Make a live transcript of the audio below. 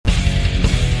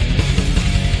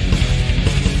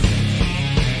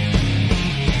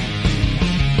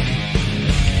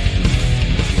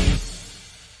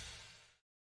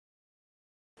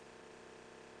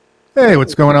Hey,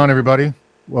 what's going on, everybody?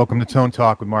 Welcome to Tone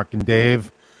Talk with Mark and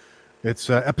Dave.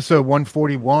 It's episode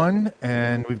 141,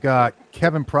 and we've got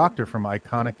Kevin Proctor from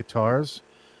Iconic Guitars.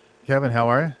 Kevin, how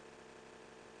are you?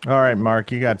 All right,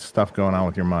 Mark, you got stuff going on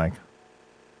with your mic.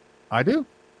 I do?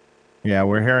 Yeah,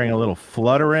 we're hearing a little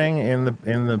fluttering in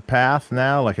the path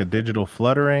now, like a digital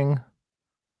fluttering.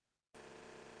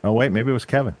 Oh, wait, maybe it was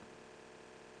Kevin.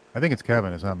 I think it's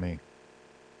Kevin. It's not me.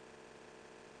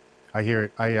 I hear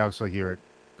it. I also hear it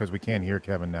because we can't hear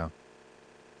Kevin now.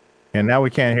 And now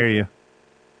we can't hear you.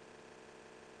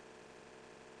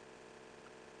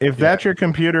 If that's your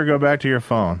computer, go back to your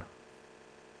phone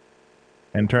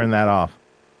and turn that off.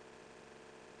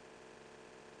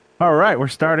 All right, we're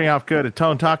starting off good at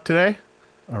Tone Talk today.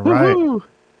 All right.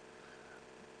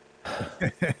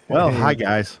 Well, hi,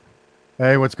 guys.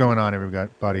 Hey, what's going on,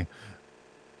 everybody?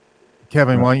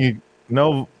 Kevin, why don't you...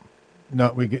 No,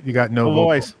 you got no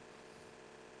voice.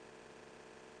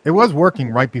 It was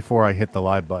working right before I hit the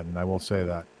live button. I will say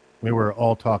that. We were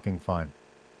all talking fine.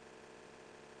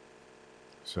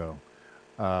 So,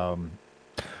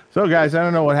 guys, I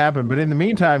don't know what happened, but in the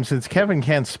meantime, since Kevin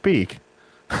can't speak,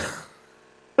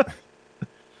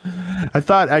 I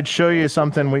thought I'd show you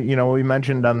something we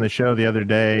mentioned on the show the other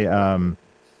day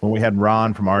when we had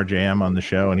Ron from RJM on the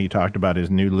show, and he talked about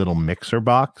his new little mixer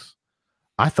box.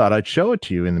 I thought I'd show it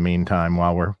to you in the meantime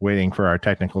while we're waiting for our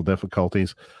technical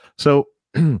difficulties. So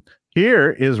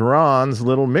here is Ron's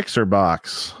little mixer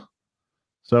box.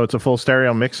 So it's a full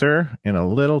stereo mixer in a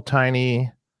little tiny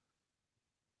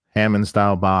Hammond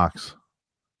style box.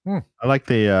 I like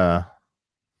that.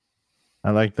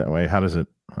 Wait, how does it?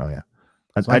 Oh yeah.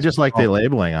 I just like the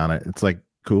labeling on it. It's like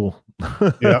cool.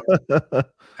 Yeah.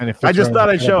 And I just thought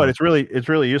I'd show it. It's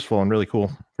really useful and really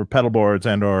cool for pedal boards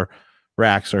and or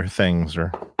racks or things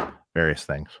or various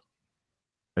things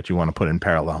that you want to put in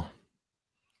parallel.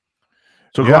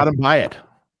 So go out and buy it.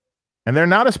 And they're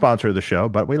not a sponsor of the show,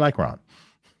 but we like Ron.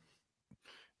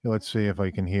 Let's see if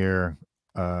I can hear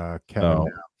Kevin now.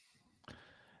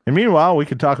 And meanwhile, we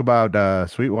could talk about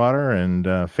Sweetwater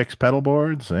and fixed pedal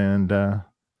boards. And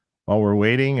while we're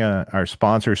waiting, our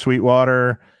sponsor,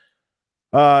 Sweetwater,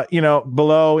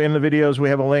 below in the videos, we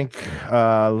have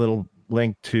a little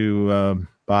link to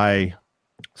buy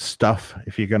stuff.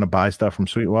 If you're going to buy stuff from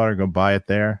Sweetwater, go buy it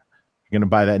there. If you're going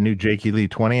to buy that new Jakey Lee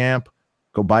 20 amp,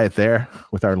 go buy it there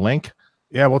with our link.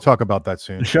 Yeah, we'll talk about that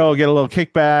soon. The show will get a little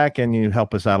kickback, and you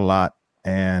help us out a lot.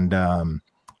 And on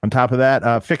top of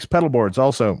that, fixed pedal boards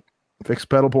also.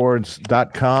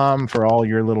 Fixedpedalboards.com for all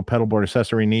your little pedal board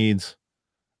accessory needs.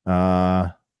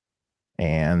 And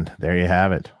there you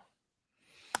have it.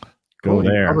 Go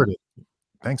there. Covered it.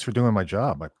 Thanks for doing my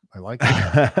job. I like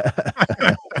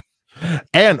it.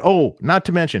 And not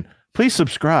to mention, please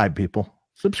subscribe, people.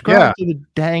 Subscribe to the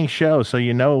dang show so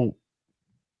you know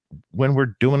when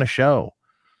we're doing a show.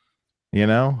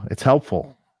 It's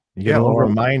helpful. You get a little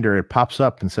reminder. It pops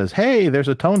up and says, "Hey, there's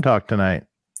a Tone Talk tonight."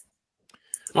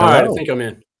 All right, I think I'm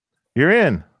in. You're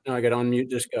in. Now I got to unmute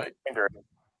this guy.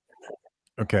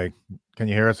 Okay. Can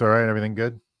you hear us all right? Everything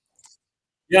good?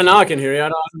 Yeah, now I can hear you. I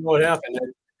don't know what happened.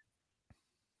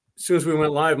 As soon as we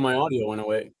went live, my audio went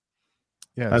away.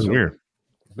 Yeah, that's weird.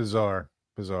 Bizarre.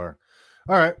 All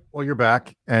right. Well, you're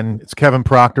back. And it's Kevin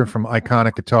Proctor from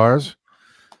Iconic Guitars.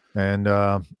 And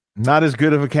not as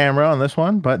good of a camera on this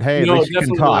one, but hey, at least you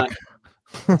can talk.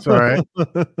 That's all right.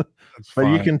 But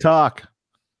you can talk.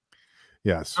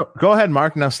 Yes. So, go ahead,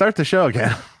 Mark. Now start the show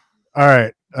again. All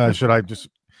right. Should I just...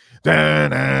 I'm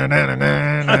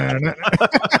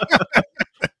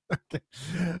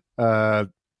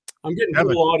getting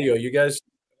double audio. You guys...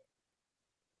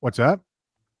 What's that?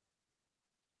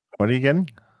 What are you getting?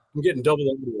 I'm getting double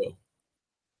audio.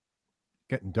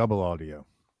 Getting double audio.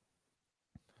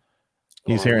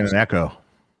 He's hearing an echo.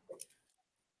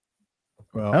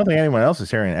 Well, I don't think anyone else is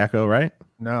hearing an echo, right?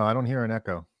 No, I don't hear an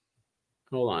echo.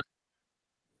 Hold on.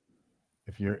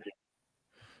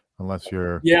 Unless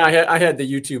you're. Yeah, I had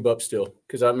the YouTube up still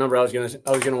because I remember I was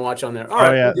gonna watch on there. All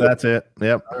right, yeah, that's it.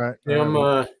 Yep. All right.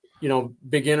 I'm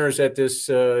beginners at this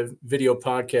video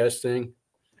podcast thing.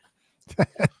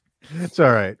 It's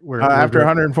all right. We're after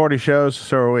 140 shows,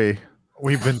 so are we.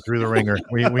 We've been through the ringer.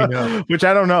 We know. Which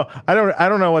I don't know. I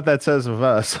don't know what that says of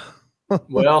us.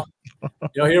 Well,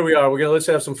 here we are. Let's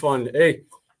have some fun. Hey,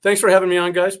 thanks for having me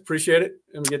on, guys. Appreciate it.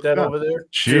 Let me get that over there.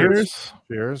 Cheers.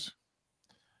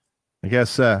 I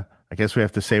guess we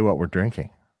have to say what we're drinking.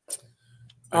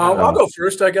 I'll go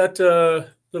first. I got a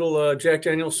little Jack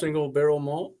Daniel's single barrel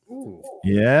malt. Ooh.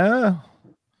 Yeah.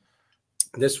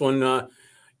 This one,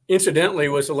 incidentally,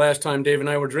 was the last time Dave and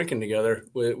I were drinking together.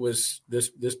 It was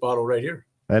this bottle right here.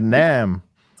 At NAM.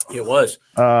 It was.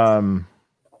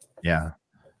 Yeah.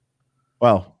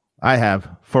 Well, I have.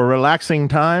 For relaxing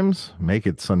times, make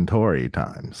it Suntory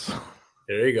times.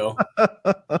 There you go.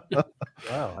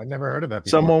 Wow, I never heard of that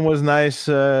before. Someone was nice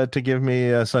to give me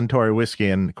a Suntory whiskey,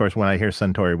 and of course, when I hear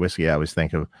Suntory whiskey, I always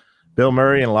think of Bill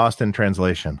Murray and Lost in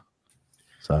Translation.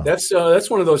 So that's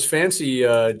one of those fancy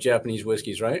Japanese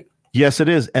whiskeys, right? yes, it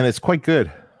is, and it's quite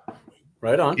good.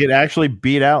 Right on. It actually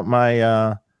beat out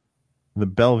my the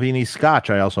Belvini Scotch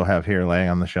I also have here laying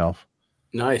on the shelf,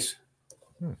 Nice.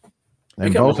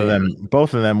 and both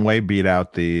of them way beat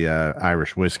out the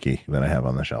Irish whiskey that I have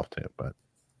on the shelf too. But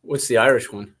What's the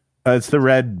Irish one? it's the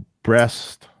Red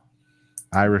Breast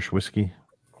Irish whiskey.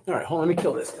 All right, hold on. Let me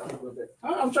kill this guy a little bit.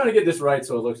 I'm trying to get this right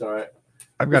so it looks all right.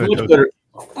 I've got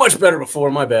Much better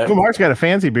before. My bad. Oh, Mark's got a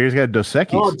fancy beer. He's got a Dos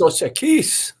Equis. Oh, Dos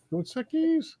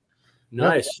Equis.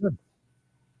 Nice.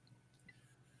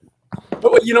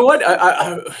 But you know what?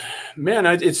 Man,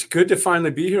 it's good to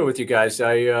finally be here with you guys.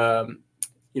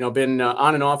 Been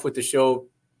on and off with the show.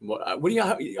 What do you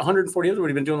 140 episodes? What have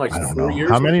you been doing like 4 years?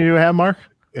 How many do you have, Mark?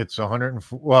 It's 100.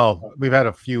 Well, we've had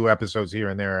a few episodes here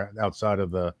and there outside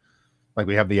of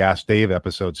we have the Ask Dave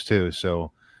episodes too.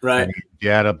 So right, if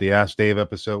you add up the Ask Dave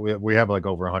episode, we have like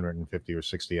over 150 or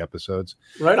 60 episodes.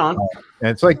 Right on. And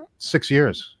it's like 6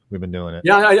 years we've been doing it.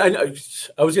 Yeah,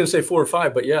 I was going to say 4 or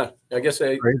 5, but yeah, I guess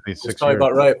it's probably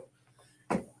about right.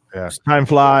 Yeah, time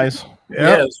flies.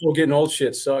 Yeah, this whole getting old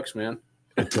shit sucks, man.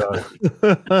 It does.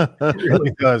 It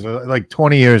really does. Like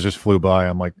 20 years just flew by.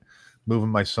 I'm like moving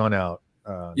my son out.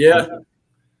 And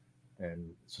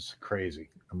it's just crazy.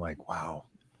 I'm like, wow.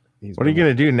 What are you going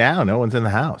to do now? No one's in the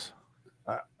house.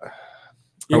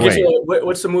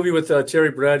 What's the movie with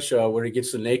Terry Bradshaw where he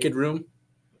gets the naked room?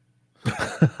 It's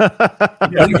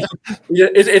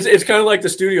kind of like the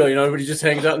studio, everybody just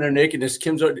hangs out in their nakedness.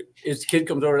 His kid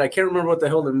comes over, and I can't remember what the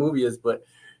hell the movie is, but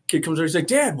kid comes over, he's like,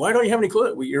 Dad, why don't you have any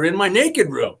clothes? Well, you're in my naked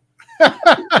room.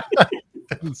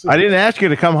 I didn't ask you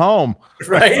to come home.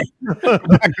 Right? Go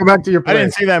back to your place. I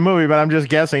didn't see that movie, but I'm just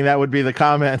guessing that would be the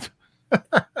comment.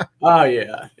 Oh,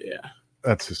 yeah.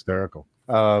 That's hysterical.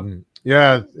 If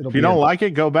you don't like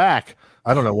it, go back.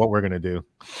 I don't know what we're going to do.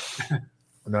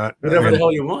 Whatever the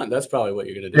hell you want. That's probably what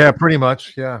you're going to do. Yeah, pretty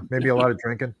much. Yeah, maybe a lot of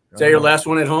drinking. Is that your last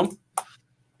one at home?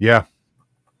 Yeah.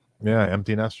 Yeah,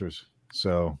 empty nesters.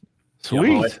 So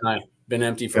sweet. I've been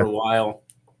empty for a while.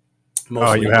 Mostly.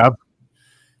 Oh, you have?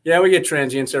 Yeah, we get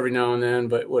transients every now and then,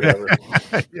 but whatever.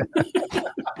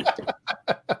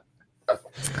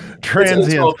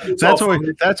 Transients.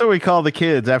 That's what we call the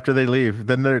kids after they leave.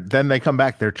 Then they come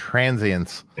back. They're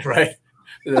transients. Right.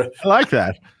 I like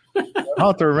that. I'll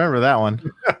have to remember that one.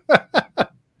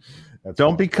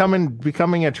 Don't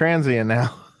becoming a transient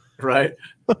now. Right.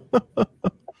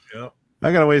 Yep.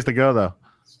 I got a ways to go though.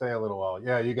 Stay a little while.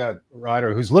 Yeah, you got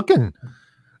Ryder who's looking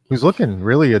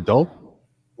really adult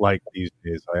like these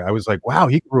days. I was like, wow,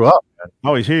 he grew up, man.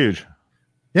 Oh, he's huge.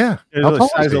 Yeah. He's a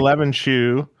size 11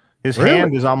 shoe. His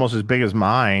hand is almost as big as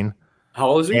mine. How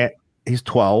old is he? He's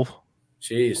 12.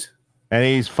 Jeez. And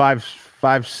he's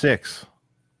 5'6"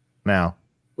 now.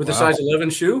 With a size 11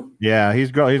 shoe? Yeah, he's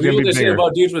going to be bigger. They say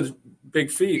about dudes with big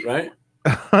feet, right?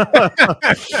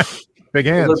 Big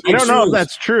hands. I don't know if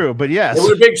that's true, but yes. They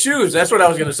were big shoes. That's what I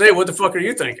was going to say. What the fuck are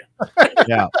you thinking?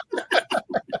 Yeah.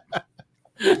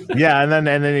 Yeah, and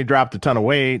then he dropped a ton of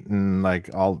weight and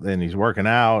he's working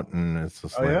out and it's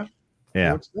just yeah.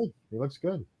 Yeah. He looks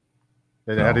good.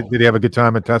 Did he have a good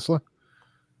time at Tesla?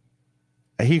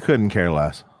 He couldn't care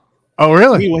less. Oh,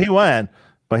 really? He went,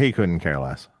 but he couldn't care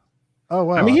less. Oh,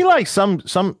 wow. I mean, he likes some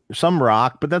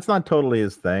rock, but that's not totally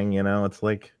his thing. It's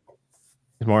like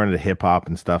he's more into hip hop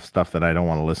and stuff that I don't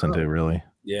want to listen to, really.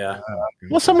 Yeah.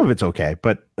 Well, some of it's okay,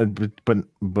 but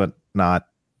not.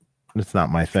 It's not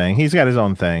my thing. He's got his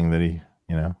own thing that he.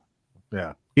 Yeah.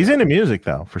 He's into music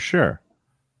though, for sure.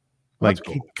 Like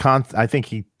cool. I think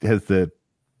he has the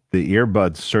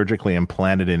earbuds surgically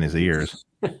implanted in his ears.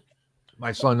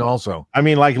 My son also. I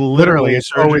mean, like literally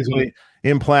surgically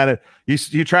implanted.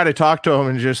 You try to talk to him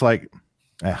and just like,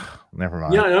 never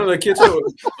mind. Yeah, no, my kids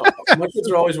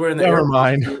are always wearing the Never AirPods.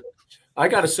 mind. I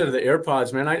got a set of the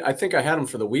AirPods, man. I think I had them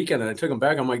for the weekend and I took them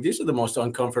back. I'm like, these are the most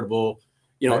uncomfortable,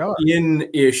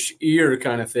 in-ish ear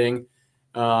kind of thing.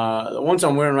 The ones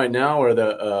I'm wearing right now are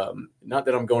the not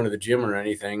that I'm going to the gym or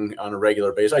anything on a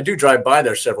regular basis. I do drive by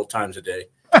there several times a day.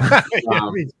 I'm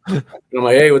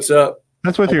like, hey, what's up?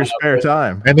 That's with your spare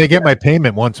time. And they get my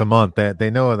payment once a month.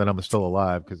 They know that I'm still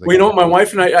alive. My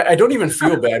wife and I don't even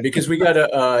feel bad because we got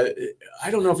I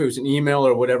don't know if it was an email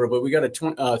or whatever, but we got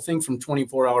a thing from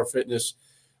 24-Hour Fitness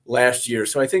last year.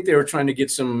 So I think they were trying to get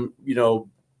some,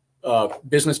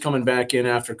 business coming back in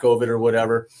after COVID or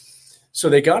whatever. So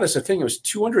they got us a thing. It was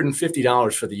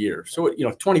 $250 for the year. So,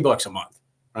 $20 a month.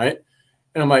 Right.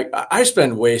 And I'm like, I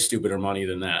spend way stupider money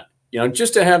than that,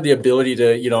 just to have the ability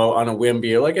to, on a whim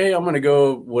be like, hey, I'm going to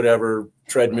go whatever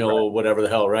treadmill, whatever the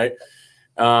hell. Right.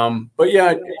 But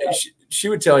yeah, she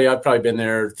would tell you I've probably been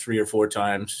there 3 or 4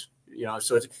 times,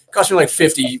 so it costs me like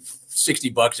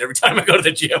 $50-$60 every time I go to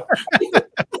the gym.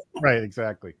 Right.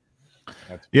 Exactly.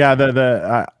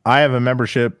 Yeah. I have a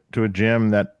membership to a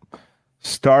gym that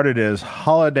started as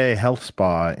Holiday Health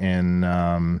Spa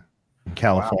in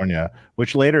California,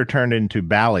 which later turned into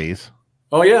Bally's.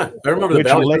 Oh yeah, I remember the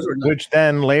Bally's, which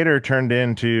then later turned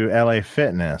into LA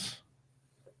Fitness.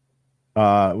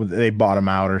 They bought them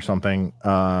out or something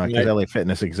because LA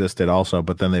Fitness existed also,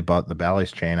 but then they bought the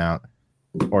Bally's chain out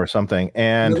or something.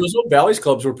 And those old Bally's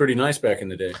clubs were pretty nice back in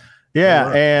the day.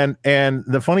 Yeah, and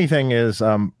the funny thing is,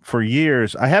 for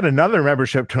years I had another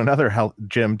membership to another health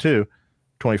gym too,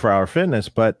 24-hour fitness,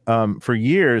 but for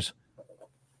years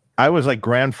I was like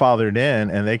grandfathered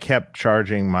in, and they kept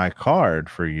charging my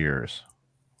card for years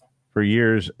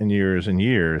and years and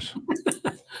years.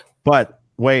 But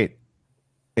wait,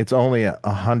 it's only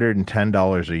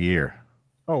 $110 a year.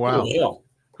 Oh wow! Oh,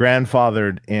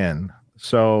 grandfathered in,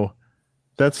 so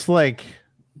that's like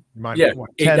 $8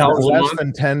 less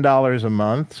than $10 a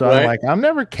month. So I'm like, I'm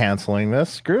never canceling this.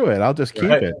 Screw it. I'll just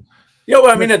keep it. Yeah, well,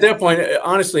 I mean, at that point,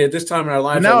 honestly, at this time in our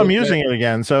life, but now I'm using it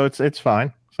again, so it's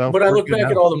fine. So, but I look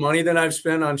back at all the money that I've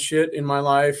spent on shit in my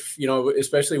life,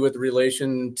 especially with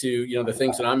relation to the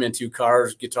things that I'm into: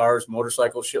 cars, guitars,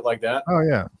 motorcycles, shit like that. Oh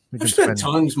yeah, I've spent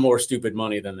tons more stupid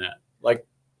money than that. Like,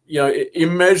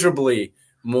 immeasurably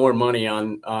more money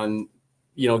on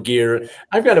gear.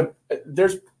 I've got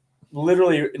there's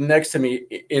literally next to me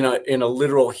in a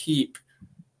literal heap.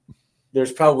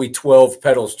 There's probably 12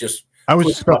 pedals just. I was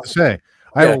just about to say,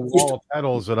 I have a wall of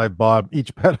pedals that I bought,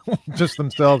 each pedal just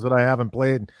themselves that I haven't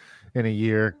played in a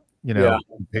year,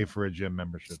 pay for a gym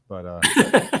membership. But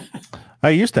I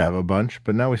used to have a bunch,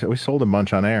 but now we sold a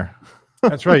bunch on air.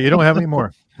 That's right. You don't have any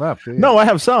more left, do you? No, I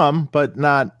have some, but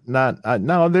not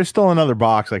no, there's still another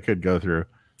box I could go through.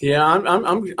 Yeah,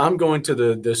 I'm going to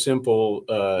the simple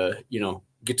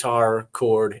guitar,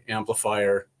 chord,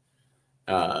 amplifier.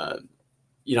 I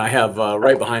have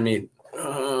right behind me.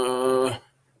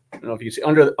 I don't know if you see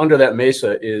under that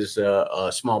Mesa is a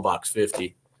small box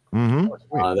 50.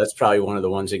 Mm-hmm. That's probably one of the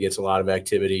ones that gets a lot of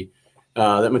activity.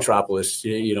 That Metropolis,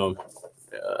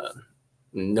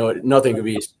 nothing could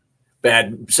be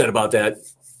bad said about that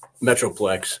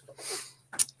Metroplex.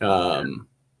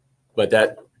 But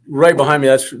that right behind me,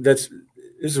 this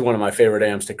is one of my favorite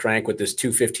amps to crank with this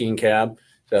 215 cab,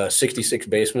 66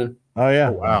 Bassman. Oh yeah,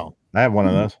 wow! I have one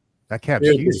of those. That cab's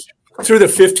huge. Through the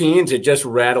 15s, it just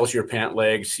rattles your pant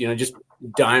legs. Just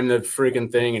dime the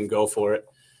freaking thing and go for it.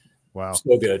 Wow,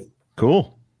 so good,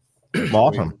 cool,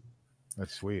 awesome.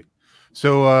 That's sweet.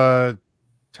 So,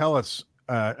 tell us,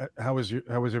 how was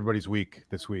everybody's week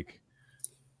this week?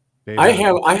 Dave, I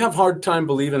have hard time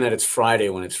believing that it's Friday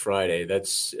when it's Friday.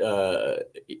 That's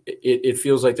it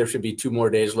feels like there should be 2 more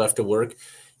days left to work,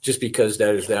 just because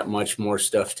there's that much more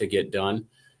stuff to get done.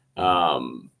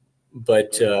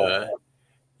 But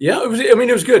yeah,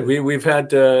 it was good. We've had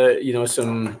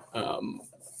some.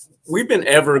 We've been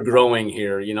ever growing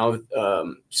here,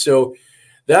 so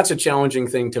that's a challenging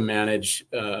thing to manage.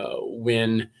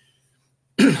 When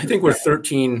I think we're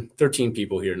 13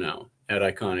 people here now at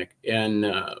Iconic, and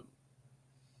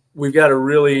we've got a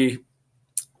really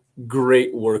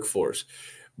great workforce.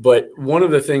 But one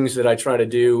of the things that I try to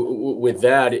do with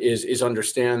that is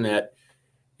understand that,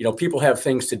 people have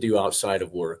things to do outside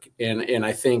of work. And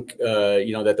I think,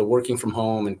 that the working from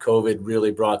home and COVID really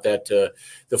brought that to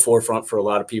the forefront for a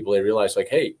lot of people. They realized like,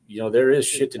 hey, there is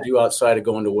shit to do outside of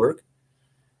going to work.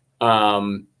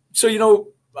 So,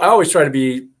 I always try to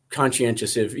be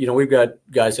conscientious. If, we've got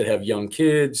guys that have young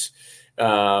kids,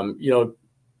 I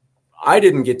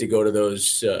didn't get to go to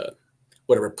those,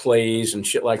 whatever plays and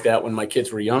shit like that when my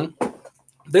kids were young.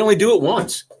 They only do it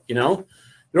once,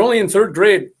 they're only in 3rd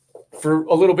grade for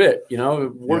a little bit,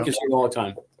 work is here all the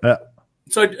time. Yeah.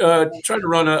 So I try to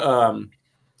run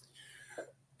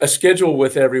a schedule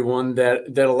with everyone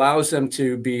that allows them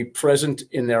to be present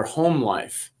in their home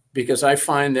life, because I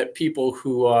find that people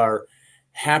who are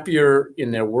happier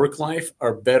in their work life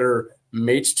are better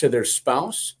mates to their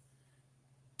spouse,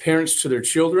 parents to their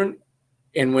children,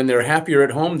 and when they're happier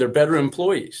at home, they're better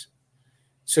employees.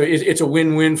 So it's a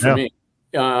win-win for me.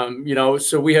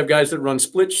 So we have guys that run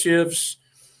split shifts.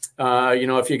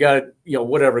 If you got,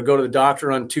 whatever, go to the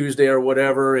doctor on Tuesday or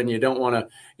whatever, and you don't want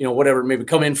to, whatever, maybe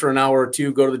come in for an hour or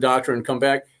 2, go to the doctor and come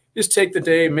back, just take the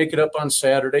day, make it up on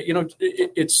Saturday.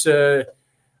 It's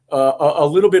a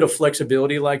little bit of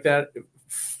flexibility like that,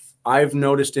 I've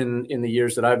noticed in the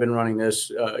years that I've been running this,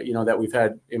 that we've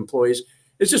had employees,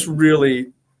 it just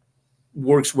really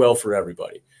works well for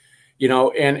everybody.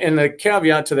 And the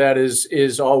caveat to that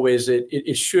is always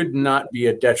it should not be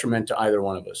a detriment to either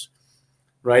one of us,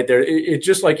 right? It's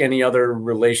just like any other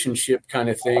relationship kind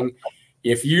of thing.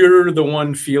 If you're the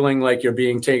one feeling like you're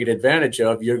being taken advantage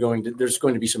of, there's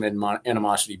going to be some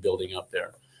animosity building up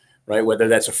there, right? Whether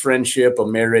that's a friendship, a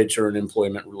marriage, or an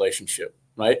employment relationship,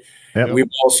 right? Yep. We've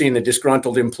all seen the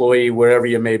disgruntled employee wherever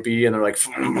you may be, and they're like,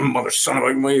 mother son of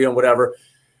a, whatever.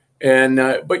 And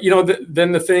but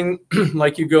then the thing,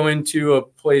 like you go into a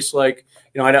place like,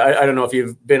 I don't know if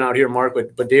you've been out here, Mark,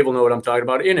 but Dave will know what I'm talking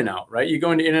about. In-N-Out, right? You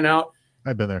go into In-N-Out.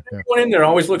 I've been there. Yeah. Everyone in there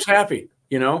always looks happy,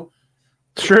 It's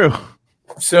true.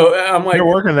 So I'm like, they're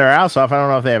working their ass off. I don't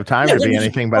know if they have time to be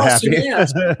anything but happy.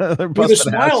 They're with a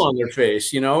smile on their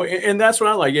face, and that's what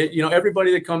I like.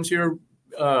 Everybody that comes here,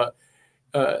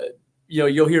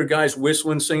 you'll hear guys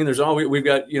whistling, singing. We've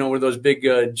got, one of those big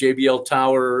JBL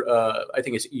tower, I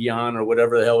think it's Eon or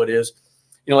whatever the hell it is,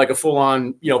 like a full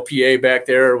on, PA back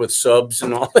there with subs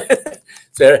and all that.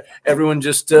 So everyone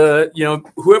just,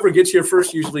 whoever gets here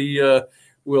first usually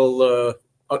will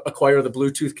acquire the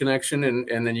Bluetooth connection,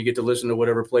 and then you get to listen to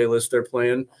whatever playlist they're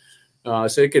playing.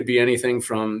 So it could be anything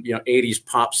from, 80s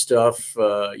pop stuff,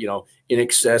 In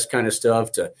Excess kind of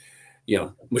stuff to,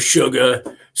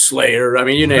 Meshuggah, Slayer. I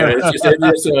mean, you name it. It's just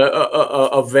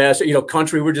a vast,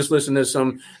 country. We're just listening to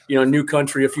some, new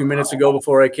country a few minutes ago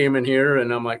before I came in here,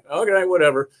 and I'm like, okay,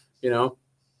 whatever,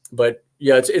 But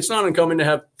yeah, it's not uncommon to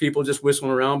have people just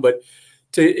whistling around. But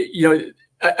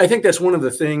I think that's one of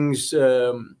the things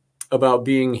about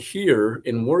being here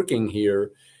and working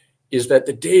here is that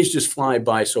the days just fly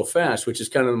by so fast, which is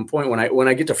kind of the point. When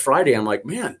I get to Friday, I'm like,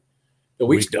 man, the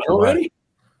week's done already.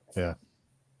 Yeah.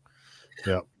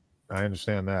 Yeah. I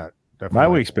understand that. Definitely. My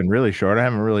week's been really short. I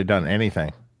haven't really done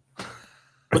anything.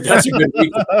 But that's a good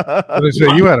week.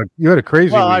 So you had a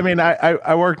crazy week. I mean,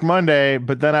 I worked Monday,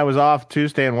 but then I was off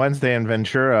Tuesday and Wednesday in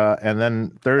Ventura. And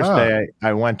then Thursday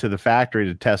I went to the factory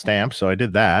to test amps. So I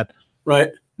did that. Right.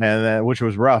 And then, which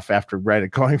was rough after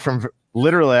going from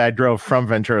literally, I drove from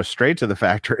Ventura straight to the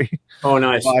factory. Oh,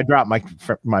 nice. Well, I dropped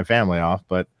my family off,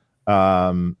 but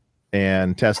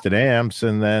and tested amps.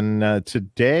 And then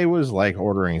today was like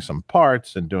ordering some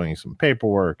parts and doing some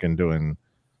paperwork and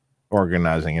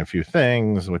organizing a few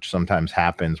things, which sometimes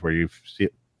happens where you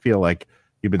feel like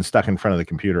you've been stuck in front of the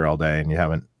computer all day and you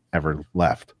haven't ever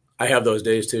left. I have those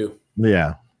days too.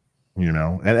 Yeah.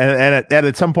 And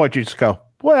at some point you just go,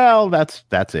 well, that's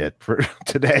it for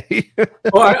today.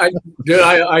 Well,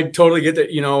 I totally get that.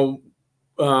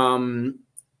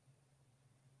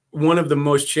 One of the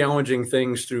most challenging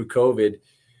things through COVID,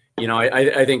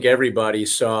 I think everybody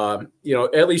saw,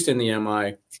 at least in the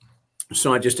MI,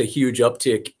 saw just a huge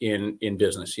uptick in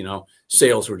business.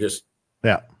 Sales were just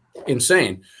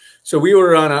insane. So we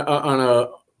were on a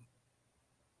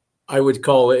I would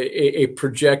call a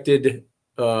projected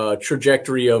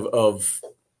trajectory of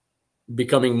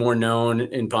becoming more known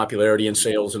in popularity and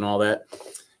sales and all that,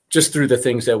 just through the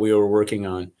things that we were working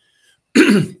on.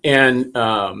 And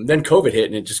then COVID hit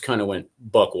and it just kind of went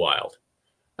buck wild.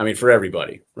 I mean, for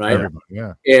everybody, right? Everybody,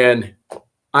 yeah. And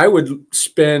I would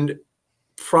spend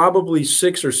probably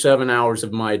 6 or 7 hours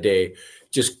of my day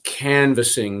just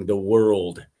canvassing the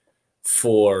world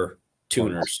for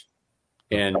tuners.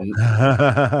 And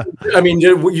I mean,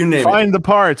 you name it. Find the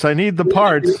parts. I need the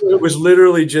parts. It was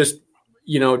literally just,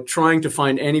 trying to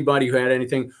find anybody who had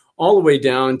anything, all the way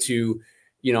down to,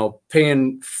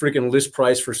 paying freaking list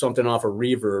price for something off of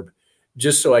Reverb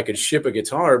just so I could ship a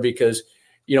guitar because,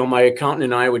 my accountant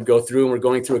and I would go through and we're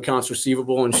going through accounts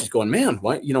receivable and she's going, man,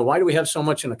 why do we have so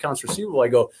much in accounts receivable? I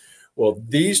go, well,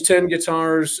 these 10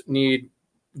 guitars need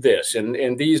this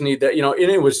and these need that,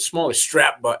 and it was smaller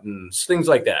strap buttons, things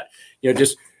like that,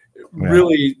 just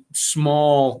really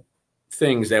small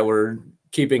things that were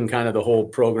keeping kind of the whole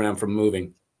program from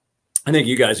moving. I think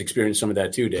you guys experienced some of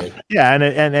that too, Dave. Yeah,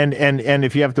 and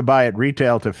if you have to buy it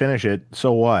retail to finish it,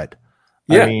 so what?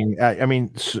 Yeah.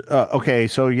 Okay,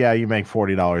 so yeah, you make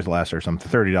 $40 less or something,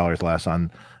 $30 less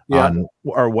on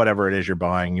or whatever it is you're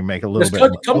buying. You make a little bit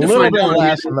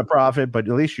less in the profit, but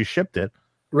at least you shipped it.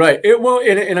 Right.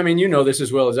 And I mean, this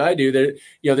as well as I do that,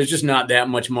 there's just not that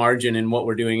much margin in what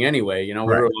we're doing anyway.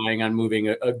 We're relying on moving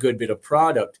a good bit of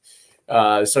product.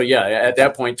 So yeah, at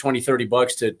that point,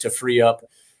 $20-$30 to free up,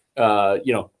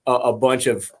 a bunch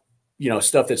of,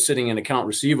 stuff that's sitting in account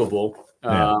receivable.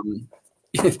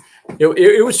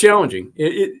 It was challenging.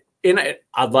 And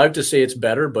I'd like to say it's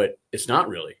better, but it's not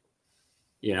really.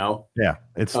 Yeah,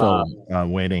 it's still a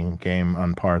waiting game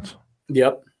on parts.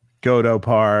 Yep. Godot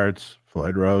parts,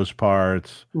 Floyd Rose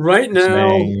parts. Right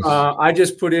now, I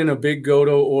just put in a big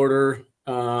Godot order,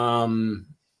 and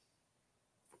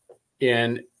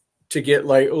to get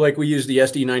like we use the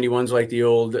SD91s, like the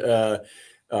old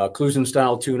Clusen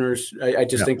style tuners. I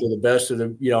just think they're the best of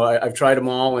the. I've tried them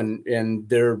all, and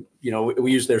they're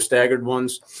we use their staggered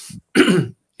ones.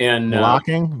 And the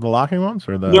locking ones,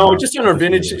 or no, just on our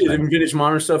vintage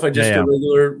modern stuff. I just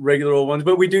do regular old ones,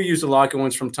 but we do use the locking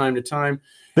ones from time to time.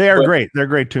 They are great. They're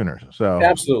great tuners. So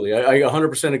absolutely, I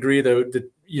 100% agree.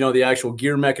 The actual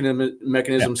gear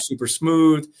mechanism super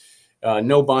smooth,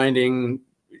 no binding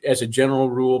as a general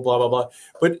rule. Blah blah blah.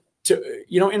 But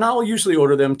and I'll usually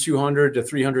order them 200 to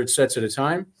 300 sets at a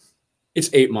time. It's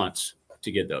 8 months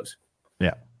to get those.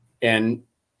 Yeah, and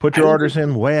put your orders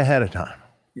in way ahead of time.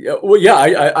 Yeah, well,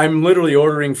 yeah, I'm literally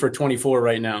ordering for 24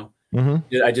 right now.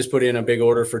 Mm-hmm. I just put in a big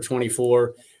order for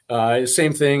 24.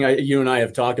 Same thing. You and I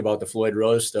have talked about the Floyd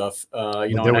Rose stuff.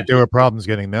 There were problems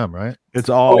getting them, right? It's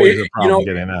always a problem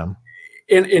getting them.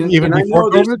 And even before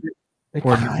COVID,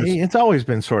 it's always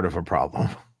been sort of a problem.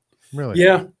 Really?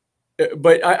 Yeah,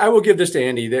 but I will give this to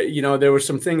Andy. That there were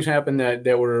some things happen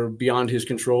that were beyond his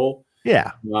control.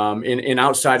 Yeah. And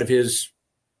outside of his.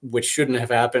 Which shouldn't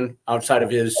have happened, outside of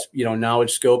his,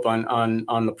 knowledge scope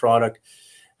on the product.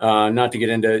 Not to get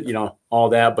into, all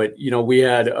that, but we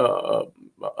had a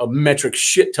metric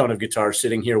shit ton of guitars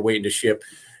sitting here waiting to ship,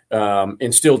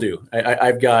 and still do.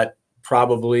 I've got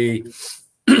probably,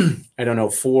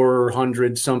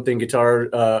 400 something guitar.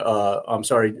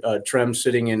 Trems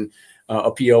sitting in a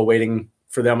PO waiting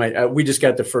for them. We just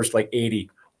got the first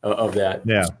 80 of that.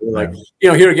 Yeah.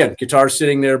 So here again, guitars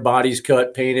sitting there, bodies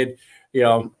cut, painted.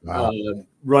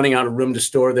 Running out of room to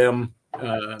store them.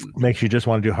 Makes you just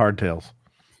want to do hardtails.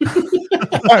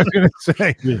 I was going to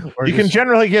say. You can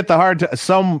generally get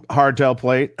some hardtail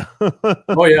plate.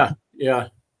 Oh, yeah. Yeah.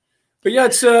 But yeah,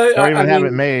 it's... Don't even have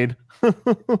it made.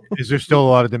 Is there still a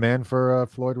lot of demand for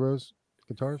Floyd Rose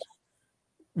guitars?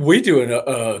 We do an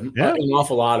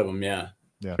awful lot of them, yeah.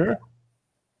 Yeah. Sure.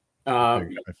 I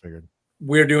figured.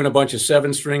 We're doing a bunch of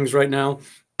 7 strings right now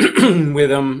with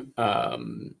them.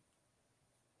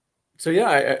 So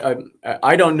yeah,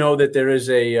 I don't know that there is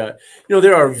a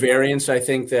there are variants. I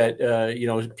think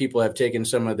that people have taken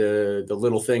some of the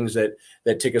little things that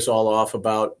tick us all off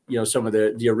about some of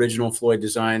the original Floyd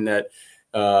design that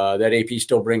AP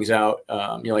still brings out.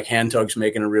 Like Hand Tug's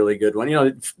making a really good one.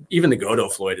 Even the Godot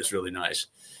Floyd is really nice.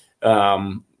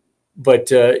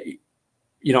 But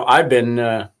I've been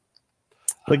the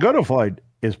Godot Floyd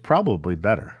is probably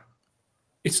better.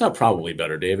 It's not probably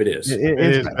better, Dave. It is. It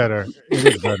is better. It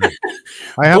is better.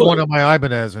 I have one on my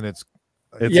Ibanez, and it's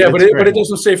but it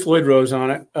doesn't say Floyd Rose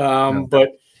on it. But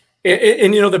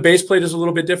the base plate is a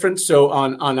little bit different. So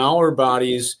on our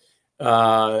bodies,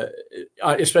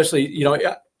 especially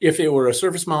if it were a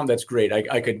surface mount, that's great.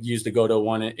 I could use the Godot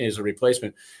one as a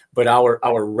replacement. But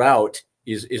our route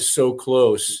is so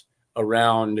close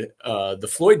around the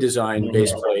Floyd design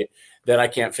base plate that I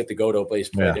can't fit the Godot base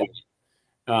plate in.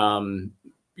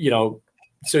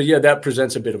 So yeah, that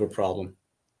presents a bit of a problem.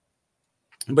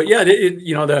 But yeah,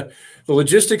 the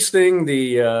logistics thing,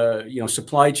 the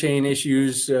supply chain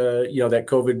issues, that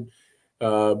COVID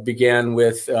began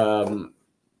with, in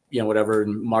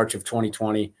March of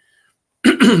 2020,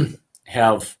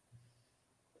 have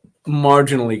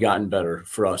marginally gotten better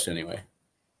for us anyway.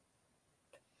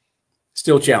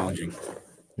 Still challenging.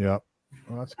 Yeah,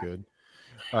 well, that's good.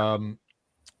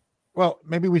 Well,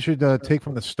 maybe we should take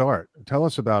from the start. Tell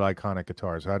us about Iconic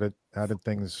Guitars. How did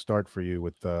things start for you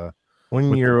with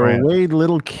when you're a wee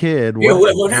little kid?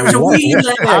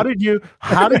 How did you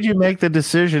make the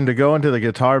decision to go into the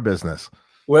guitar business?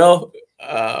 Well,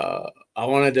 I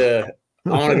wanted to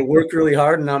work really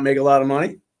hard and not make a lot of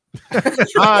money.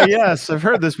 Yes, I've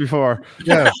heard this before.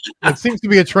 Yeah, it seems to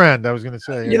be a trend. I was going to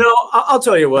say. Yeah. I'll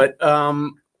tell you what.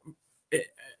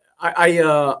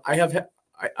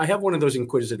 I have one of those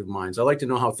inquisitive minds. I like to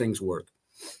know how things work.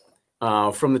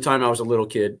 From the time I was a little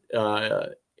kid,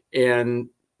 and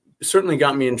certainly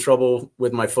got me in trouble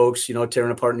with my folks,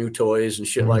 tearing apart new toys and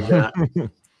shit like that.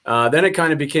 Then it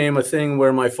kind of became a thing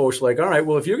where my folks were like, all right,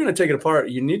 well, if you're going to take it apart,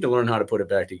 you need to learn how to put it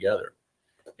back together.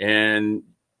 And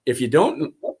if you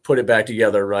don't put it back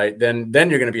together right, then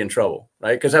you're going to be in trouble,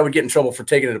 right? Because I would get in trouble for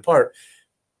taking it apart,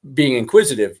 being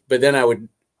inquisitive, but then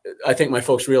I think my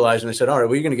folks realized, and they said, all right,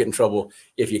 well, you're going to get in trouble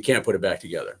if you can't put it back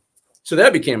together. So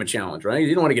that became a challenge, right?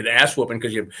 You don't want to get an ass whooping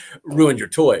because you've ruined your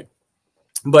toy.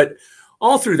 But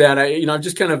all through that, I've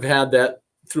just kind of had that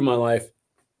through my life.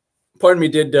 Part of me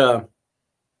did a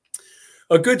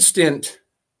good stint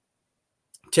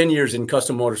 10 years in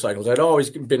custom motorcycles. I'd always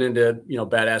been into,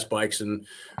 badass bikes and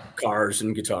cars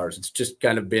and guitars. It's just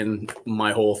kind of been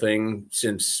my whole thing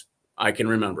since I can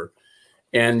remember.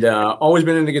 And always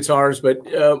been into guitars, but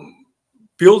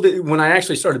when I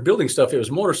actually started building stuff, it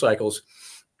was motorcycles.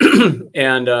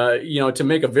 And, to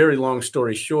make a very long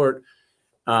story short,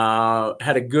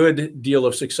 had a good deal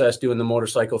of success doing the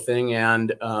motorcycle thing,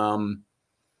 and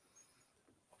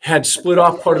had split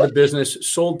off part of the business,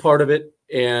 sold part of it,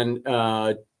 and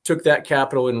took that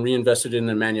capital and reinvested in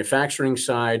the manufacturing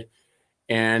side.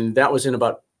 And that was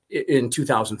in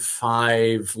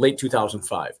 2005, late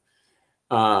 2005.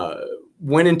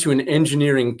 Went into an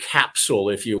engineering capsule,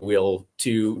 if you will,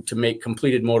 to make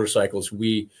completed motorcycles.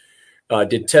 We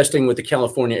did testing with the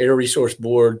California Air Resource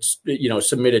Board,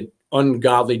 submitted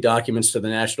ungodly documents to the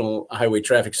National Highway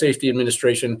Traffic Safety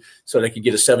Administration so that I could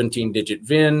get a 17-digit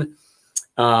VIN.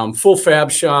 Full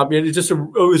fab shop. It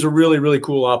was a really, really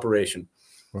cool operation.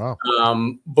 Wow.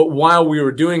 But while we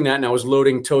were doing that, and I was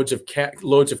loading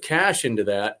loads of cash into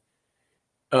that,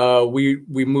 we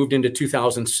moved into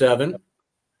 2007.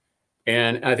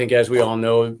 And I think, as we all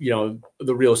know,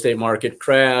 the real estate market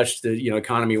crashed, the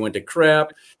economy went to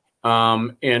crap.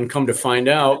 And come to find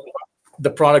out,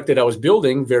 the product that I was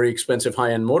building, very expensive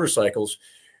high-end motorcycles,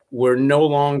 were no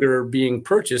longer being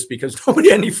purchased because nobody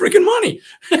had any freaking money.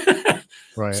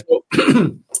 Right. So,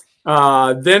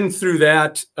 then through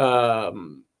that,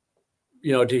 to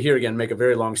here again, make a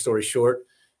very long story short,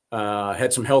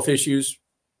 had some health issues,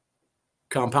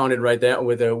 compounded right that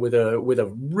with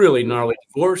a really gnarly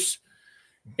divorce.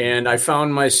 And I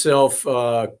found myself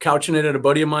couching it at a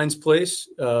buddy of mine's place.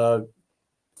 God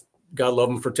love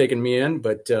him for taking me in.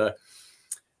 But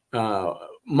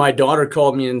my daughter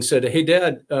called me and said, "Hey,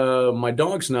 Dad, our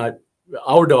dog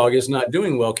is not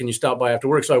doing well. Can you stop by after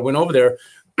work?" So I went over there.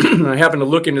 I happened to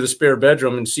look into the spare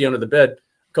bedroom and see under the bed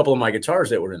a couple of my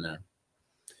guitars that were in there.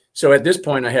 So at this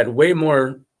point, I had way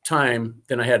more time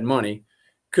than I had money.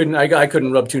 I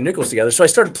couldn't rub two nickels together. So I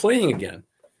started playing again.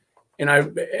 And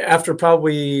after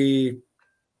probably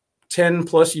 10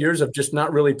 plus years of just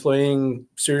not really playing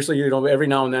seriously, every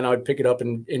now and then I would pick it up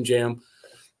and jam.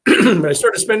 But I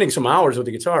started spending some hours with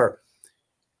the guitar.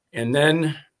 And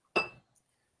then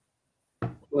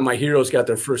when my heroes got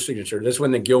their first signature, that's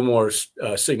when the Gilmore's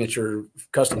signature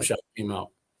custom shop came out.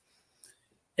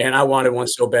 And I wanted one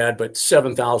so bad, but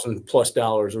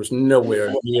 $7,000+ was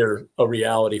nowhere near a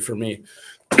reality for me.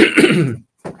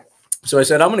 So I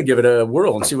said, I'm going to give it a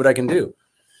whirl and see what I can do.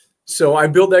 So I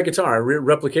built that guitar. I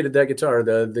replicated that guitar,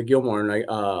 the Gilmore, and I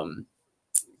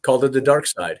called it the Dark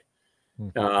Side.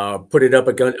 Put it up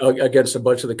against a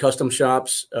bunch of the custom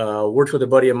shops. Worked with a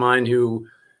buddy of mine who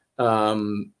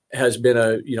has been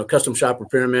a custom shop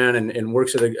repairman and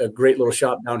works at a great little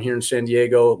shop down here in San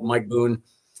Diego, Mike Boone.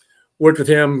 Worked with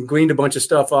him, gleaned a bunch of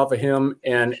stuff off of him,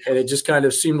 and it just kind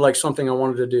of seemed like something I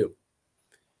wanted to do.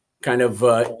 Kind of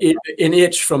an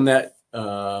itch from that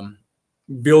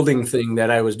building thing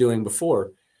that I was doing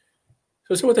before.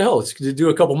 So I said, what the hell, let's do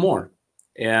a couple more.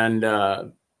 And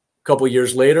a couple of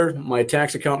years later, my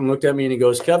tax accountant looked at me and he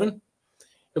goes, "Kevin,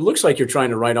 it looks like you're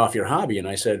trying to write off your hobby." And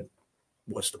I said,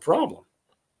 "What's the problem?"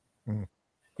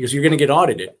 He goes, "You're going to get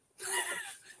audited."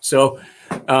 So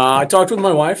I talked with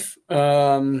my wife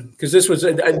because this was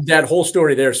that whole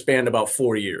story there spanned about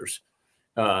 4 years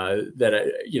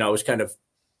that I was kind of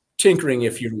tinkering,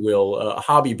 if you will, a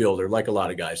hobby builder, like a lot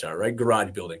of guys are, right?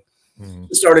 Garage building.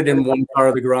 Started in one car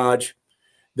of the garage.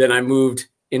 Then I moved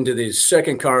into the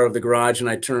second car of the garage, and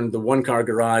I turned the one car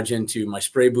garage into my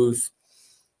spray booth.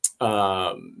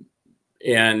 And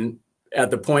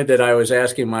at the point that I was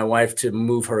asking my wife to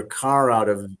move her car out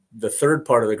of the third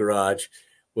part of the garage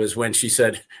was when she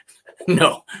said,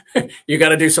 "No, you got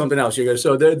to do something else." She goes,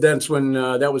 so that's when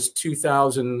that was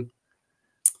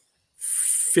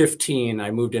 2015.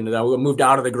 I moved into that. I moved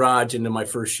out of the garage into my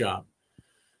first shop.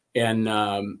 And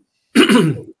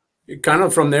kind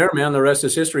of from there, man, the rest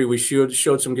is history. We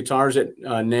showed some guitars at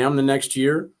NAMM the next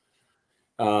year.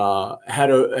 Had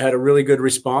a really good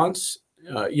response.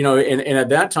 And at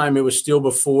that time, it was still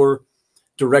before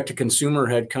direct to consumer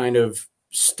had kind of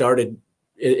started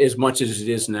as much as it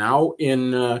is now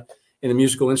in the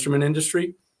musical instrument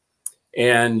industry.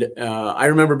 And I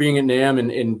remember being at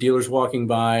NAMM and dealers walking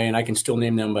by, and I can still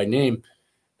name them by name,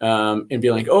 and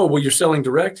be like, "Oh, well, you're selling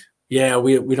direct? Yeah,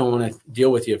 we don't want to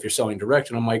deal with you if you're selling direct."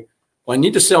 And I'm like, "Well, I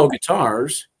need to sell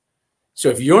guitars. So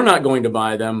if you're not going to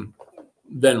buy them,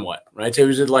 then what?" Right? So it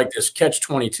was like this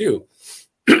catch-22.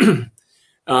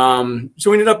 So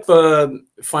we ended up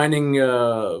finding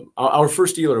our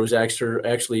first dealer was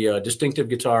actually a Distinctive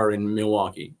Guitar in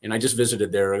Milwaukee. And I just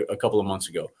visited there a couple of months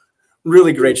ago.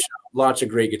 Really great shop, lots of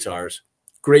great guitars.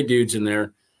 great dudes in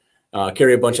there,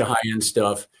 carry a bunch of high-end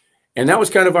stuff. And that was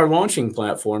kind of our launching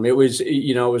platform. It was,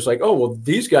 it was like, oh, well,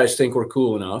 these guys think we're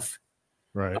cool enough.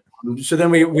 Right. So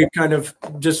then we kind of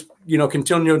just,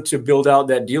 continued to build out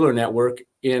that dealer network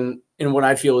in what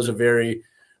I feel is a very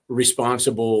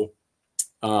responsible,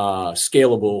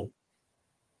 scalable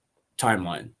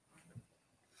timeline.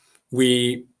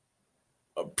 We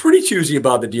are pretty choosy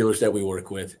about the dealers that we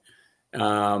work with.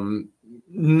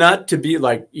 Not to be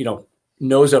like,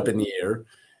 nose up in the air,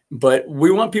 but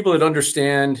we want people that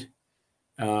understand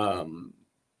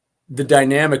the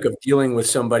dynamic of dealing with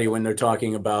somebody when they're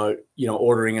talking about,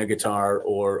 ordering a guitar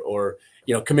or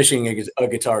commissioning a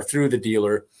guitar through the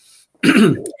dealer,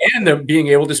 and them being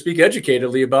able to speak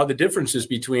educatedly about the differences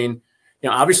between,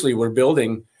 obviously we're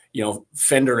building,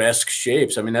 Fender-esque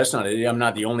shapes. I mean, I'm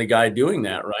not the only guy doing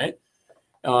that, right?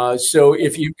 So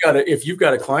if you've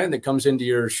got a client that comes into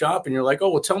your shop and you're like,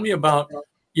 oh, well, tell me about,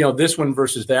 this one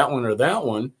versus that one or that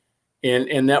one,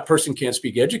 and that person can't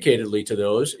speak educatedly to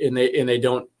those, and they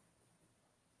don't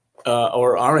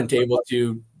or aren't able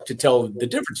to tell the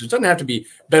differences. It doesn't have to be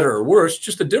better or worse,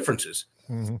 just the differences.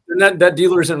 Mm-hmm. And that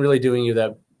dealer isn't really doing you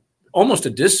that almost a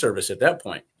disservice at that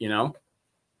point,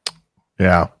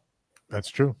 Yeah, that's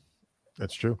true.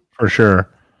 That's true for sure.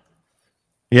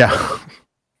 Yeah.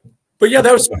 But yeah,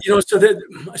 that was, so that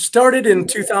I started in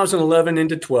 2011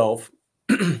 into 12.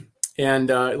 And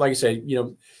like I said,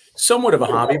 somewhat of a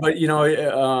hobby, but,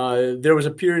 there was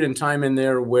a period in time in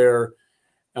there where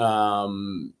I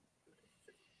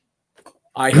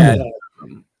had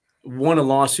won a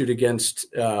lawsuit against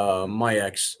my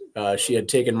ex. She had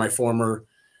taken my former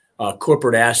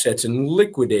corporate assets and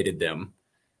liquidated them.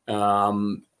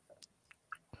 And,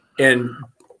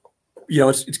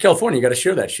 it's California. You got to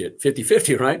share that shit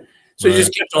 50-50, right? So you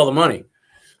just kept all the money.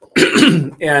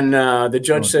 And the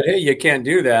judge said, hey, you can't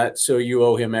do that. So you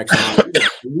owe him X amount.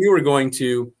 We were going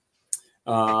to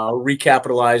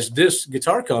recapitalize this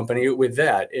guitar company with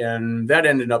that. And that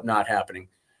ended up not happening.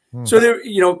 So there,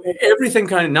 everything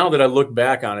kind of, now that I look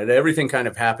back on it, everything kind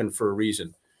of happened for a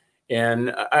reason.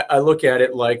 And I look at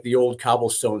it like the old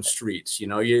cobblestone streets,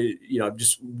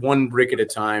 just one brick at a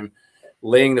time,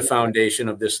 laying the foundation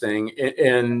of this thing.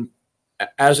 And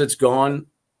as it's gone,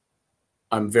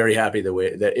 I'm very happy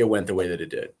that it went the way that it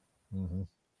did. Mm-hmm.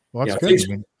 Well, that's good. I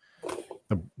mean,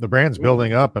 the brand's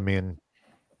building up. I mean,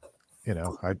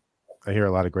 I hear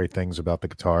a lot of great things about the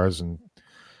guitars, and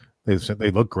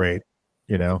they look great.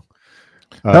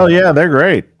 Oh yeah, they're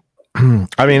great.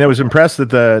 I mean, I was impressed at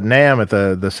the NAMM at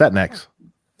the set necks.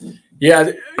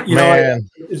 Yeah,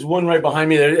 there's one right behind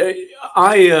me there.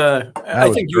 I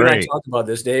think you and I talked about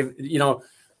this, Dave.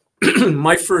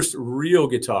 My first real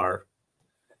guitar.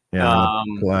 Yeah.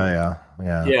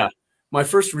 My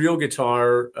first real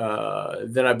guitar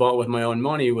that I bought with my own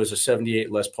money was a '78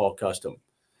 Les Paul Custom.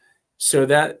 So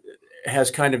that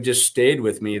has kind of just stayed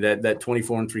with me, that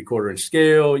 24 3/4 inch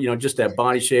scale, just that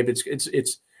body shape.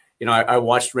 It's I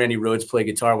watched Randy Rhoads play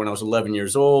guitar when I was 11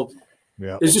 years old.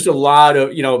 Yeah. There's just a lot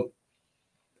of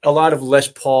Les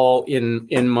Paul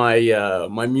in my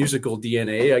my musical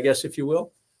DNA, I guess, if you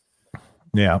will.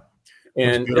 Yeah.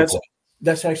 And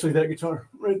that's actually that guitar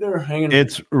right there hanging.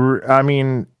 It's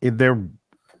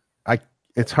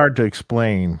hard to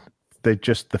explain.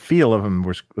 The feel of them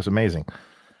was amazing.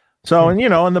 So,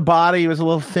 and the body was a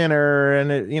little thinner,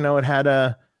 and it had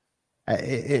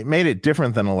it made it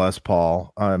different than a Les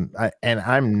Paul. And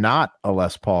I'm not a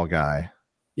Les Paul guy.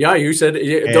 Yeah, you said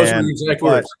those were the exact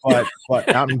words.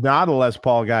 But I'm not a Les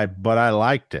Paul guy, but I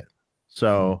liked it.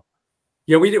 So,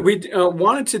 yeah, we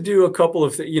wanted to do a couple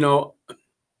of things.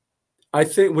 I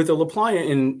think with the La Playa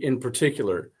in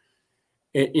particular,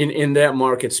 in that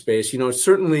market space,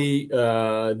 certainly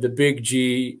the Big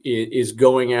G is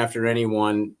going after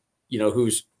anyone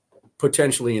who's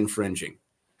potentially infringing.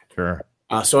 Sure.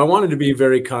 So I wanted to be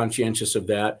very conscientious of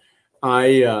that.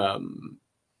 I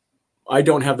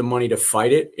don't have the money to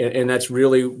fight it, and that's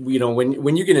really,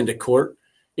 when you get into court,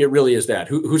 it really is that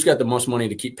who's got the most money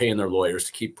to keep paying their lawyers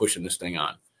to keep pushing this thing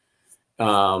on.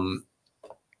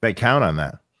 They count on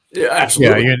that. Yeah,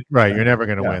 absolutely. Yeah, you're never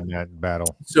going to win that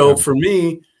battle. So for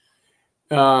me,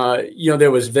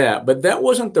 there was that, but that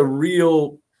wasn't the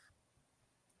real,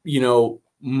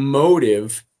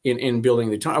 motive in building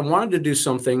the guitar. I wanted to do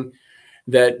something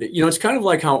that, it's kind of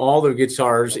like how all the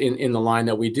guitars in the line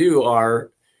that we do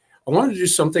are. I wanted to do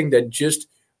something that just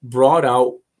brought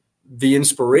out the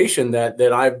inspiration that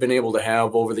I've been able to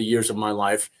have over the years of my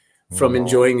life from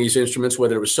enjoying these instruments,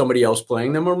 whether it was somebody else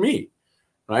playing them or me.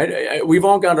 Right. We've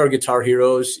all got our guitar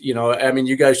heroes,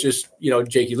 you guys just,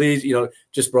 Jakey Lee's,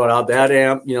 just brought out that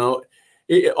amp,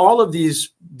 all of these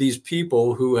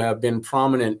people who have been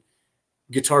prominent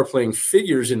guitar playing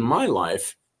figures in my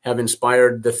life have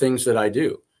inspired the things that I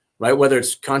do, right? Whether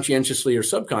it's conscientiously or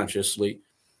subconsciously,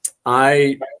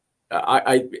 I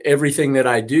everything that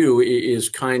I do is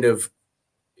kind of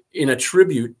in a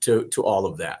tribute to all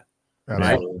of that,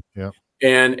 right? Yeah.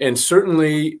 And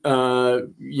certainly, I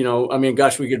mean,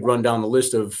 gosh, we could run down the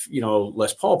list of,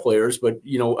 Les Paul players, but,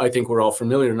 I think we're all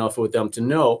familiar enough with them to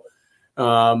know.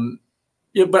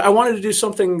 But I wanted to do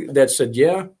something that said,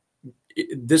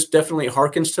 this definitely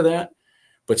harkens to that.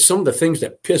 But some of the things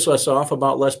that piss us off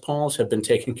about Les Pauls have been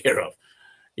taken care of,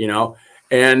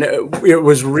 and it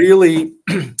was really,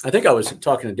 I think I was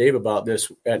talking to Dave about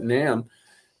this at NAMM.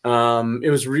 It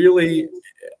was really,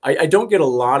 I don't get a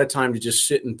lot of time to just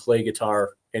sit and play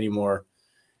guitar anymore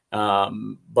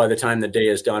by the time the day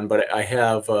is done. But I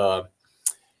have, if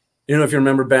you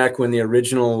remember back when the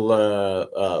original,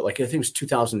 like I think it was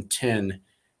 2010,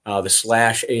 the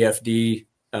Slash AFD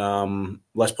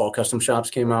Les Paul custom shops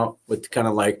came out with kind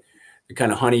of like the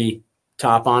kind of honey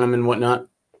top on them and whatnot.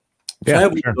 So I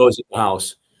had one of those at the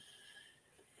house.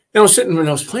 And I was sitting when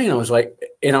I was playing, I was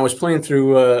playing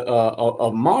through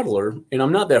a modeler, and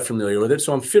I'm not that familiar with it.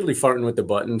 So I'm fiddly farting with the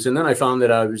buttons. And then I found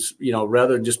that I was,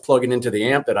 rather than just plugging into the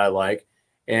amp that I like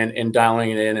and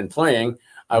dialing it in and playing,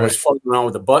 I was fucking around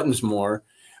with the buttons more.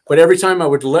 But every time I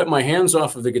would let my hands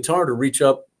off of the guitar to reach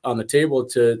up on the table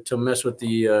to mess with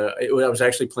I was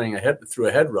actually playing through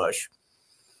a head rush.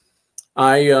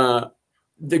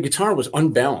 The guitar was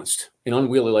unbalanced and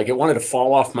unwieldy. Like it wanted to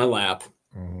fall off my lap.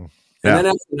 Mm-hmm. And then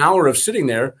after an hour of sitting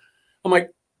there, I'm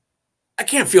like, I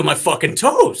can't feel my fucking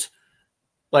toes.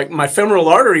 Like my femoral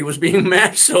artery was being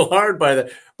mashed so hard by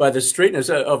the straightness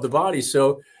of the body.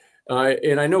 So,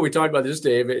 and I know we talked about this,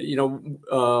 Dave, we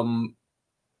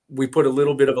put a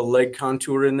little bit of a leg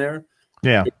contour in there.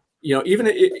 Yeah.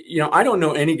 I don't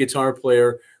know any guitar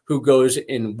player who goes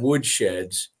in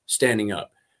woodsheds standing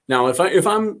up. Now, if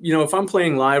I'm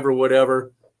playing live or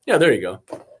whatever, there you go.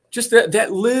 Just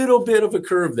that little bit of a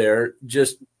curve there,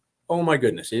 just, oh my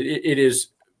goodness. It is,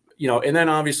 and then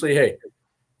obviously, hey,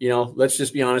 let's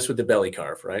just be honest with the belly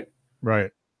carve, right?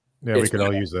 Right. Yeah, we could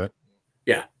all use that.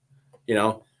 Yeah.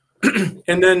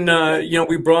 And then,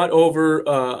 we brought over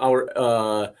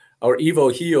our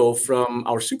Evo heel from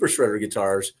our Super Shredder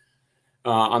guitars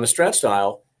on the Strat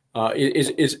style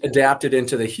is adapted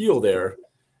into the heel there.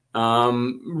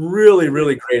 Really,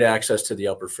 really great access to the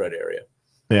upper fret area.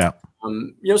 Yeah.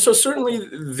 So certainly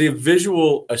the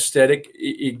visual aesthetic,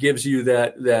 it gives you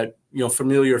that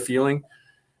familiar feeling,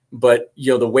 but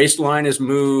the waistline is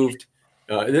moved.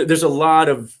 There's a lot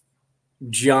of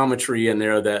geometry in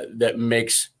there that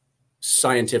makes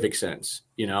scientific sense.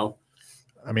 I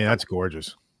mean, that's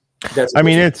gorgeous.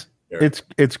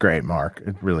 It's great, Mark.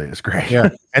 It really is great. Yeah,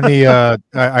 and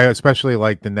I especially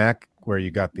like the neck where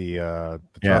you got the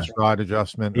truss rod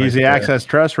adjustment. Easy access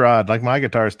truss rod, like my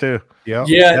guitars too. Yeah.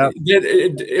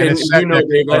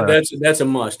 That's a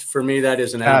must for me. That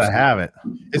is an gotta have it.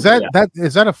 Is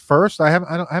that a first? I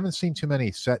haven't seen too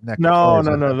many set neck. No.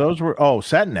 Those were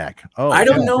set neck. Oh, I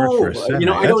don't know.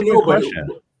 I don't know. But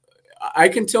I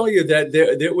can tell you that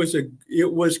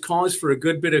it was cause for a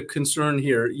good bit of concern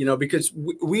here. Because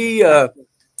we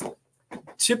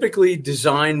typically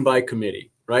design by committee.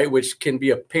 Right, which can be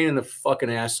a pain in the fucking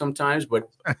ass sometimes, but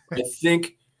I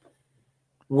think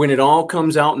when it all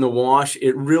comes out in the wash,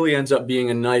 it really ends up being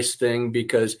a nice thing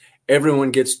because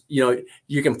everyone gets, you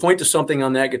can point to something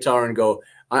on that guitar and go,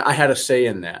 I had a say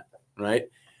in that, right?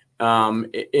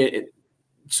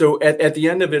 So at the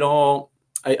end of it all,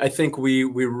 I think we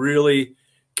really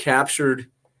captured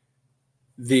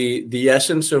the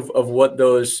essence of what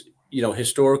those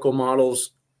historical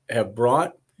models have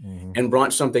brought. Mm-hmm. And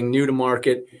brought something new to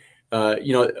market.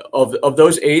 Of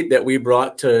those 8 that we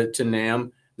brought to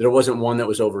NAMM, there wasn't one that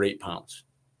was over 8 pounds.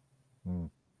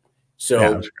 Mm.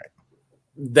 So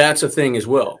that's a thing as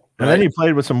well. And then you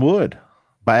played with some wood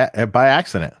by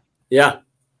accident. Yeah.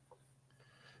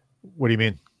 What do you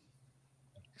mean?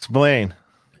 Explain.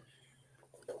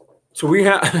 So we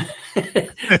have.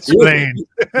 Explain.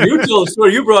 You tell the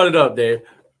story. You brought it up, Dave.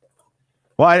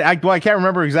 Well, I can't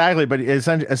remember exactly, but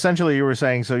essentially you were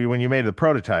saying, so when you made the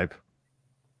prototype,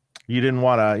 you didn't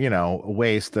want to,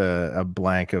 waste a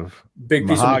blank of big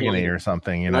mahogany or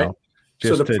something, right?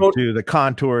 Just to do the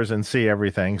contours and see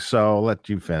everything. So I'll let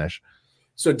you finish.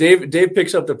 So Dave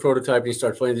picks up the prototype and he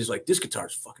starts playing. He's like, this guitar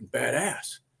is fucking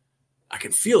badass. I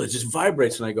can feel it. It just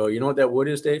vibrates. And I go, you know what that wood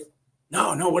is, Dave?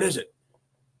 No, what is it?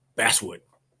 Basswood.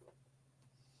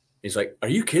 He's like, are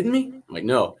you kidding me? I'm like,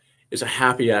 no, it's a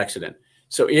happy accident.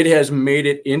 So it has made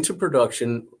it into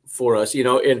production for us,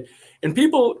 and And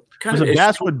people kind of a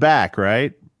basswood back,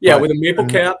 right? Yeah, with a maple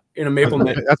cap and a maple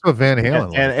neck. That's what Van Halen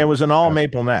was. And it was an all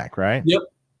maple neck, right? Yep.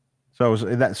 So it was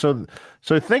that. So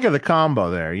think of the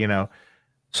combo there, you know.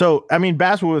 So I mean,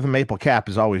 basswood with a maple cap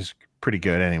is always pretty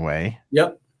good anyway.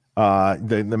 Yep.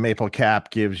 The maple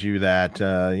cap gives you that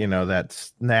you know, that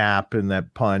snap and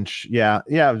that punch. Yeah,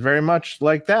 very much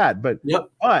like that. But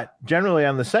but generally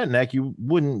on the set neck, you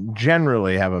wouldn't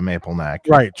generally have a maple neck.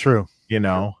 Right, true. You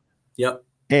know. Yep.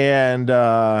 And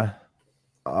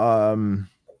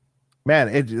man,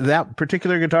 that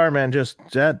particular guitar, man, just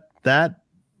that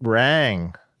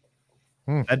rang.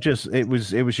 That just it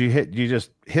was you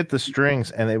just hit the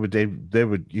strings and they would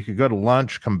you could go to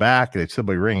lunch, come back, and they'd still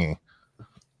be ringing.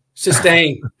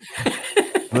 Sustain.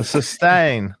 The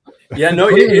sustain. Yeah, no,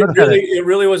 it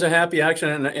really was a happy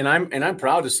action, and I'm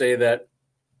proud to say that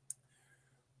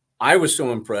I was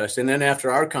so impressed. And then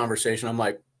after our conversation, I'm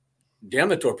like, damn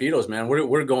the torpedoes, man.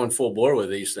 We're going full bore with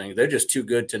these things. They're just too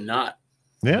good to not.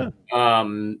 Yeah.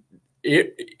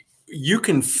 You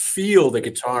can feel the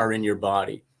guitar in your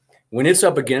body when it's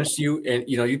up against you, and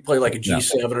you know you play like a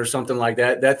G7 or something like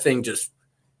that. That thing just,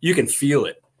 you can feel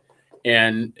it,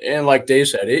 and like Dave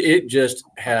said, it just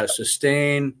has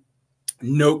sustain,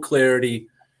 note clarity.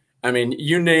 I mean,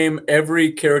 you name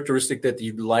every characteristic that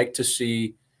you'd like to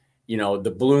see. You know,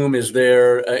 the bloom is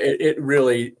there. It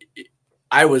really.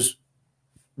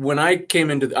 When I came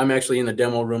into, I'm actually in the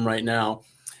demo room right now.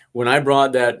 When I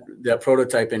brought that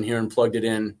prototype in here and plugged it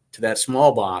in to that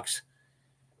small box,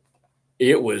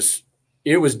 it was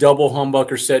double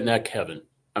humbucker set neck heaven.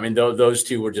 I mean, those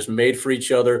two were just made for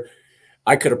each other.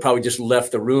 I could have probably just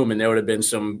left the room and there would have been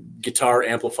some guitar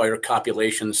amplifier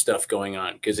copulation stuff going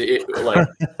on, because it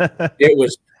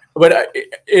was. But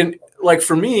like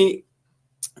for me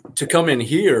to come in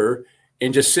here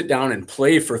and just sit down and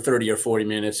play for 30 or 40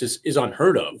 minutes is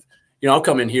unheard of. You know, I'll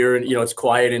come in here and, you know, it's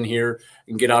quiet in here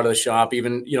and get out of the shop.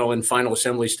 Even, you know, in final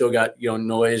assembly, still got, you know,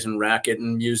 noise and racket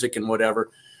and music and whatever.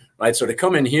 Right. So to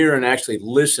come in here and actually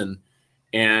listen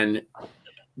and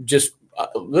just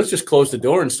let's just close the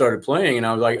door and started playing. And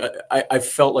I was like, I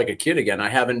felt like a kid again. I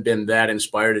haven't been that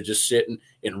inspired to just sit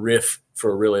and riff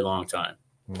for a really long time.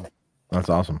 That's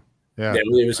awesome. Yeah.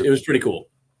 It was pretty cool.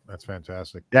 That's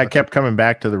fantastic. Yeah. I kept coming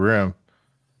back to the room,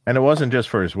 and it wasn't just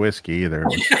for his whiskey either.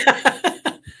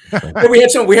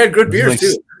 We had good beers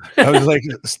too. I was like,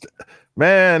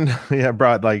 man, yeah, I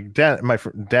brought like my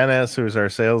friend Dennis, who's our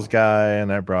sales guy,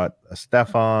 and I brought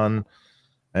Stefan,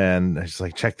 and I was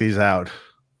like, check these out.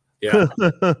 Yeah,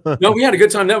 no, we had a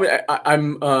good time. No,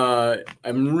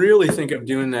 I'm really thinking of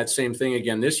doing that same thing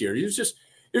again this year. It was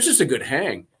just a good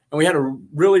hang, and we had a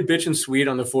really bitchin' suite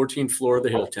on the 14th floor of the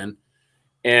Hilton,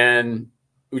 and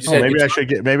we just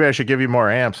maybe I should give you more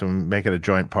amps and make it a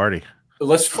joint party.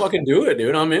 Let's fucking do it,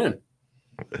 dude. I'm in.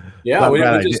 Yeah,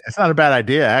 it's not a bad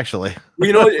idea, actually.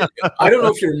 You know, I don't know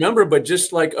if you remember, but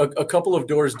just like a couple of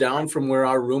doors down from where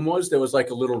our room was, there was like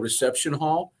a little reception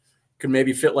hall. Could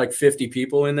maybe fit like 50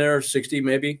 people in there, 60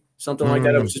 maybe, something like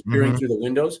that. I was just peering through the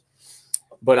windows.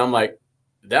 But I'm like,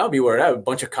 that would be where I have a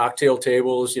bunch of cocktail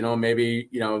tables, you know, maybe,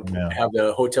 you know, have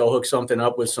the hotel hook something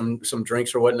up with some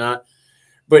drinks or whatnot.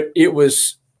 But it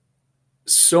was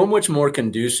so much more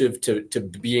conducive to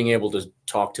being able to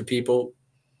talk to people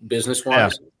business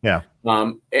wise. Yeah.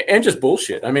 And just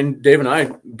bullshit. I mean, Dave and I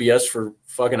BS for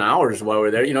fucking hours while we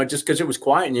were there, you know, just because it was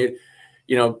quiet. And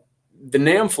you know, the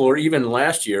NAMM floor, even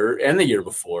last year and the year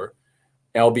before,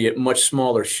 albeit much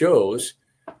smaller shows,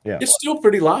 it's still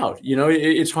pretty loud. You know,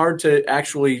 it's hard to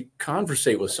actually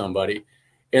conversate with somebody.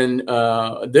 And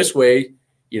this way,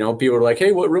 you know, people are like,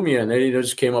 hey, what room are you in? They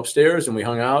just came upstairs and we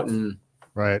hung out and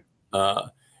right.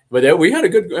 But we had a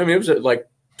good, I mean, it was like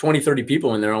 20, 30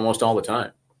 people in there almost all the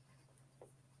time.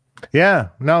 Yeah,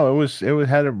 no, it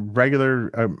had a regular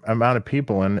amount of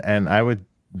people. And I would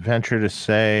venture to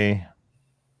say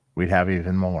we'd have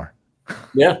even more.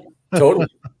 Yeah, totally.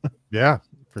 Yeah,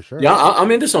 for sure. Yeah,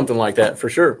 I'm into something like that for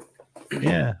sure.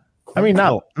 Yeah. I mean,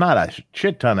 not a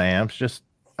shit ton of amps, just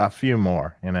a few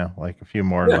more, you know, like a few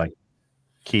more like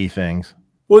key things.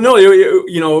 Well, no,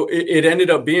 you know, it ended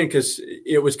up being, because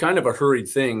it was kind of a hurried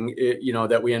thing, you know,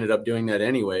 that we ended up doing that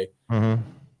anyway. Mm-hmm.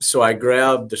 So I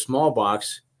grabbed the small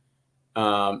box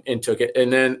and took it.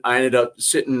 And then I ended up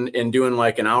sitting and doing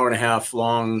like an hour and a half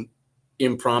long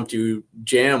impromptu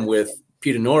jam with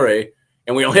Peter Nore,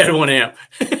 and we only had one amp.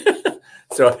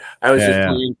 So I was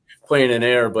just playing in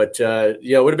air. But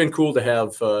it would have been cool to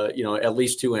have, you know, at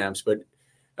least two amps. But,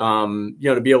 you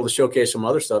know, to be able to showcase some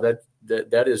other stuff,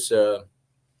 that is.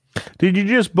 Did you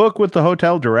just book with the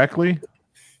hotel directly?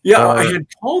 Yeah, I had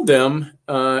called them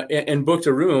and booked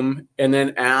a room, and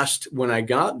then asked when I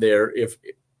got there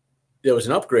there was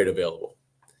an upgrade available.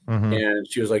 And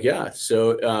she was like, yeah.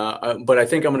 So, but I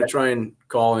think I'm going to try and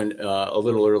call in a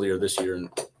little earlier this year. And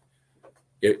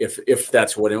if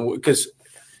that's what, because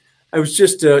I was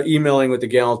just emailing with the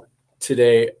gal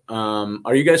today.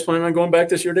 Are you guys planning on going back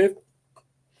this year, Dave?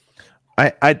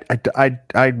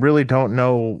 I really don't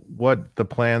know what the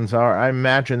plans are. I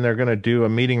imagine they're going to do a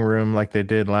meeting room like they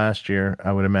did last year.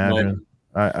 I would imagine.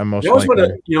 Right. I'm most that was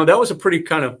likely. That was a pretty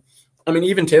kind of. I mean,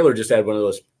 even Taylor just had one of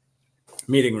those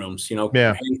meeting rooms. A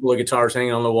handful of guitars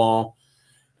hanging on the wall.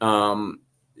 So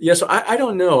I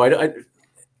don't know. I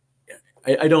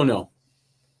don't know.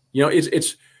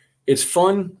 It's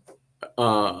fun.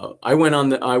 I went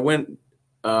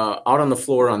out on the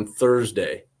floor on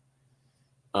Thursday.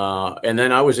 And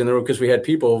then I was in the room because we had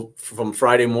people from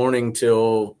Friday morning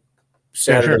till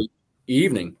Saturday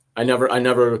evening. I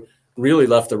never really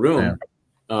left the room.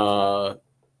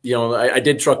 I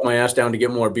did truck my ass down to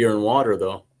get more beer and water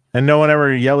though. And no one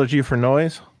ever yelled at you for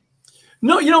noise?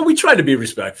 No, we tried to be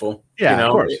respectful. Yeah,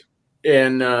 of course.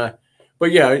 And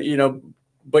but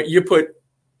you put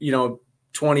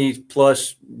 20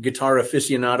 plus guitar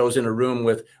aficionados in a room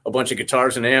with a bunch of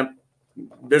guitars and amp,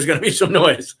 there's going to be some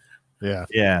noise. Yeah,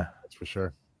 that's for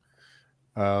sure.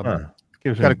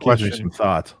 Gives me some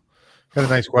thoughts. Got a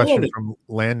nice question from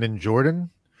Landon Jordan.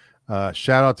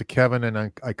 Shout out to Kevin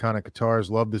and Iconic Guitars.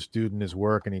 Love this dude and his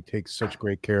work, and he takes such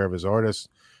great care of his artists.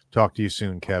 Talk to you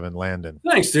soon, Kevin. Landon.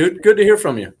 Thanks, dude. Good to hear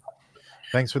from you.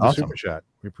 Thanks for the super chat.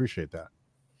 We appreciate that.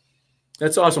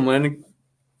 That's awesome, Landon.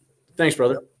 Thanks,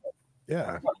 brother.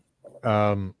 Yeah.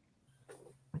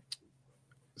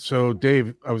 So,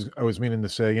 Dave, I was meaning to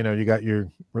say, you got your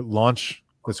launch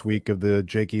this week of the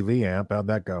Jakey Lee amp. How'd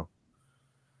that go?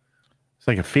 It's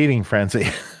like a feeding frenzy.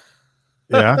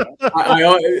 Yeah.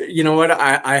 You know what?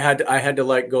 I had to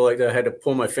let go. Like I had to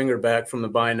pull my finger back from the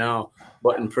buy now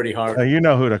button pretty hard. You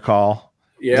know who to call.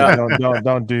 Yeah.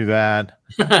 Don't do that.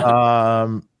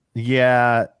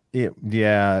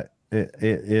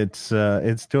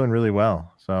 It's doing really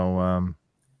well. So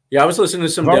I was listening to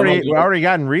some. We've already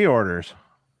gotten reorders.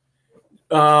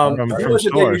 From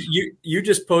stores. You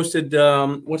just posted.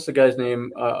 What's the guy's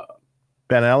name?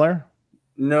 Ben Eller.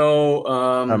 No.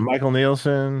 Michael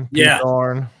Nielsen. Yeah.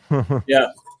 Thorne. Yeah.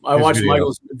 I watched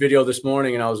Michael's video this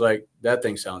morning, and I was like, "That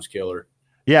thing sounds killer."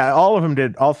 Yeah, all of them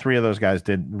did. All three of those guys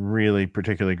did really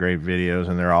particularly great videos,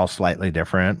 and they're all slightly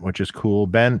different, which is cool.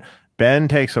 Ben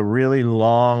takes a really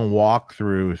long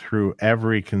walkthrough through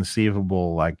every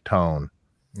conceivable tone.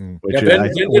 Which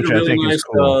Ben did a really nice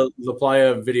cool. La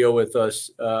Playa video with us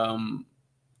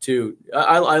too.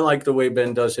 I like the way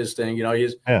Ben does his thing.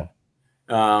 He's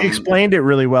he explained it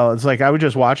really well. It's like I was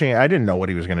just watching it. I didn't know what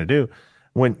he was going to do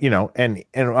when and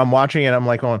I'm watching it. I'm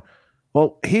like going,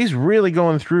 well, he's really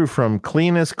going through from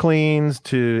cleanest cleans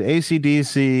to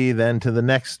AC/DC, then to the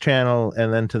next channel,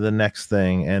 and then to the next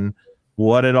thing, and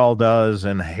what it all does,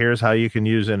 and here's how you can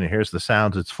use it, and here's the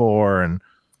sounds it's for, and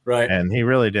right. And he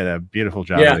really did a beautiful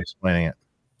job of explaining it.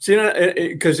 See,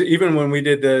 because even when we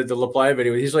did the La Playa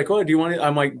video, he's like, "Oh, do you want it?"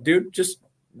 I'm like, "Dude, just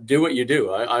do what you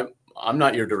do. I'm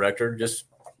not your director. Just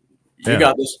you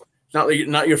got this. It's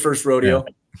not your first rodeo."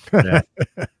 Yeah,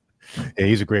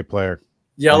 he's a great player.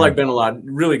 Yeah, I like Ben a lot.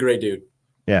 Really great dude.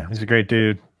 Yeah, he's a great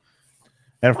dude.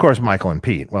 And of course, Michael and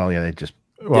Pete. Well, they just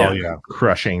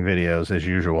crushing videos as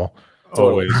usual.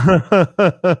 Always.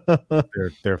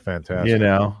 they're fantastic.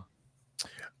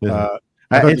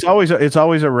 It's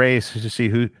always a race to see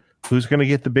who's going to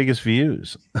get the biggest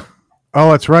views. Oh,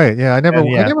 that's right. Yeah, I never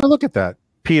look at that.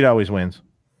 Pete always wins.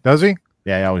 Does he?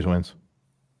 Yeah, he always wins.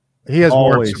 He has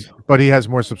more, but he has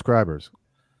more subscribers.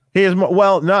 He has more.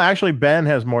 Well, no, actually, Ben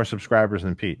has more subscribers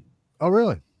than Pete. Oh,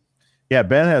 really? Yeah,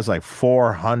 Ben has like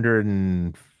 400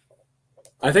 and.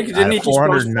 I think didn't he just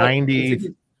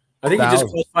 490. I think he just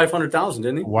closed 500,000,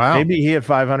 didn't he? Wow. Maybe he had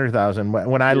 500,000.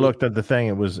 When I looked at the thing,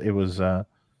 it was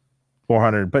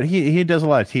 400. But he does a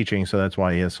lot of teaching, so that's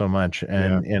why he has so much.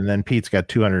 And then Pete's got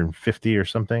 250 or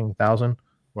something thousand.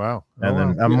 Wow.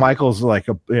 And then Michael's like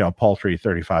a paltry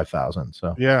 35,000.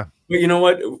 So yeah. But you know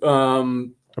what?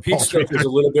 Pete's stuff is a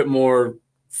little bit more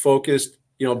focused.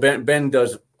 Ben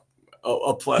does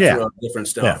a plethora of different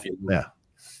stuff. Yeah.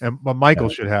 But Michael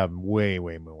should have way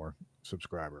more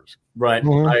subscribers. Right.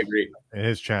 Mm-hmm. I agree. And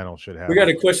his channel should have. We got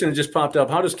a question that just popped up.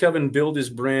 How does Kevin build his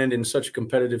brand in such a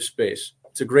competitive space?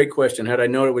 It's a great question. Had I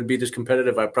known it would be this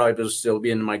competitive, I'd probably still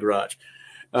be in my garage.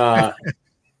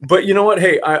 But you know what?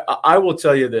 Hey, I will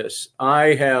tell you this.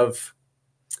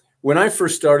 When I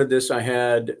first started this, I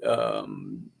had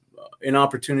an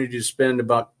opportunity to spend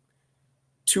about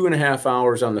 2.5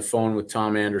 hours on the phone with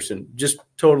Tom Anderson, just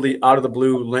totally out of the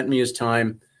blue, lent me his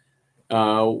time.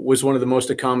 was one of the most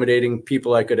accommodating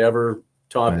people I could ever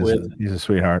talk with. He's a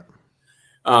sweetheart.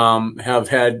 Have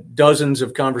had dozens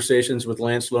of conversations with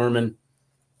Lance Lerman.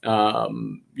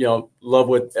 Love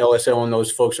what LSL and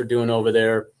those folks are doing over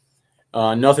there.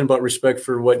 Nothing but respect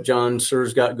for what John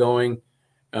Sir's got going.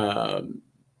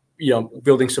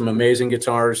 Building some amazing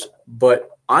guitars. But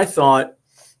I thought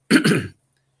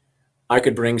I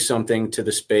could bring something to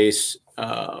the space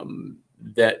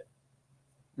that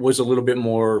was a little bit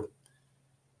more.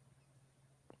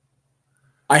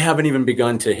 I haven't even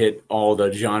begun to hit all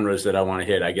the genres that I want to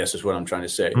hit, I guess is what I'm trying to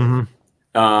say.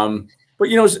 Mm-hmm. But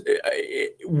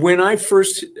when I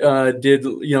first did,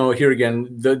 here again,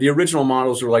 the original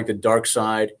models were like the Dark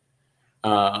Side,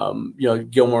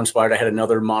 Gilmore inspired. I had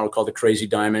another model called the Crazy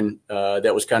Diamond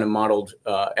that was kind of modeled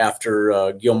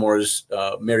after Gilmore's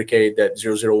Mary Kay, that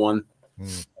 001.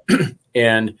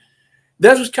 And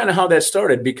that was kind of how that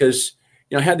started because,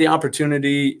 I had the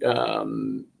opportunity,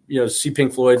 to see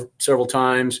Pink Floyd several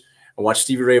times. I watched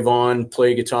Stevie Ray Vaughan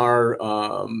play guitar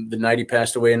the night he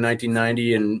passed away in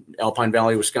 1990 in Alpine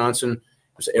Valley, Wisconsin. It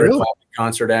was an Eric Clapton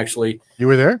concert, actually. You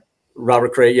were there?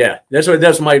 Robert Cray, yeah.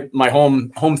 That's my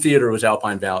home theater was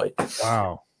Alpine Valley.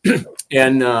 Wow.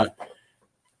 And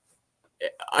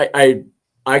I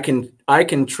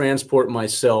can transport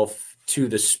myself to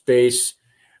the space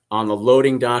on the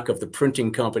loading dock of the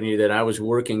printing company that I was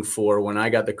working for when I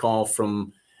got the call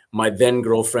from my then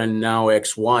girlfriend, now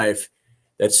ex-wife,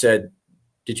 that said,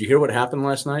 "Did you hear what happened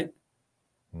last night?"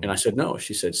 And I said, "No."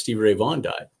 She said, "Stevie Ray Vaughan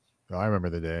died." Oh, I remember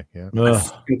the day. Yeah.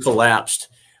 I collapsed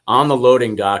on the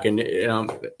loading dock, and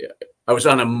I was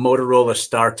on a Motorola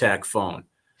StarTAC phone.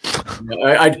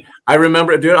 I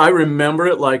remember it, dude. I remember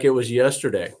it like it was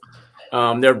yesterday.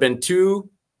 There have been two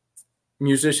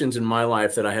musicians in my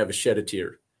life that I have shed a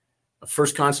tear. The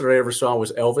first concert I ever saw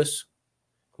was Elvis.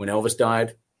 When Elvis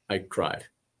died, I cried.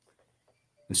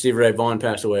 And Stevie Ray Vaughan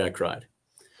passed away, I cried.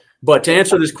 But to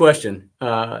answer this question,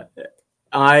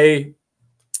 I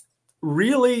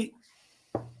really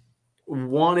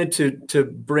wanted to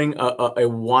bring a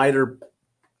wider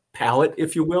palette,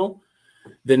 if you will,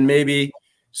 than maybe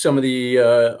some of the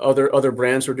other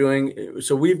brands are doing.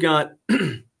 So we've got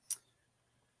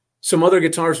some other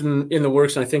guitars in the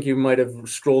works, and I think you might have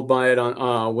scrolled by it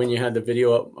on when you had the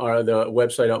video up, or the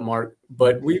website up, Mark.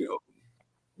 But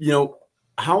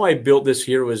how I built this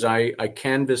here was I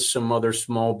canvassed some other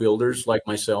small builders like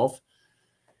myself,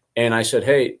 and I said,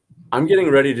 "Hey, I'm getting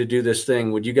ready to do this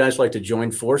thing. Would you guys like to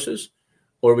join forces,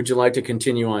 or would you like to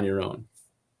continue on your own?"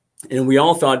 And we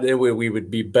all thought that we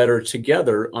would be better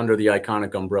together under the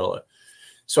Iconic umbrella.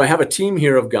 So I have a team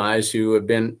here of guys who have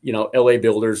been, LA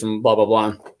builders and blah, blah,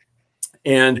 blah.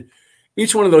 And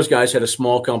each one of those guys had a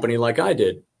small company like I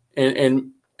did.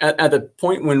 And at the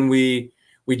point when we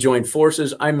joined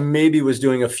forces, I maybe was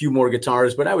doing a few more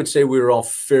guitars, but I would say we were all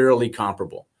fairly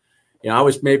comparable. I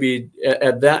was maybe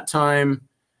at that time,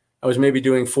 I was maybe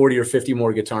doing 40 or 50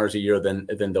 more guitars a year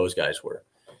than those guys were.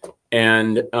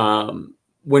 And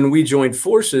when we joined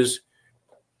forces,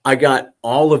 I got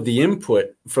all of the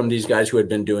input from these guys who had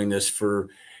been doing this for,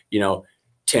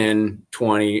 10,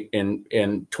 20,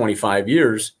 and 25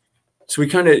 years. So we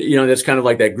kind of, that's kind of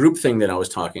like that group thing that I was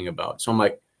talking about. So I'm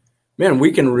like, man,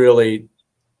 we can really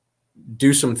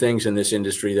do some things in this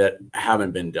industry that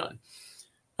haven't been done.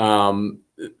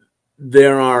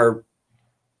 There are,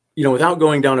 without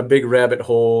going down a big rabbit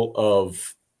hole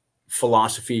of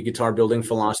philosophy, guitar building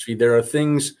philosophy, there are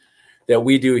things that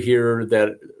we do here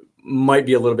that might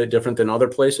be a little bit different than other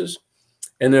places.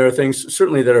 And there are things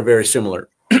certainly that are very similar.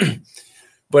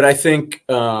 But I think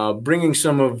bringing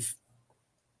some of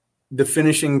the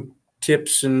finishing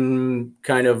tips and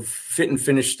kind of fit and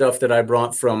finish stuff that I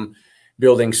brought from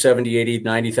building $70,000,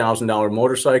 $80,000, $90,000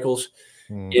 motorcycles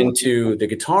into the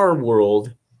guitar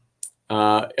world,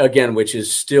 again, which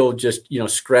is still just,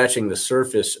 scratching the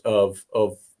surface of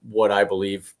what I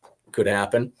believe could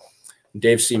happen.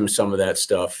 Dave's seen some of that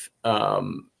stuff.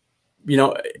 And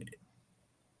I'll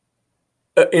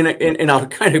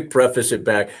kind of preface it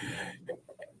back.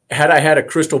 Had I had a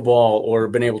crystal ball or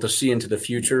been able to see into the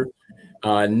future,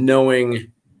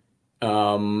 knowing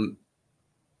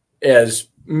as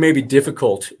maybe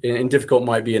difficult, and difficult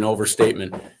might be an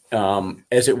overstatement,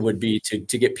 as it would be to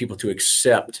get people to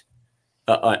accept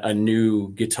a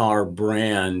new guitar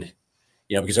brand,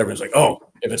 because everyone's like, "Oh,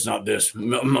 if it's not this,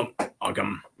 I'll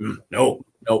come." No.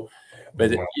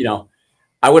 But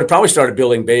I would have probably started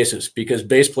building basses, because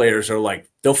bass players are like,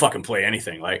 they'll fucking play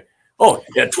anything. Like, "Oh,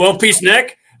 yeah, 12-piece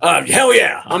neck. Hell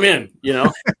yeah, I'm in."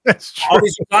 That's true. All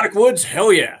these exotic woods,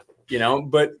 hell yeah.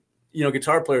 But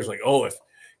guitar players are like, "Oh, if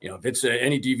it's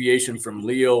any deviation from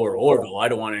Leo or Orville, I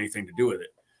don't want anything to do with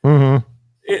it." Mm-hmm.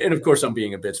 And of course, I'm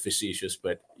being a bit facetious,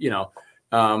 but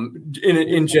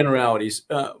in generalities.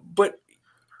 But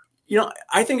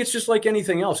I think it's just like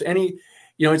anything else.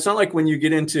 It's not like when you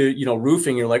get into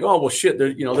roofing, you're like, oh well, shit.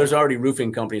 There's already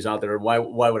roofing companies out there. Why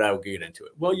would I get into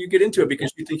it? Well, you get into it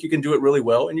because you think you can do it really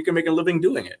well, and you can make a living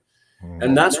doing it.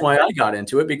 And that's why I got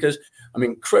into it, because I'm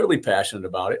incredibly passionate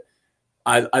about it.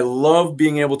 I love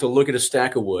being able to look at a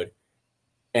stack of wood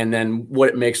and then what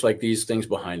it makes, like these things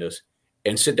behind us,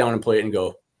 and sit down and play it and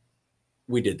go,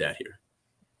 we did that here.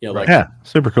 Yeah,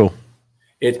 super cool.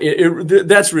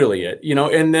 That's really it,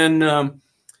 and then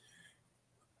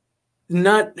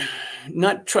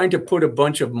not trying to put a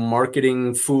bunch of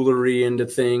marketing foolery into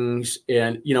things.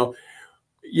 And,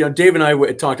 Dave and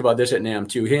I talked about this at NAMM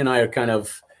too. He and I are kind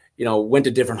of, went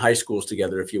to different high schools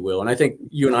together, if you will. And I think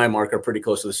you and I, Mark, are pretty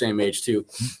close to the same age too.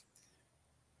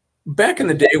 Back in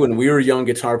the day when we were young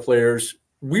guitar players,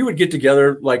 we would get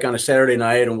together like on a Saturday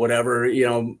night and whatever,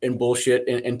 and bullshit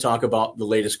and talk about the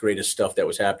latest, greatest stuff that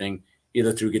was happening,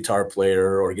 either through Guitar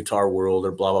Player or Guitar World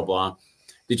or blah, blah, blah.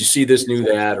 Did you see this, new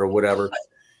that, or whatever?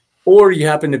 Or you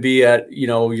happen to be at,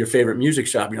 your favorite music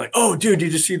shop and you're like, oh, dude,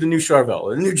 did you see the new Charvel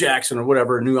or the new Jackson or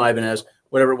whatever, new Ibanez,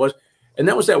 whatever it was? And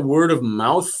that was that word of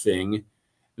mouth thing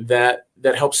that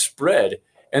helped spread.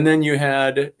 And then you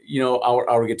had,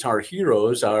 our guitar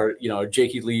heroes, our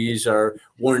Jakey Lees, our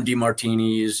Warren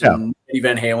DeMartinis, and Eddie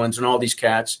Van Halen's, and all these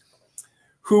cats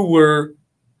who were,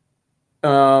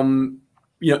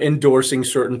 endorsing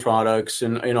certain products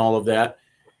and all of that.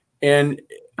 And,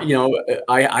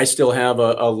 I still have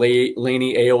a Laney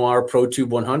AOR Pro Tube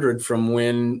 100 from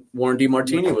when Warren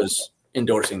DeMartini was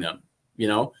endorsing them,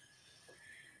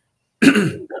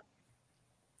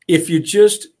 If you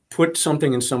just put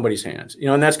something in somebody's hands,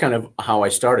 and that's kind of how I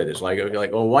started. Is like,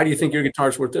 oh, why do you think your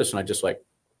guitar's worth this? And I just like,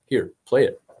 here, play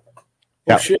it.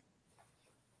 Oh, shit.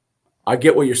 I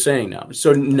get what you're saying now.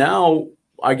 So now,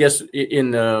 I guess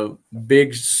in the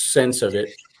big sense of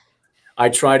it, I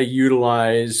try to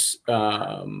utilize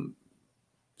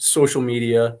social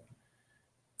media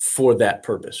for that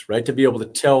purpose, right? To be able to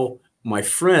tell my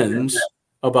friends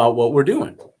about what we're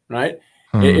doing, right?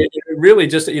 It really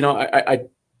just, I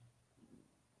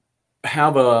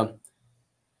have a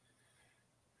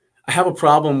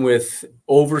problem with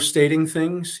overstating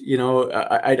things.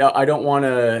 I don't want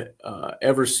to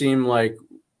ever seem like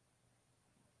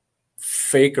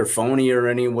fake or phony or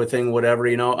anything, whatever.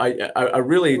 I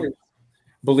really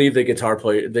believe the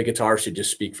guitar should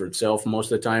just speak for itself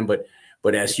most of the time. But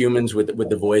as humans with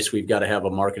the voice, we've got to have a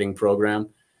marketing program.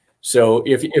 So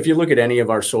if you look at any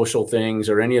of our social things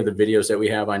or any of the videos that we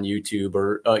have on YouTube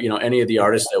or any of the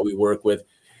artists that we work with,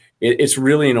 it's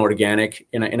really an organic,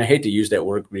 and I hate to use that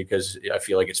word because I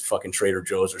feel like it's fucking Trader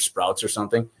Joe's or Sprouts or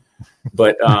something,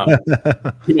 but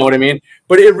you know what I mean?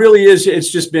 But it really is. It's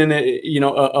just been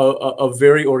a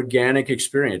very organic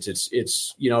experience.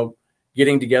 It's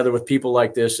getting together with people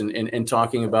like this and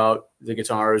talking about the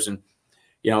guitars, and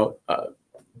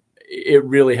it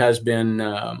really has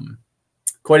been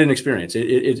quite an experience.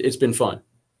 It's been fun.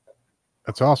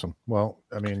 That's awesome. Well,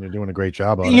 I mean, you're doing a great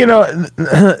job on it.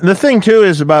 The thing too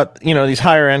is about, these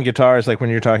higher end guitars, like when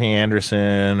you're talking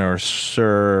Anderson or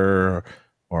Sir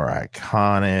or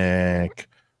Iconic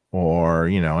or,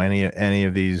 any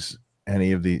of the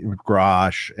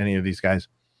Grosh, any of these guys,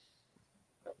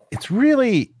 it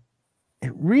really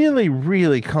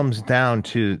comes down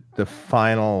to the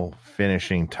final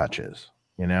finishing touches,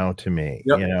 to me.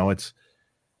 Yep.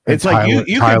 It's like Tyler,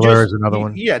 you Tyler can just, is another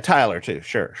one. Yeah, Tyler too.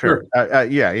 Sure.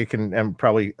 Yeah, you can, and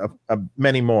probably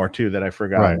many more too that I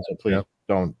forgot. Right. So please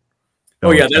don't.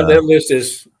 Oh yeah, that list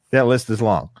is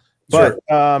long. But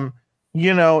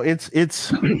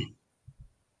it's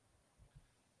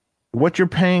what you're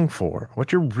paying for.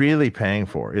 What you're really paying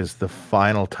for is the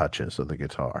final touches of the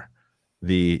guitar,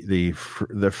 the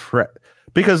fret.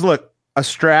 Because look, a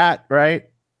Strat, right?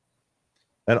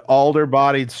 An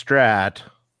alder-bodied Strat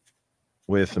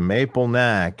with a maple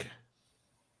neck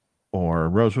or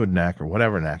rosewood neck or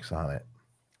whatever neck's on it.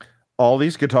 All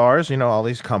these guitars, all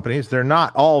these companies, they're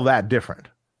not all that different.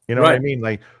 You know what I mean?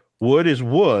 Like wood is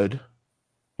wood.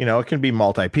 It can be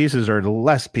multi-pieces or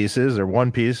less pieces or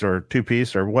one piece or two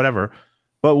piece or whatever.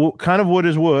 But kind of wood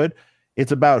is wood.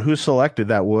 It's about who selected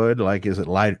that wood. Like, is it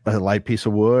a light piece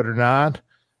of wood or not?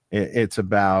 It's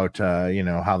about,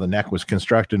 how the neck was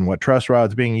constructed and what truss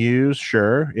rod's being used.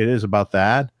 Sure, it is about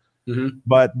that. Mm-hmm.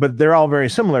 But they're all very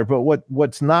similar. But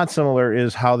what's not similar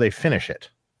is how they finish it.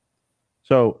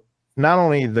 So not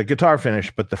only the guitar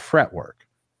finish, but the fretwork.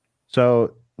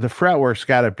 So the fretwork's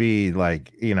got to be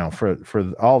like, for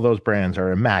all those brands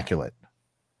are immaculate,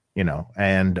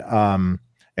 and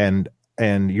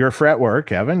and your fretwork,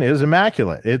 Kevin, is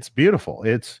immaculate. It's beautiful.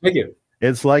 Thank you.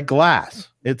 It's like glass.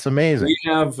 It's amazing. We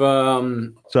have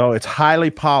so it's highly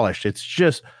polished. It's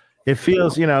just, it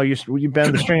feels, you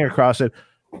bend the string across it,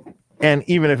 and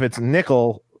even if it's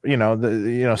nickel,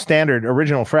 the standard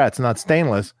original frets, not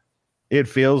stainless, it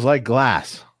feels like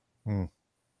glass. And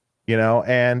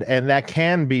that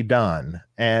can be done.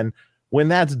 And when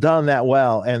that's done that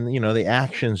well, and the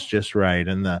action's just right,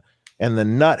 and the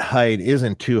nut height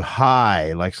isn't too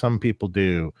high like some people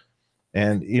do,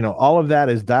 and all of that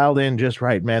is dialed in just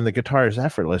right, man, the guitar is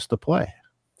effortless to play.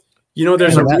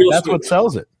 There's that's what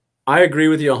sells it. I agree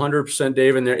with you 100%,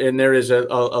 Dave. And there is a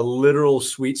literal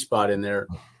sweet spot in there,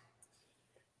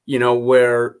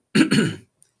 where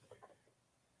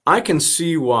I can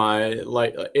see why,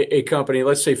 like a company,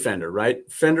 let's say Fender,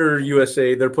 right? Fender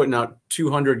USA, they're putting out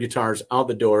 200 guitars out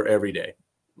the door every day,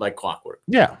 like clockwork.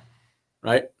 Yeah.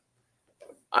 Right.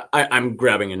 I'm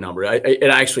grabbing a number. I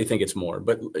actually think it's more,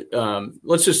 but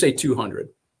let's just say 200.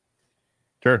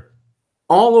 Sure.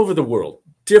 All over the world,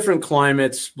 different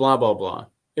climates, blah, blah, blah.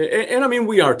 And I mean,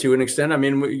 we are to an extent. I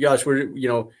mean, we've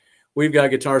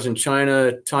got guitars in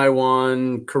China,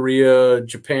 Taiwan, Korea,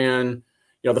 Japan,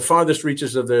 the farthest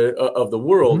reaches of the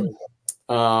world.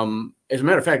 Mm-hmm. As a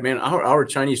matter of fact, man, our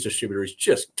Chinese distributor is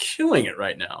just killing it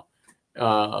right now.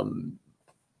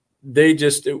 They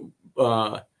just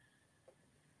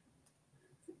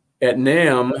at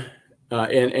NAMM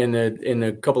in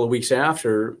a couple of weeks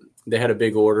after, they had a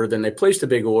big order. Then they placed a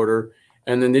big order,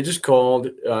 and then they just called.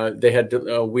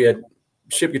 We had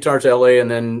shipped guitars to LA, and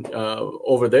then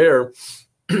over there,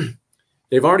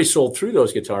 they've already sold through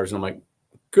those guitars. And I'm like,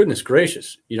 goodness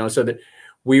gracious, so that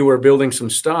we were building some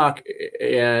stock,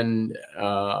 and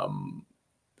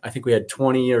I think we had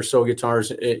 20 or so guitars,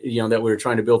 that we were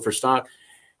trying to build for stock,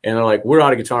 and they're like, we're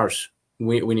out of guitars.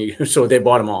 We need, so they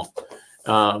bought them all.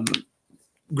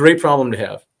 Great problem to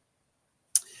have.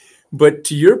 But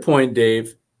to your point,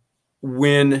 Dave,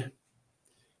 when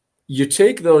you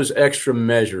take those extra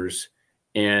measures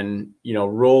and,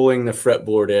 rolling the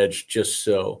fretboard edge just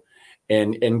so,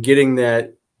 and getting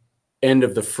that end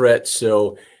of the fret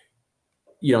so,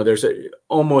 there's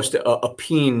almost a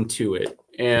peen to it.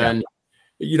 And,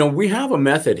 we have a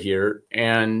method here.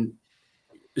 And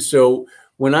so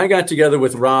when I got together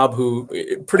with Rob, who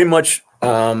pretty much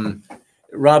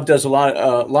Rob does a lot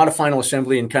of final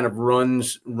assembly and kind of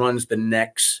runs the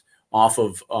necks off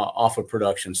of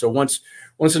production. So once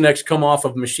the necks come off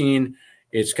of machine,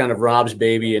 it's kind of Rob's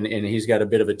baby, and he's got a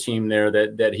bit of a team there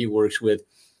that he works with.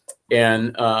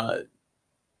 And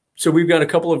so we've got a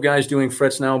couple of guys doing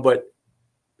frets now, but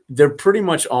they're pretty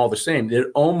much all the same.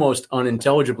 They're almost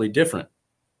unintelligibly different.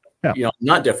 Yeah.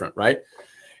 Not different, right?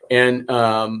 And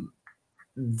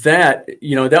that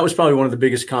was probably one of the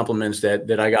biggest compliments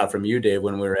that I got from you, Dave,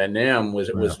 when we were at NAMM was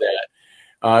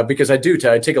that because I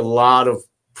take a lot of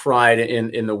pride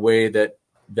in the way that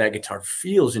guitar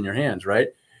feels in your hands, right?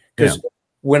 Because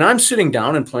when I'm sitting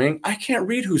down and playing, I can't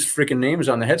read whose freaking name is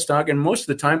on the headstock, and most of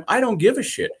the time I don't give a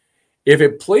shit if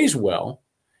it plays well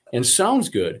and sounds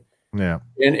good. Yeah.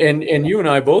 And you and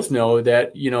I both know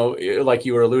that, like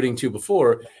you were alluding to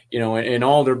before, an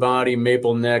alder body,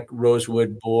 maple neck,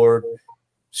 rosewood board,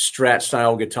 Strat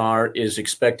style guitar is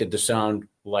expected to sound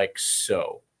like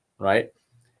so, right?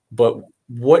 But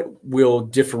what will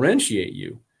differentiate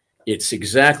you? It's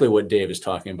exactly what Dave is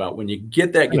talking about. When you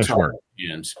get that guitar in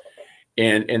your hands,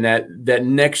 and that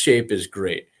neck shape is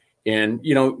great. And,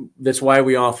 that's why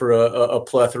we offer a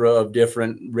plethora of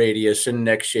different radius and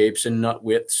neck shapes and nut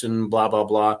widths and blah, blah,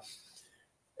 blah.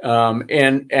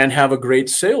 And have a great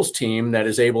sales team that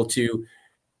is able to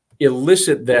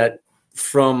elicit that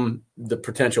from the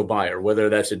potential buyer, whether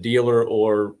that's a dealer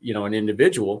or, an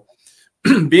individual,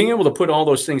 being able to put all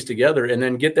those things together and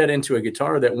then get that into a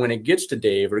guitar that when it gets to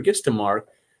Dave or it gets to Mark,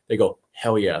 they go,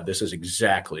 hell yeah, this is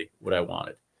exactly what I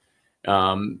wanted.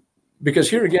 Because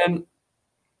here again,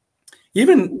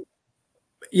 even,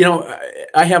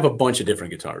 I have a bunch of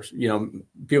different guitars.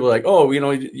 People are like, oh,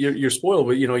 you're spoiled,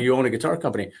 but you own a guitar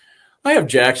company. I have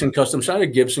Jackson custom shop, I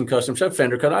have Gibson custom shop,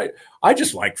 Fender cut. I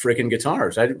just like freaking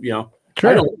guitars.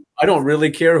 Sure. I don't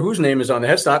really care whose name is on the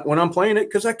headstock when I'm playing it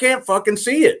because I can't fucking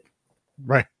see it.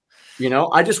 Right.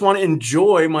 I just want to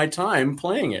enjoy my time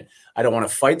playing it. I don't want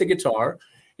to fight the guitar.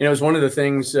 It was one of the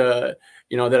things, that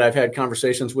I've had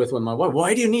conversations with my wife.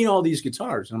 Why do you need all these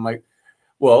guitars? And I'm like,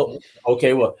 well,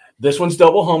 okay, this one's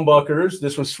double humbuckers.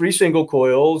 This one's 3 single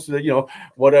coils,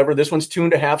 whatever. This one's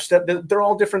tuned to half step. They're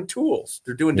all different tools.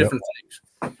 They're doing different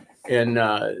things.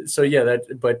 And so yeah,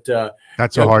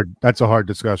 that's a hard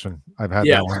discussion. I've had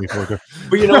that one before too.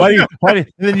 But you know,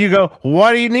 then you go,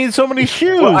 why do you need so many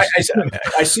shoes? Well,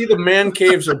 I see the man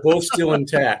caves are both still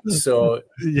intact, so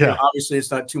obviously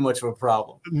it's not too much of a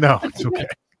problem. No, it's okay.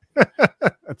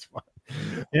 That's fine.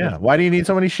 Yeah. Why do you need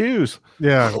so many shoes?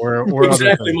 Yeah. Or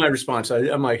exactly my response.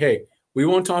 I'm like, hey, we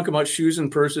won't talk about shoes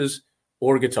and purses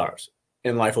or guitars,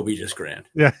 and life will be just grand.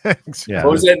 Yeah. Yeah.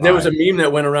 There was a meme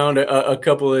that went around a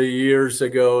couple of years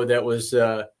ago that was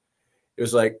it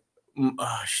was like,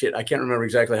 shit, I can't remember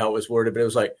exactly how it was worded, but it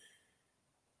was like,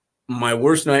 my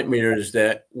worst nightmare is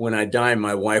that when I die,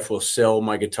 my wife will sell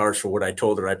my guitars for what I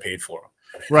told her I paid for them.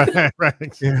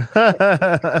 Right. Yeah.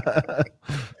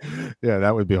 Yeah,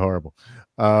 that would be horrible.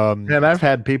 Man, I've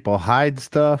had people hide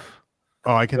stuff.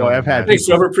 Oh, I can. I've had. Thanks,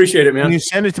 Trevor. Appreciate it, man. Can you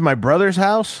send it to my brother's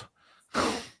house?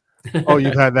 Oh,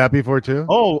 you've had that before too?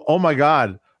 Oh my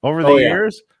God! Over the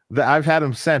years, I've had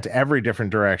them sent every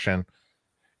different direction.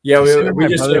 Yeah, we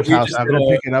just I'm gonna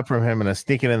pick it up from him and I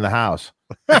sneak it in the house.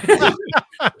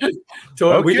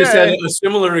 So we just had a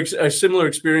similar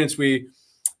experience. We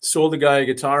sold the guy a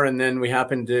guitar, and then we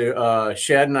happened to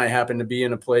Shad and I happened to be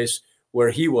in a place where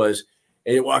he was,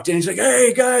 and he walked in. He's like,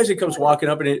 "Hey guys!" He comes walking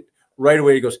up, and right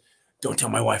away he goes, "Don't tell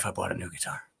my wife I bought a new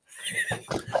guitar."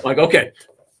 I'm like, okay.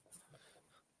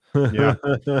 Yeah.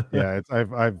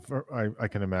 I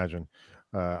can imagine.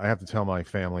 I have to tell my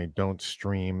family, don't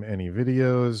stream any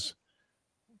videos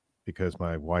because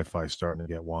my Wi-Fi is starting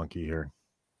to get wonky here.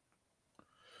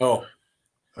 Oh,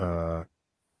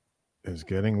 it's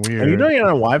getting weird. Are you doing it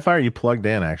on Wi-Fi? Or are you plugged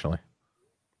in actually?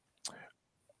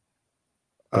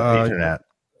 Internet.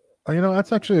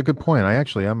 That's actually a good point. I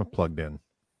actually am plugged in,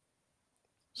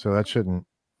 so that shouldn't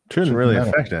really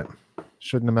affect it.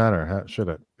 Shouldn't matter, should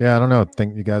it? Yeah, I don't know. I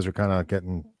think you guys are kind of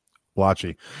getting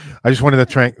blotchy. I just wanted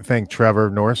to thank Trevor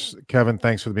Norse. Kevin,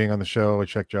 thanks for being on the show. I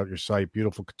checked out your site.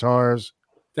 Beautiful guitars.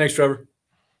 Thanks, Trevor.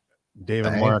 Dave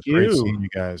and Mark, great seeing you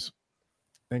guys.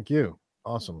 Thank you.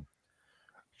 Awesome.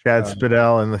 Chad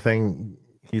Spidell and the thing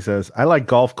he says, I like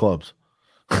golf clubs.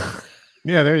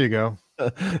 Yeah, there you go.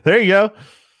 There you go.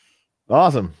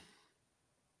 Awesome.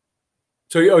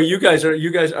 So, are you guys on the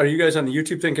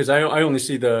YouTube thing? Because I only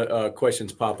see the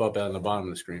questions pop up on the bottom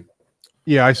of the screen.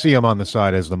 Yeah, I see them on the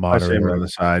side as the moderator. I see them on the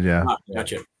side, yeah.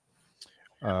 Gotcha.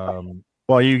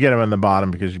 Well, you get them on the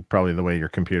bottom because probably the way your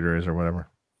computer is or whatever.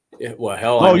 Yeah, well,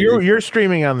 hell. Oh, you're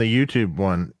streaming on the YouTube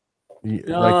one.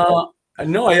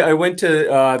 No, I went to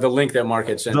the link that Mark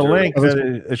had sent. The link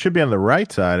it should be on the right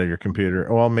side of your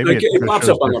computer. Well, maybe it pops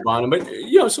up on the bottom, but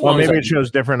maybe it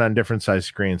shows different on different size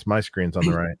screens. My screen's on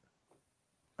the right.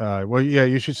 Well, yeah,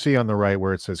 you should see on the right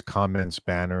where it says comments,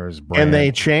 banners, brand. And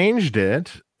they changed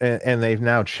it, and they've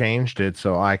now changed it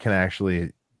so I can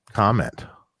actually comment.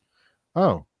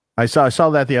 Oh, I saw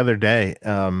that the other day.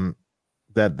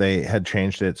 That they had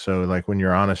changed it so like when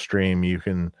you're on a stream, you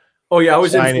can. Oh yeah, I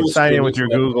was sign in with your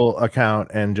Google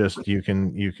account and just you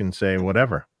can say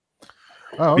whatever.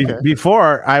 Oh, okay.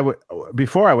 Before I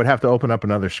would have to open up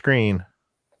another screen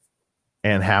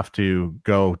and have to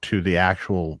go to the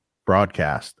actual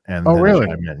broadcast and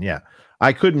really? Yeah,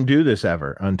 I couldn't do this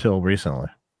ever until recently.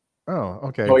 Oh,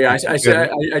 okay. Oh yeah, I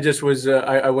said I just was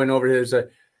I went over here.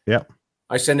 Yep.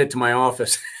 I send it to my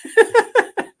office.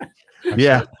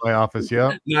 Yeah, my office.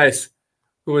 Yeah, nice.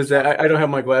 Who was that? I don't have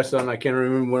my glasses on. I can't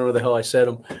remember where the hell I said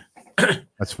them.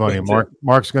 That's funny.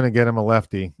 Mark's going to get him a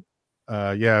lefty.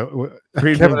 Yeah,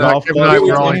 Kevin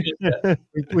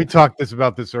we talked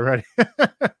about this already.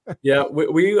 Yeah,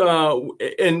 we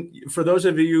and for those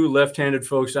of you left-handed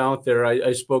folks out there,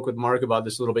 I spoke with Mark about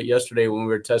this a little bit yesterday when we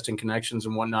were testing connections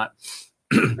and whatnot.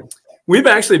 We've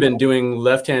actually been doing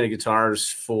left-handed guitars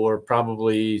for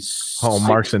probably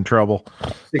Mark's in trouble.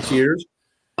 6 years,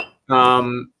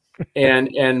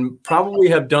 and probably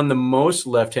have done the most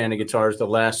left-handed guitars the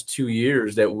last 2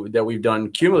 years that we've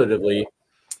done cumulatively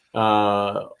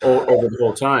over the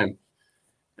whole time.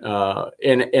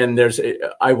 And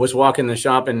I was walking the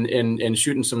shop and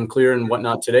shooting some clear and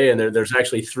whatnot today, and there's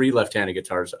actually 3 left-handed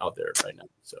guitars out there right now.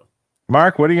 So,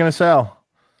 Mark, what are you going to sell?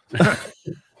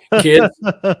 Kids.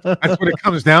 That's what it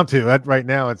comes down to. That right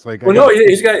now, it's like. Well, no,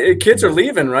 he's got kids are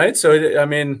leaving, right? So I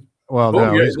mean. Well,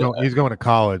 no, he's going to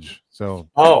college. So.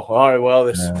 Oh, all right. Well,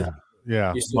 this.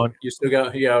 Yeah. You still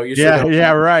got.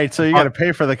 Yeah. Right. So you got to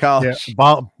pay for the college.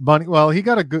 Yeah, money. Well, he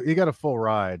got a full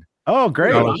ride. Oh,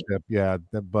 great. Scholarship. Yeah,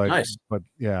 but nice. But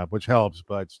yeah, which helps.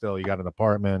 But still, you got an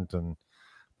apartment and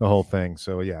the whole thing.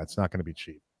 So yeah, it's not going to be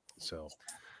cheap. So.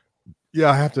 Yeah,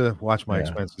 I have to watch my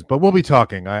expenses, but we'll be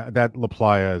talking. That La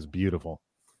Playa is beautiful.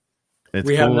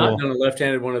 We have not done a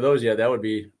left-handed one of those yet. That would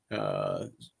be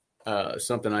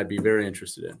something I'd be very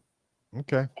interested in.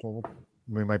 Okay. Well,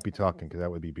 we might be talking because that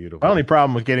would be beautiful. My only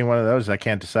problem with getting one of those is I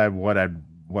can't decide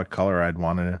what color I'd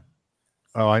want in it.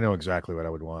 Oh, I know exactly what I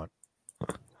would want.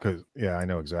 Because I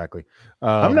know exactly.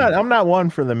 I'm not one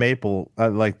for the maple,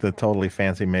 like the totally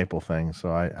fancy maple thing. So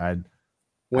I'd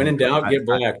when in doubt, get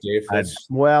black, Dave.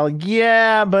 Well,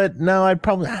 yeah, but no, I'd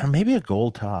probably maybe a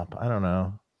gold top. I don't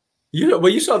know.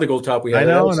 You saw the gold top we had. I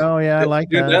know, I like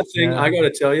dude, that thing. Yeah. I got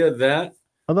to tell you that.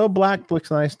 Although black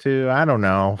looks nice too. I don't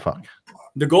know. Fuck.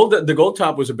 The gold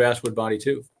top was a basswood body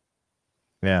too.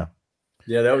 Yeah.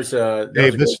 Yeah, that was.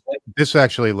 Dave, this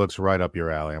actually looks right up your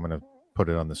alley. I'm going to put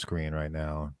it on the screen right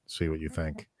now. See what you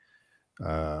think.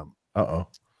 Yeah,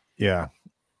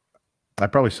 I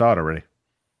probably saw it already.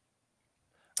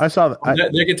 I saw that.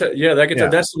 That guitar.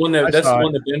 That's the one that's the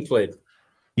one that Ben played.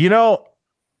 You know,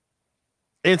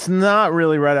 it's not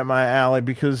really right up my alley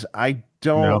because I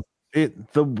don't.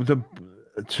 No.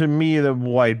 To me, the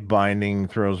white binding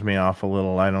throws me off a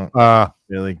little. I don't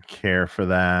really care for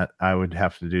that. I would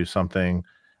have to do something.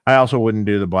 I also wouldn't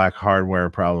do the black hardware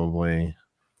probably.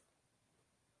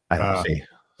 I don't see.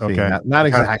 Okay, not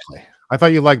exactly. I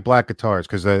thought you liked black guitars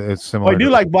because it's similar. Well, I do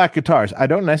like black guitars. I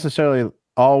don't necessarily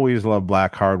always love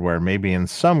black hardware. Maybe in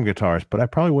some guitars, but I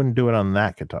probably wouldn't do it on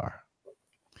that guitar.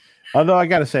 Although I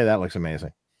got to say that looks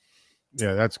amazing.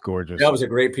 Yeah, that's gorgeous. That was a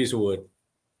great piece of wood.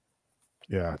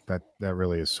 Yeah, that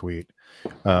really is sweet.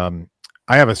 I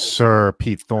have a Sir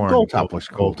Pete Thorne gold top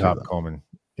Coleman.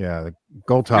 Yeah, the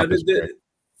gold top is great.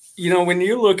 You know, when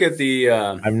you look at the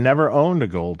I've never owned a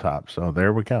gold top, so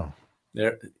there we go.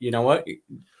 There, you know what?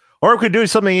 Or we could do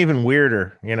something even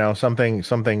weirder, something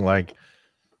like,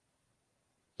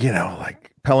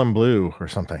 like Pelham Blue or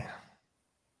something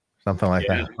like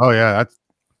that. Oh yeah, that's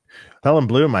Pelham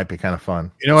Blue might be kind of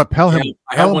fun. You know what, Pelham? Yeah,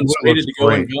 I have one slated to go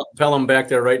in Pelham back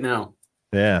there right now.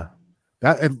 Yeah.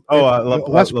 Les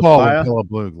Paul and Pelham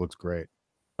Blue looks great.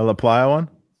 A La Playa one?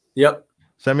 Yep.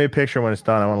 Send me a picture when it's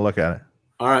done. I want to look at it.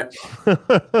 All right.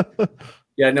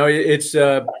 Yeah, no, it's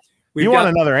you want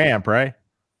another amp, right?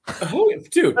 Oh,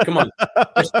 dude, come on.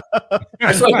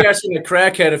 That's like asking a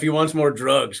crackhead if he wants more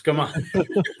drugs. Come on.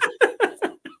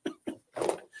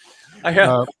 I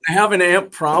have an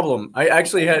amp problem. I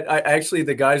actually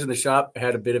the guys in the shop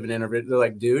had a bit of an interview. They're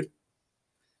like, dude,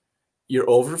 you're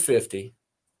over 50.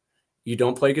 You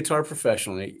don't play guitar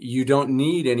professionally. You don't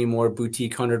need any more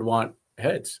boutique 100-watt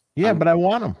heads. Yeah, but I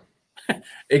want them.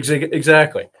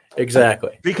 Exactly.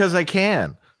 Because I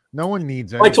can. No one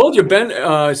needs it. I told you, Ben.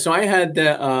 So I had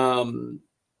that.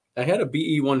 I had a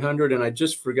BE 100, and I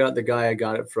just forgot the guy I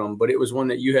got it from, but it was one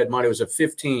that you had mine. It was a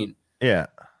 15. Yeah.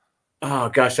 Oh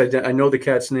gosh, I know the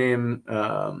cat's name.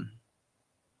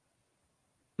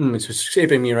 It's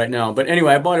escaping me right now. But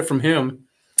anyway, I bought it from him.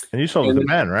 And you sold it to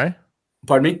Ben, right?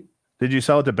 Pardon me? Did you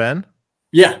sell it to Ben?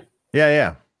 Yeah.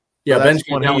 Yeah. Yeah, so Ben's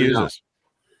one he uses.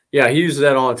 Yeah, he uses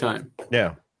that all the time.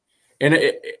 Yeah.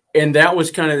 And that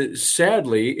was kind of,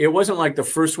 sadly, it wasn't like the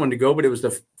first one to go, but it was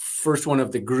the first one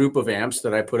of the group of amps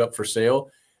that I put up for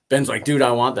sale. Ben's like, dude,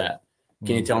 I want that.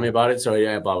 Can you tell me about it? So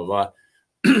yeah, blah, blah,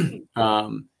 blah.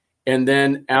 And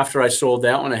then after I sold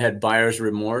that one, I had buyer's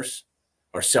remorse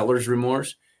or seller's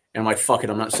remorse. And I'm like, fuck it,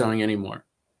 I'm not selling anymore.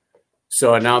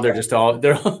 So now they're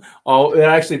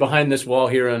actually behind this wall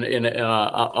here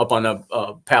up on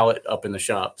a pallet up in the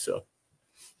shop. So.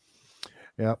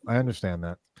 Yeah, I understand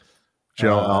that.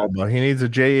 Joe Alba. He needs a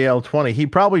JEL 20. He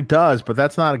probably does, but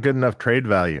that's not a good enough trade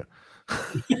value.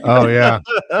 Oh yeah,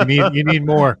 you need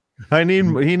more. He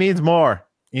needs more.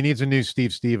 He needs a new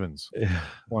Steve Stevens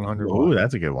 100. Ooh,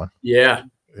 that's a good one. Yeah.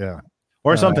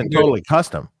 Or something totally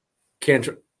custom.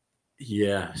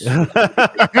 Yes. Look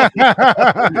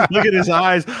at his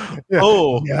eyes.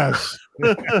 Oh yes.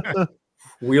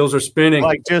 Wheels are spinning.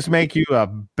 Like just make you a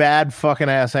bad fucking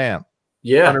ass amp.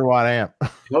 Yeah. 100-watt amp.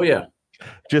 Oh yeah.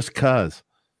 Just cuz.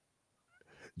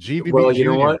 GBB well, you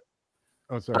know what?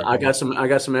 Oh, sorry. I got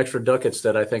some extra ducats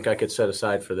that I think I could set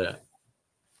aside for that.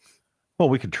 Well,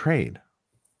 we could trade.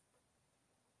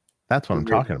 That's what I'm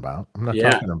talking about. I'm not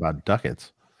talking about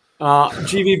ducats.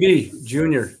 GVB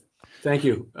Junior. Thank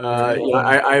you.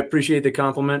 I appreciate the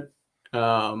compliment.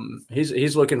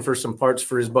 He's looking for some parts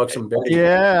for his Buxom Betty.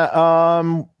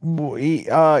 Yeah.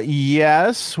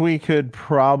 Yes, we could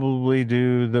probably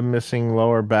do the missing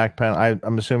lower back panel.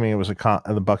 I'm assuming it was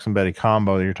the Buxom Betty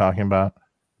combo that you're talking about.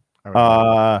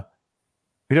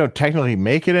 We don't technically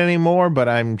make it anymore, but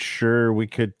I'm sure we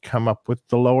could come up with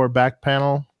the lower back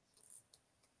panel.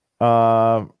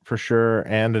 For sure,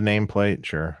 and a nameplate.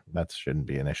 Sure, that shouldn't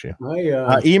be an issue.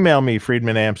 Email me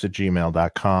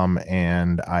friedmanamps@gmail.com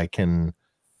and I can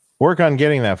work on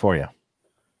getting that for you.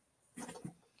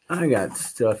 I got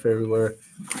stuff everywhere.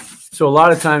 So a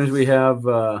lot of times we have,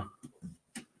 I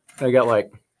got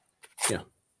like, yeah.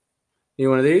 You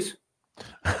one of these?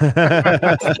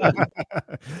 Yeah,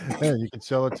 you can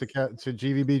sell it to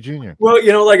GVB Junior.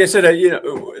 Well, like I said,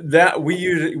 that we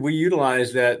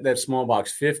utilize that small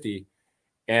box 50.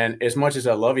 And as much as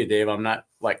I love you, Dave, I'm not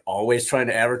like always trying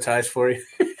to advertise for you.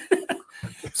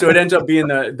 So it ends up being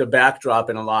the backdrop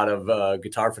in a lot of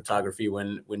guitar photography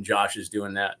when Josh is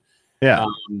doing that. Yeah.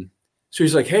 So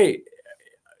he's like, "Hey,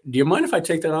 do you mind if I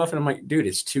take that off?" And I'm like, "Dude,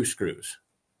 it's 2 screws."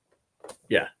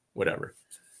 Yeah, whatever.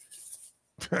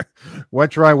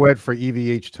 Wet, dry, wet for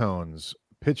EVH tones.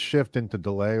 Pitch shift into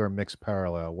delay or mix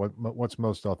parallel. What's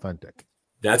most authentic?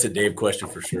 That's a Dave question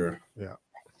for sure. Yeah.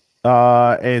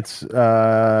 It's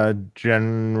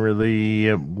generally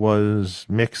it was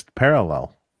mixed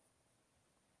parallel.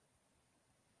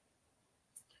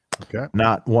 Okay.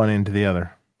 Not one into the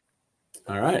other.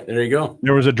 All right, there you go.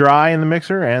 There was a dry in the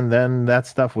mixer, and then that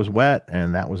stuff was wet,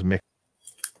 and that was mixed.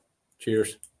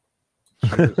 Cheers.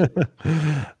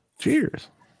 Cheers.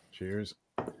 Cheers.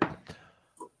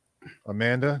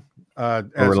 Amanda, For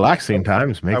relaxing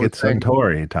times, make it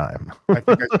Centauri time. I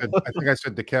think I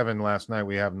said to Kevin last night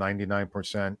we have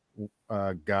 99%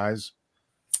 guys.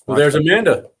 Well, there's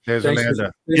Amanda. There's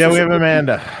Amanda. We have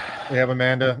Amanda. We have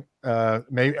Amanda.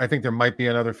 Maybe I think there might be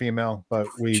another female, but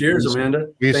we cheers, Amanda.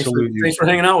 Thanks for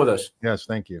hanging out with us. Yes,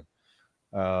 thank you.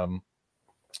 And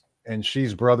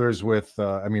she's brothers with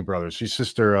brothers. She's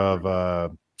sister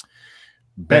of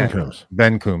Ben Coombs.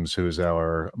 Ben Coombs, who's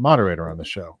our moderator on the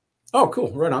show. Oh,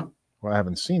 cool. Right on. Well, I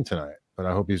haven't seen tonight, but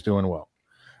I hope he's doing well.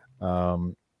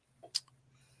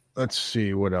 Let's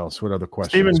see what else. What other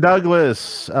questions? Stephen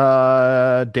Douglas,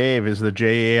 Dave, is the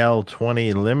JAL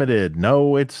 20 limited?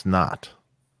 No, it's not.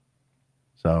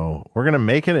 So we're gonna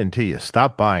make it until you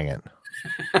stop buying it.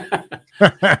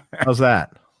 How's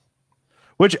that?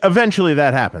 Which eventually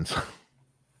that happens.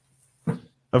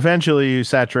 Eventually you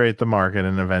saturate the market,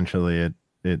 and eventually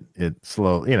it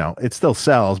slow. It still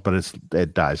sells, but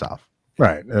it dies off.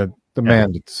 Right.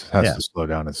 Demand has to slow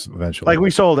down. It's eventually like we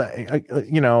sold a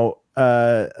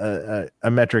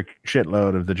metric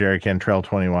shitload of the Jerry Cantrell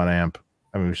 21 amp.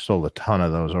 I mean, we sold a ton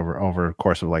of those over a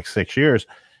course of like 6 years,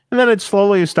 and then it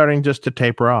slowly is starting just to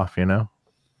taper off. It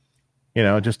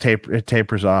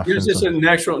tapers off. It's just a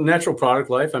natural product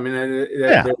life. I mean,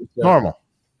 normal.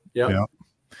 Yeah.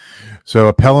 So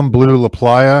a Pelham Blue La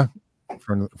Playa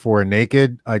for a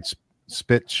naked, I'd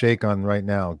spit shake on right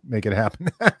now. Make it happen.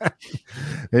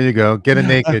 There you go. Get a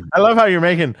naked. I love how you're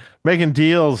making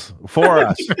deals for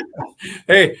us.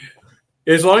 Hey,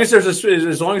 as long as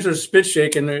there's spit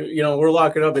shake and we're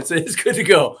locking up, it's good to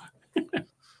go.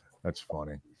 That's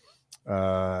funny.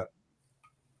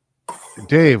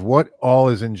 Dave, what all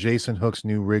is in Jason Hook's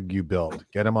new rig you built?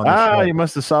 Get him on the show. You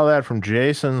must have saw that from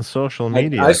Jason's social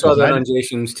media. I saw that on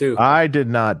Jason's too. I did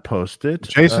not post it.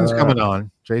 Jason's coming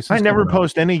on. I never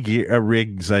post any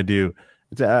rigs I do.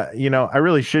 I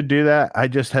really should do that. I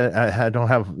just I don't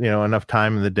have enough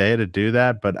time in the day to do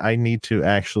that, but I need to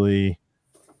actually.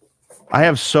 I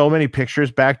have so many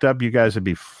pictures backed up. You guys would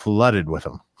be flooded with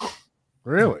them.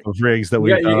 Really? Of rigs that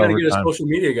we. You got to get a social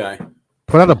media guy.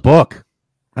 Put out a book.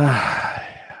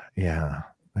 Yeah,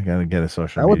 I got to get a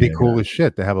social. That would be cool guy. as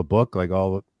shit to have a book like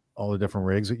all the different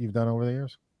rigs that you've done over the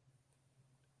years.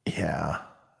 Yeah,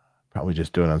 probably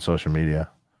just do it on social media.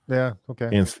 Yeah, okay.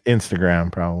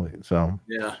 Instagram probably. So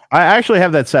yeah, I actually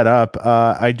have that set up.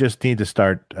 I just need to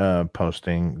start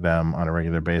posting them on a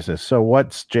regular basis. So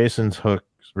what's Jason's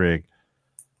Hook's rig?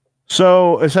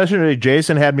 So essentially,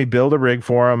 Jason had me build a rig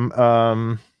for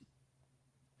him.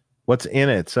 What's in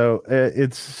it? So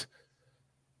it's.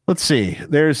 Let's see.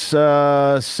 There's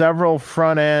several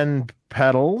front end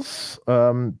pedals.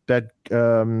 There's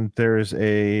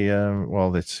a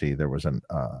let's see. There was an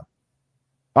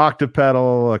octave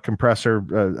pedal, a compressor,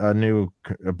 a new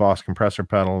Boss compressor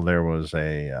pedal. There was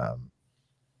a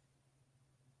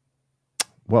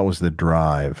what was the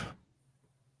drive?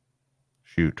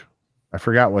 Shoot, I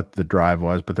forgot what the drive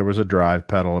was, but there was a drive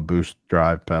pedal, a boost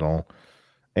drive pedal,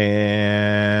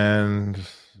 and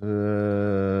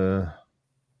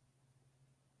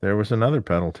there was another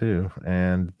pedal too,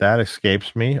 and that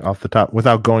escapes me off the top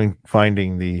without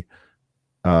finding the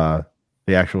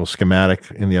actual schematic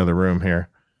in the other room here.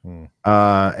 And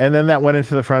then that went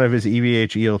into the front of his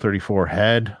EVH EL34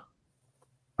 head,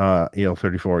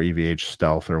 EL34 EVH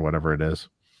Stealth or whatever it is.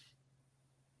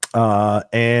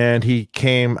 And he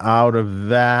came out of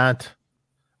that.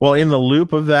 Well, in the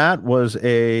loop of that was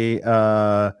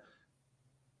a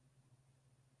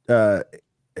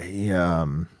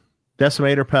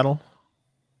decimator pedal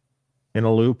in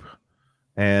a loop,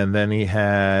 And then he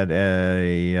had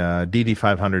a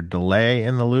DD500 delay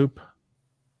in the loop.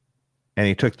 And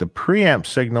he took the preamp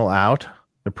signal out,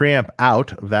 the preamp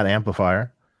out of that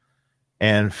amplifier,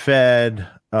 and fed.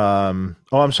 I'm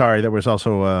sorry. There was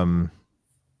also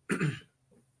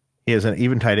he has an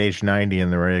Eventide H90 in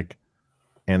the rig,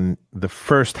 and the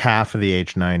first half of the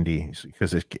H90,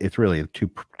 because it's really two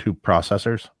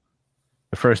processors.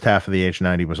 The first half of the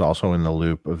H90 was also in the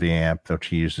loop of the amp, which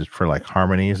he uses for like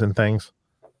harmonies and things.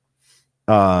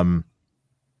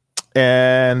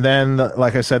 And then,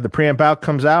 like I said, the preamp out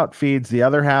comes out, feeds the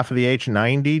other half of the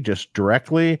H90 just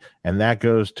directly, and that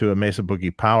goes to a Mesa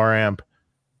Boogie power amp,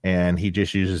 and he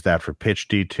just uses that for pitch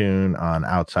detune on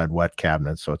outside wet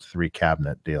cabinets, so it's 3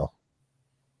 cabinet deal.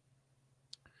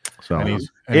 So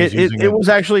it was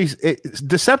actually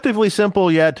deceptively simple,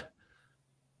 yet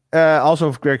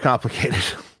also very complicated.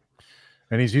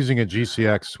 And he's using a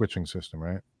GCX switching system,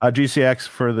 right? A GCX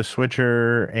for the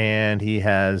switcher, and he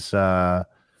has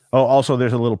also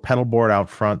there's a little pedal board out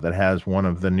front that has one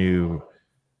of the new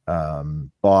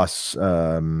Boss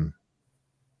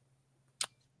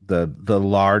the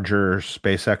larger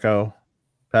Space Echo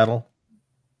pedal,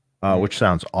 which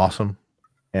sounds awesome.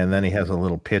 And then he has a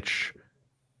little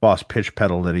Boss pitch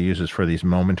pedal that he uses for these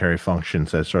momentary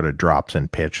functions that sort of drops in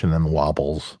pitch and then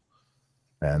wobbles,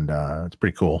 and it's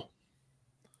pretty cool.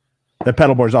 The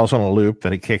pedal board is also on a loop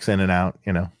that he kicks in and out.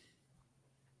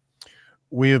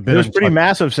 We have been. It was pretty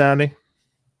massive sounding.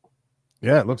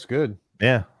 Yeah, it looks good.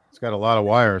 Yeah, it's got a lot of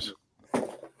wires.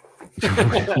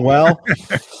 Well,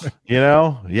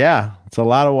 yeah, it's a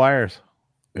lot of wires.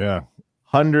 Yeah,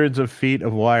 hundreds of feet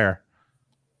of wire.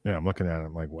 Yeah, I'm looking at it.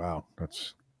 I'm like, wow,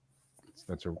 that's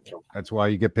why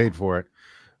you get paid for it.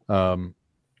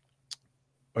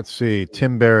 Let's see,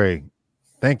 Tim Berry,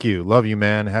 thank you, love you,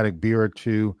 man. Had a beer or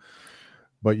two,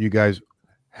 but you guys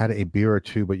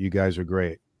are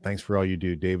great. Thanks for all you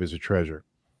do. Dave is a treasure.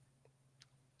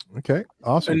 Okay,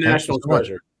 awesome. A national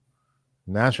treasure.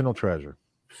 National treasure.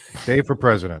 Dave for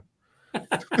president.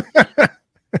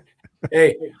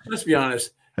 Hey, let's be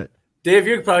honest. Dave,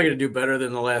 you're probably going to do better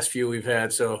than the last few we've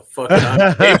had, so fuck it.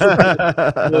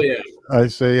 Oh, yeah. I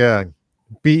say, yeah.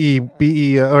 BE,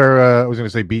 or I was going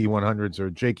to say BE 100s or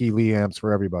Jake E. Lee amps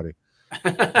for everybody.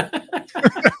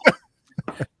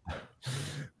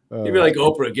 You'd be like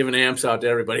Oprah giving amps out to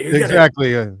everybody.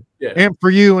 Exactly. Yeah. Amp for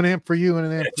you and amp for you and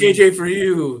an amp for JJ for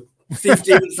you. Steve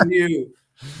Stevens for you.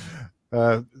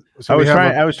 So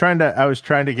I was trying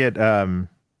to get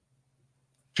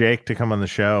Jake to come on the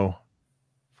show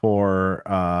for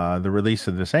the release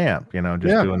of this amp, do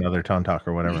another Tone Talk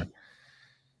or whatever.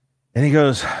 And he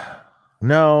goes,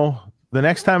 no, the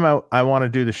next time I want to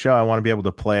do the show, I want to be able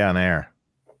to play on air.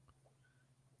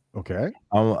 Okay.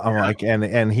 I'm like,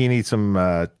 and he needs some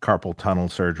carpal tunnel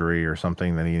surgery or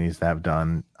something that he needs to have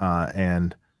done.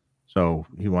 And so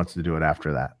he wants to do it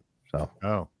after that.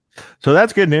 So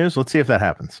that's good news. Let's see if that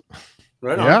happens.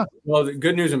 Right on. Yeah. Well, the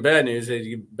good news and bad news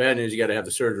is bad news. You got to have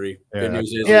the surgery. Yeah. Good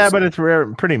news is but it's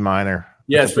pretty minor.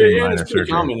 Yeah, it's pretty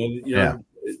common. And,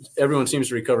 everyone seems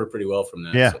to recover pretty well from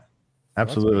that. Yeah, so.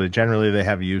 Absolutely. Generally, they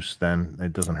have use. Then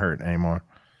it doesn't hurt anymore.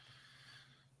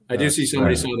 I do see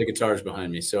somebody selling the guitars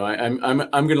behind me, so I'm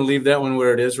going to leave that one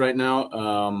where it is right now.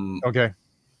 Okay.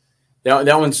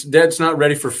 That's not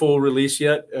ready for full release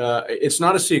yet. It's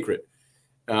not a secret.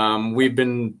 We've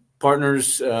been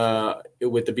partners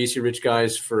with the BC Rich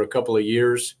guys for a couple of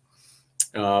years.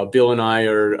 Bill and I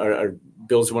are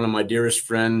Bill's one of my dearest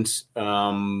friends,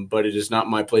 but it is not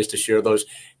my place to share those.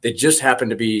 They just happen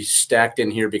to be stacked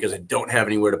in here because I don't have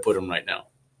anywhere to put them right now.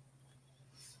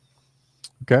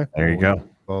 Okay. There you go.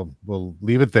 Well, we'll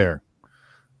leave it there.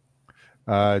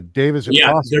 Dave, is it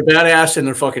possible? They're badass and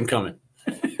they're fucking coming.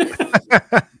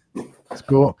 That's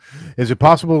cool. Is it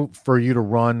possible for you to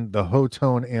run the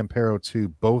Hotone Ampero 2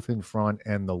 both in front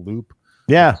and the loop?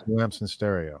 Yeah. 2 amps in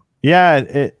stereo. Yeah.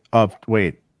 In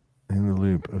the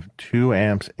loop of 2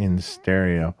 amps in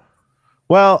stereo.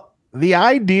 Well, the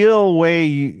ideal way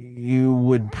you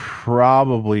would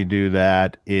probably do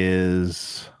that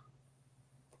is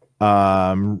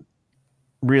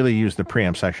really use the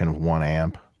preamp section of 1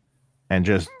 amp and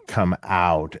just come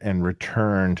out and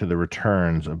return to the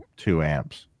returns of 2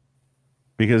 amps,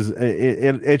 because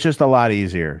it's just a lot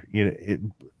easier.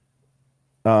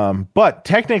 But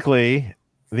technically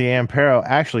the Ampero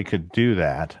actually could do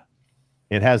that.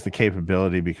 It has the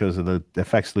capability because of the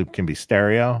effects loop can be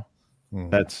stereo.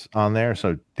 That's on there.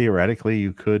 So theoretically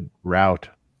you could route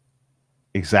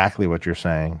exactly what you're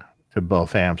saying to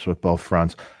both amps with both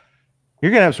fronts. You're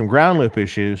going to have some ground loop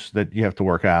issues that you have to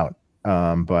work out,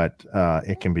 but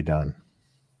it can be done.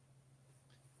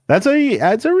 That's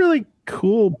a really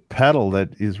cool pedal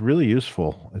that is really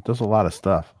useful. It does a lot of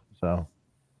stuff. So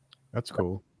that's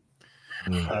cool.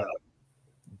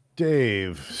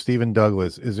 Dave, Stephen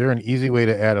Douglas, is there an easy way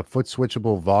to add a foot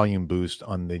switchable volume boost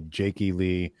on the Jakey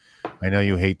Lee? I know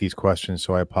you hate these questions,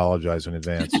 so I apologize in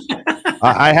advance.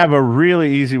 I have a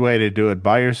really easy way to do it.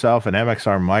 Buy yourself an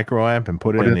MXR micro amp and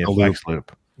put it in the effects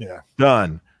loop. Yeah.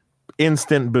 Done.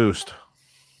 Instant boost.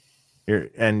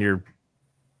 You're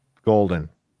golden.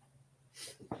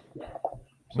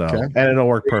 So, okay. And it'll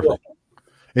work perfect.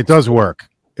 It does work.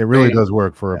 It really does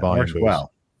work for a volume boost.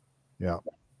 Well. Yeah.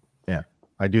 Yeah.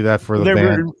 I do that for the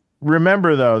band.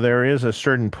 Remember, though, there is a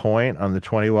certain point on the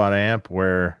 20-watt amp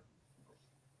where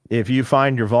if you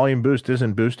find your volume boost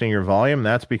isn't boosting your volume,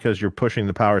 that's because you're pushing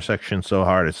the power section so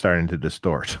hard it's starting to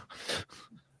distort.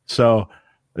 So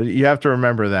you have to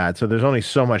remember that. So there's only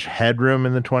so much headroom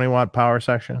in the 20-watt power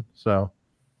section. So,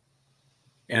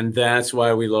 and that's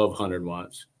why we love 100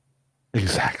 watts.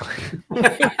 Exactly.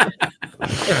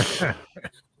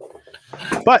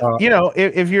 But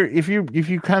if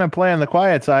you kind of play on the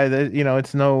quiet side,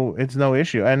 it's no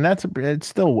issue, and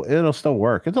it'll still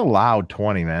work. It's a loud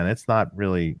 20, man. It's not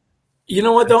really. You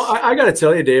know what though? I got to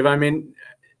tell you, Dave. I mean,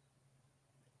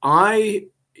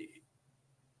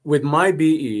 with my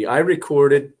BE, I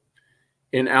recorded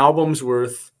an album's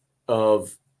worth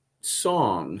of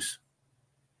songs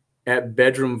at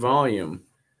bedroom volume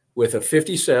with a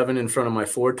 57 in front of my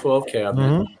 412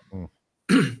 cabinet.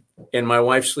 Mm-hmm. And my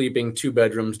wife sleeping 2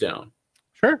 bedrooms down.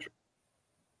 Sure.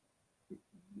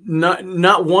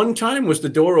 Not one time was the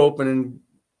door open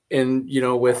and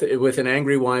with an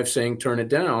angry wife saying turn it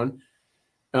down.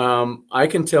 I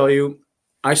can tell you,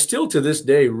 I still to this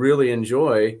day really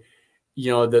enjoy,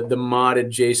 the modded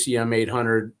JCM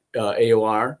 800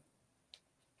 AOR.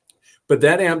 But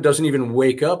that amp doesn't even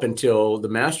wake up until the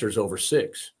master's over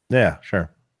 6. Yeah,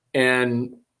 sure.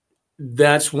 And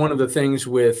that's one of the things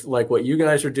with like what you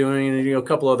guys are doing and a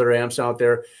couple other amps out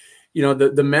there,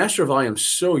 the master volume's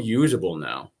so usable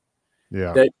now.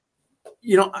 Yeah. That,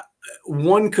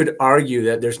 one could argue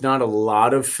that there's not a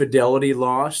lot of fidelity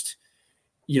lost,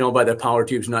 by the power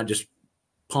tubes not just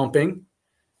pumping,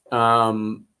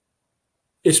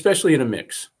 especially in a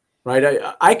mix, right?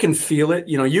 I can feel it.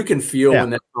 You can feel when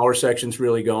that power section's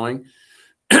really going,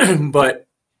 but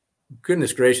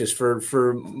goodness gracious, for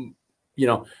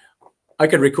I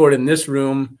could record in this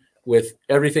room with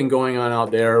everything going on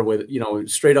out there with,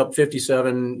 straight up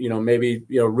 57, maybe,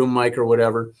 room mic or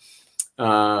whatever,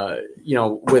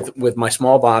 with my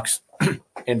small box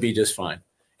and be just fine.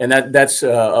 And that's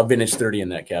a vintage 30 in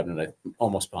that cabinet. I'm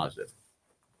almost positive.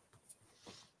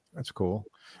 That's cool.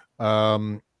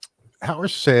 How are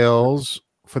sales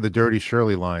for the Dirty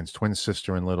Shirley lines, twin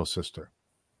sister and little sister?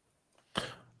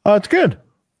 It's good.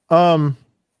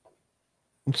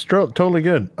 It's totally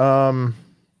good. I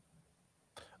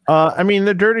mean,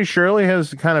 the Dirty Shirley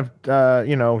has kind of,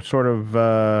 sort of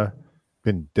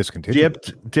been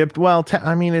discontinued. Dipped. Well,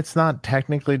 I mean, it's not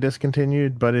technically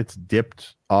discontinued, but it's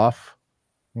dipped off.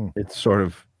 It's sort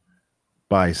of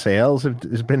by sales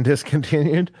has been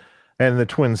discontinued, and the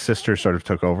twin sister sort of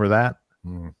took over that.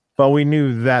 But we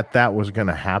knew that was going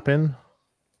to happen.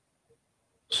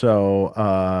 So,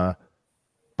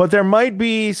 but there might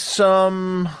be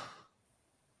some.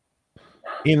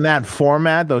 In that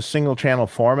format, those single channel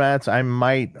formats,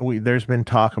 there's been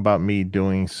talk about me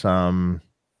doing some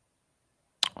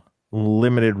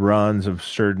limited runs of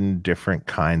certain different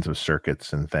kinds of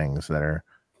circuits and things that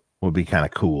will be kind of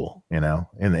cool, in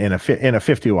a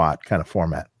 50 watt kind of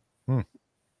format.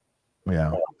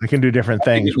 Yeah, I can do different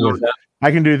things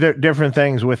different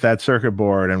things with that circuit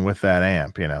board and with that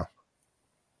amp,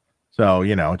 So,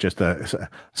 just a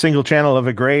single channel of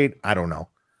a grade, I don't know.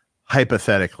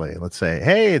 Hypothetically, let's say,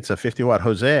 hey, it's a 50 watt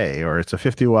Jose, or it's a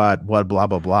 50 watt what blah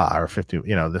blah blah, or 50,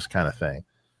 this kind of thing.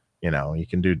 You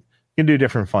can do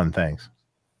different fun things.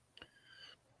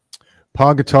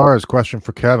 Paul Guitars, question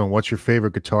for Kevin: what's your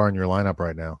favorite guitar in your lineup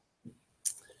right now?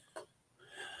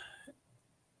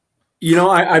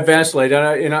 I vacillate,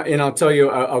 and I'll tell you,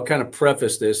 I'll kind of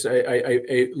preface this. I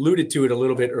alluded to it a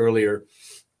little bit earlier.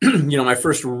 My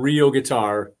first real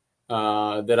guitar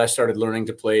that I started learning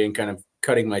to play and kind of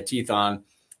cutting my teeth on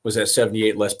was that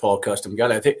 78 Les Paul Custom.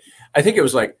 God, I think it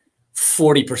was like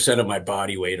 40% of my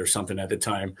body weight or something at the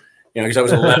time, because I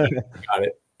was 11 when I got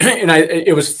it. And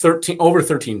it was over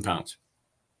 13 pounds.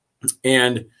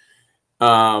 And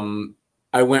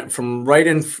I went from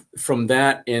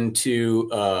that into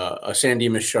a San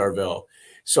Dimas Charvel.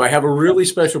 So I have a really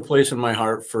special place in my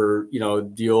heart for,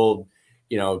 the old,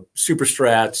 Super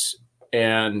Strats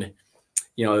and,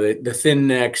 the thin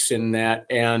necks and that,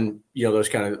 and, those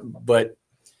kind of, but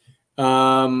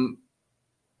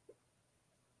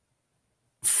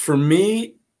for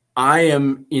me, I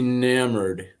am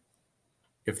enamored,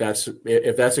 if that's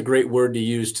a great word to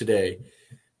use today,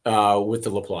 with the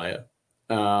La Playa.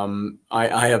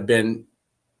 I have been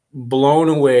blown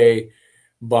away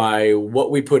by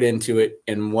what we put into it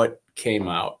and what came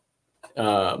out.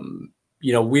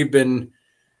 We've been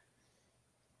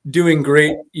doing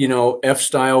great,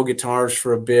 F-style guitars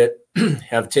for a bit,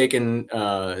 have taken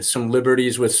some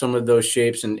liberties with some of those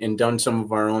shapes and done some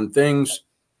of our own things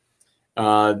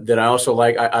that I also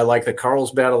like. I like the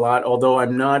Carlsbad a lot, although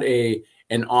I'm not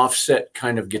an offset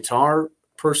kind of guitar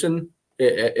person.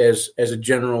 As a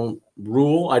general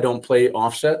rule, I don't play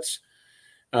offsets.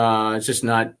 It's just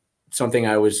not something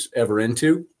I was ever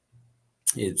into.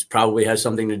 It probably has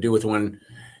something to do with when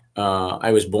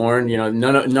I was born.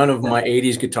 None of my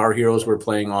 80s guitar heroes were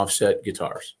playing offset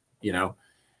guitars. It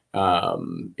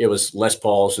was Les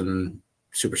Pauls and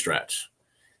Super Strats.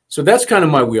 So that's kind of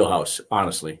my wheelhouse,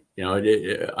 honestly.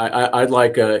 I'd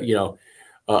like a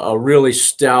really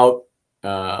stout,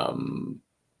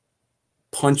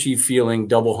 punchy feeling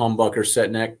double humbucker set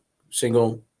neck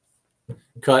single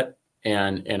cut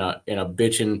and a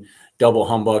bitchin' double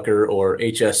humbucker or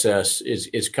HSS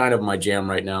is kind of my jam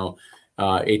right now.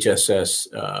 HSS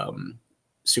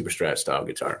Super Strat style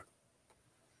guitar.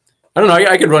 I don't know.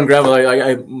 I could run gravel.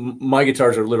 My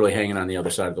guitars are literally hanging on the other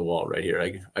side of the wall right here.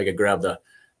 I could grab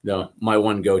my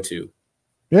one go-to.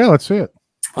 Yeah, let's see it.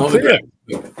 Let's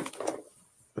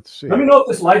see. Let me know if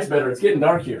this light's better. It's getting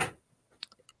dark here.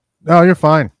 No, you're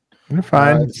fine. You're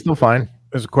fine. It's still fine.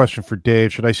 There's a question for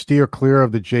Dave. Should I steer clear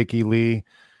of the Jakey Lee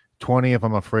 20 if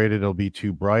I'm afraid it'll be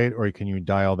too bright, or can you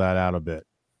dial that out a bit?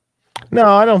 No,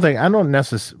 I don't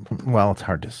necessarily. Well, it's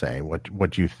hard to say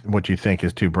what you think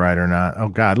is too bright or not. Oh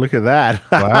God, look at that!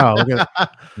 Wow, look at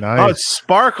that. Nice. Oh, it's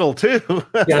sparkle too.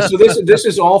 Yeah, so this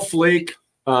is all flake.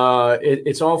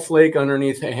 It's all flake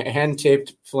underneath hand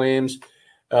taped flames.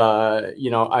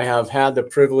 I have had the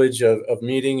privilege of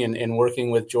meeting and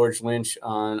working with George Lynch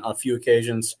on a few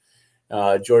occasions.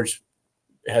 George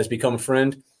has become a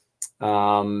friend.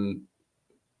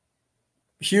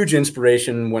 Huge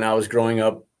inspiration when I was growing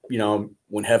up.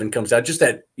 When Heaven Comes Out, just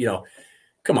that,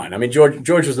 come on. I mean,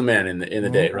 George was the man in the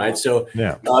day, right? So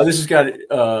yeah, this has got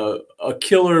a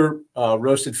killer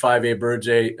roasted 5A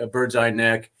bird's eye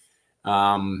neck.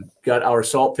 Got our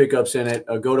salt pickups in it,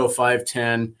 a Goto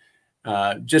 510.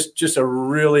 Just a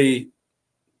really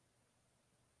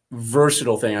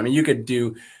versatile thing. I mean, you could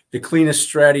do the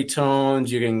cleanest stratty tones.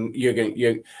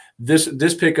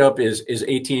 This pickup is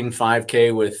 18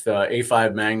 5K with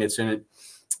A5 magnets in it.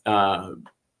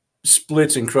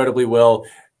 Splits incredibly well.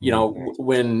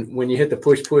 When you hit the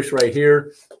push right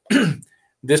here,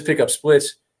 this pickup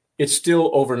splits. It's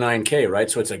still over 9K, right?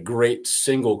 So it's a great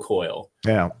single coil.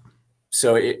 Yeah.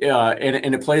 So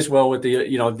and it plays well with the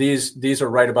these are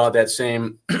right about that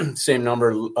same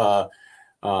number, little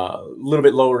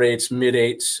bit lower eights, mid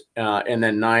eights, and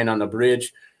then 9 on the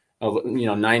bridge,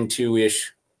 9.2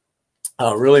 ish.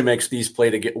 Really makes these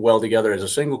play to get well together as a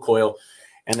single coil,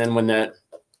 and then when that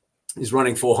is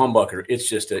running full humbucker,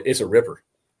 it's a ripper.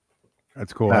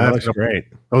 That's cool. That looks great.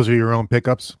 Those are your own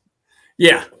pickups?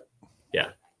 Yeah.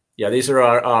 These are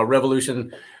our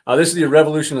Revolution. This is the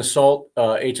Revolution Assault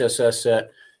HSS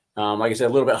set. Like I said,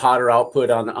 a little bit hotter output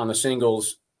on the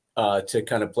singles to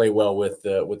kind of play well with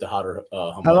the hotter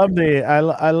humbucker.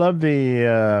 I love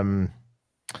the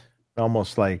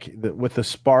almost like with the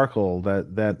sparkle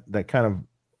that kind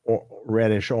of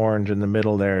reddish orange in the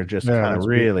middle there just kind of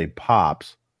really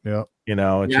pops. Yeah.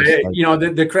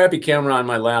 The crappy camera on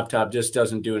my laptop just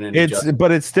doesn't do it any justice.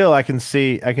 But it's still I can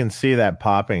see that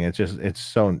popping. It's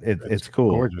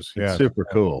cool. Gorgeous. Yeah. It's super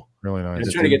cool. Really nice.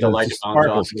 Just trying to get the light to bounce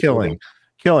off. Sparkle's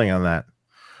killing on that.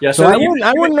 Yeah, so I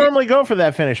wouldn't normally go for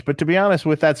that finish, but to be honest,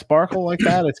 with that sparkle like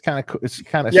that, it's kind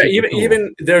of yeah.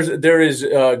 Even there is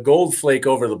gold flake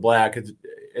over the black as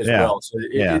well. So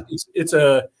it's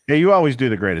a you always do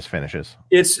the greatest finishes.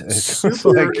 It's super.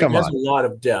 Like, it has a lot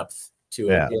of depth to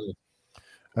it. Yeah.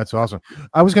 That's awesome.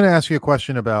 I was going to ask you a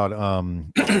question about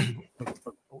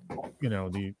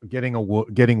the getting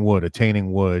wood,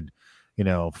 attaining wood.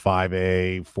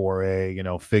 5A,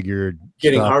 4A, figured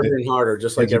getting stuff. harder and harder,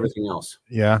 just like everything else.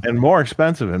 Yeah. And more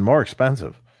expensive.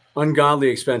 Ungodly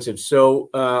expensive. So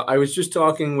I was just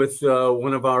talking with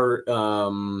one of our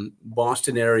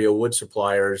Boston area wood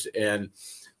suppliers, and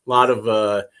a lot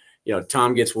of,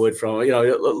 Tom gets wood from,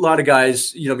 a lot of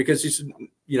guys, because he's,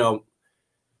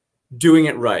 doing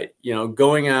it right,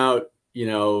 going out,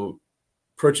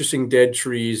 purchasing dead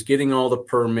trees, getting all the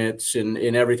permits and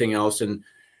everything else. And,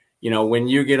 when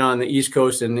you get on the East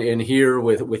Coast and here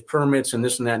with permits and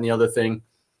this and that and the other thing,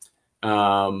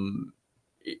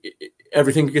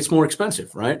 everything gets more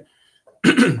expensive, right?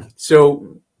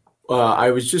 So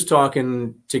I was just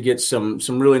talking to get some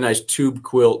really nice tube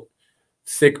quilt,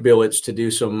 thick billets to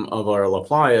do some of our La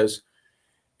Playas,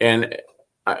 and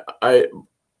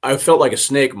I felt like a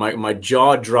snake. My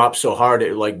jaw dropped so hard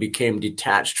it like became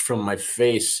detached from my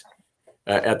face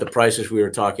at the prices we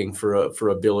were talking for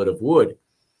a billet of wood,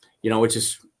 which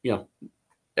is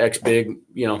X big,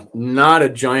 not a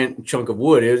giant chunk of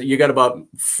wood. You got about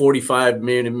 45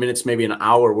 minutes, maybe an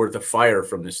hour worth of fire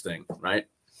from this thing, right?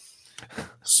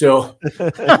 So,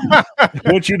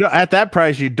 which at that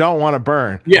price you don't want to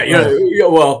burn. Yeah,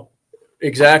 well,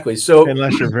 exactly. So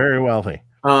unless you're very wealthy.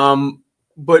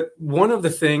 But one of the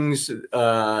things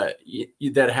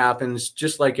that happens,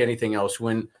 just like anything else,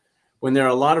 when there are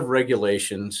a lot of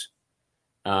regulations,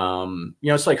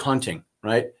 it's like hunting,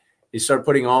 right? They start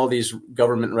putting all these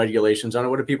government regulations on it.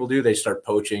 What do people do? They start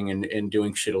poaching and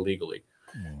doing shit illegally.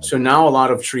 So now a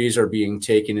lot of trees are being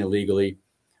taken illegally.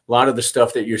 A lot of the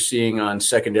stuff that you're seeing on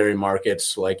secondary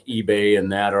markets like eBay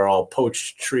and that are all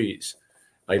poached trees.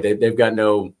 Like they've got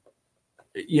no...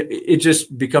 It's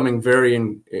just becoming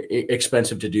very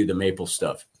expensive to do the maple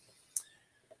stuff.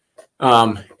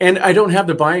 And I don't have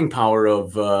the buying power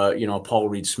of, Paul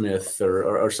Reed Smith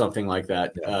or something like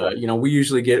that. We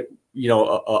usually get,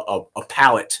 a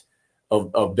pallet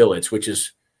of billets, which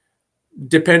is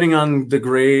depending on the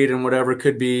grade and whatever,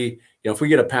 could be, if we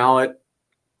get a pallet,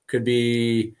 could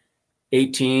be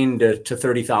 $18,000 to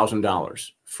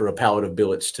 $30,000 for a pallet of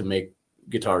billets to make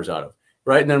guitars out of.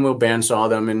 Right. And then we'll bandsaw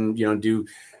them and, do,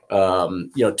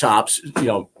 tops,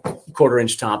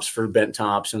 quarter-inch tops for bent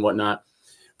tops and whatnot.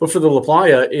 But for the La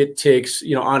Playa, it takes,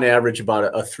 on average about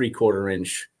a 3/4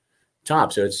 inch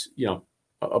top. So it's,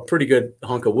 a pretty good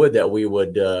hunk of wood that we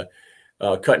would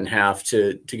cut in half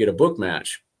to get a book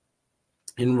match.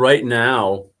 And right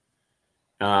now,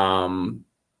 I'm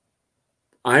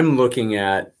looking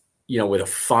at, with a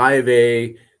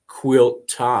 5A quilt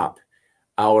top,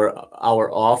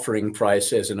 our offering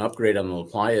price as an upgrade on the La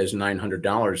Playa is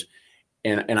 $900.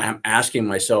 And I'm asking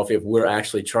myself if we're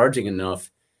actually charging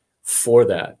enough for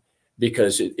that,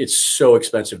 because it's so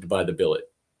expensive to buy the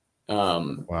billet.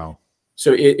 Wow.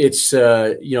 So it's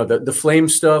the flame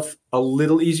stuff a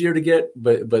little easier to get,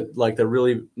 but like the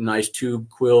really nice tube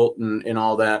quilt and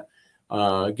all that,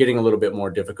 getting a little bit more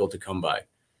difficult to come by.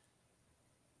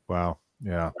 Wow.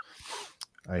 Yeah.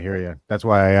 I hear you. That's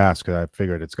why I asked, because I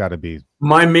figured it's got to be.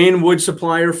 My main wood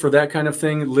supplier for that kind of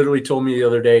thing literally told me the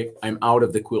other day, I'm out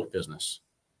of the quilt business.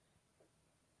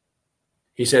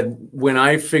 He said, when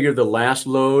I figured the last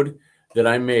load that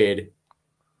I made,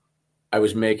 I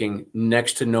was making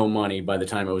next to no money by the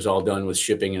time it was all done with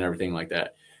shipping and everything like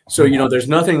that. So, there's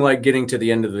nothing like getting to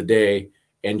the end of the day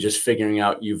and just figuring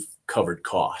out you've covered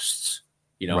costs.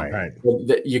 Right.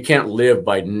 You can't live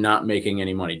by not making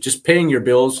any money. Just paying your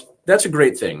bills, that's a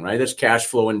great thing, right? That's cash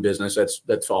flow in business.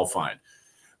 That's all fine.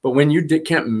 But when you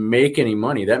can't make any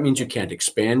money, that means you can't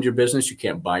expand your business. You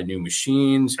can't buy new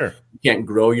machines. Sure. You can't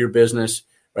grow your business,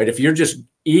 right? If you're just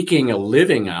eking a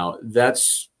living out,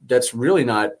 that's really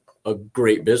not a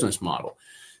great business model.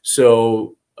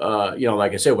 So,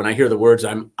 like I said, when I hear the words,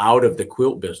 I'm out of the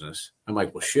quilt business, I'm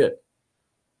like, well, shit.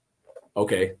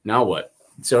 Okay, now what?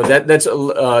 So that's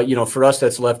for us,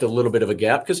 that's left a little bit of a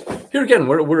gap, because here again,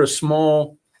 we're a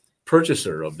small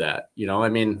purchaser of that.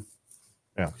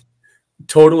 Yeah.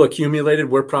 Total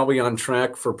accumulated, we're probably on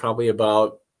track for probably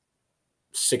about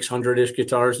 600-ish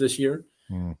guitars this year.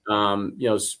 One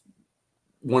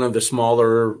of the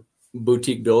smaller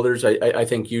boutique builders, I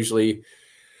think usually,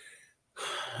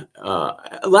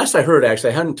 last I heard,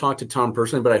 actually, I hadn't talked to Tom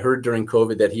personally, but I heard during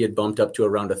COVID that he had bumped up to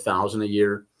around 1,000 a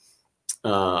year.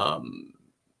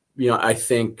 I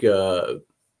think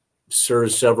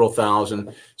Sir's several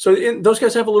thousand. So those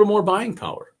guys have a little more buying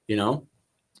power, Yeah,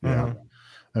 that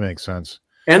makes sense.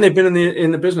 And they've been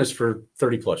in the business for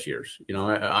 30 plus years.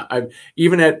 I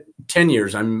even at 10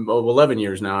 years, I'm 11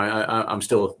 years now. I'm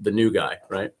still the new guy,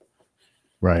 right?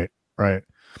 Right.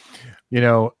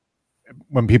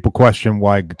 When people question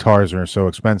why guitars are so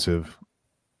expensive,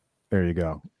 there you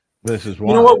go. This is why.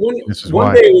 You know what?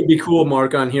 One day it would be cool,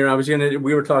 Mark, on here. I was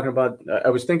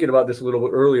thinking about this a little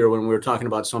bit earlier when we were talking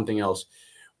about something else.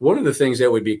 One of the things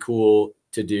that would be cool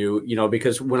to do,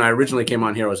 because when I originally came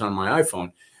on here, I was on my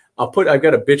iPhone. I've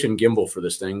got a bitchin' gimbal for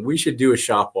this thing. We should do a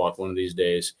shop walk one of these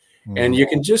days. And you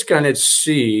can just kind of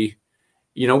see,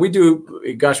 we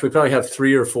probably have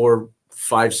 3 or 4,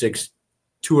 5, 6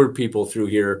 tour people through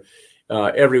here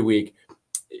every week.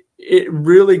 It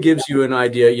really gives you an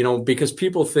idea, because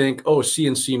people think, oh,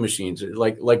 CNC machines,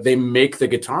 like they make the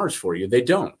guitars for you. They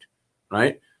don't,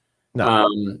 right? No.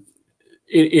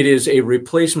 it is a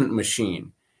replacement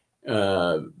machine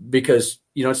because,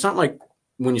 it's not like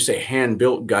when you say hand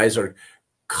built, guys are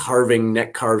carving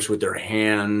neck carves with their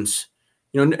hands.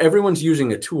 Everyone's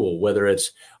using a tool, whether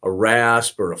it's a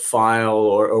rasp or a file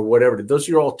or whatever. Those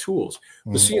are all tools.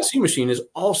 The CNC machine is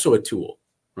also a tool,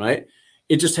 right?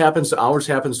 It just ours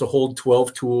happens to hold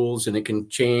 12 tools, and it can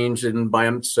change and by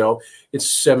itself. It's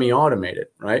semi-automated,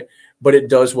 right? But it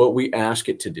does what we ask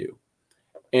it to do.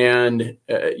 And,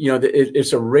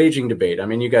 it's a raging debate. I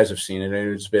mean, you guys have seen it,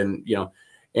 and it's been,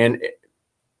 and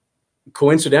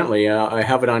coincidentally, I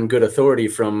have it on good authority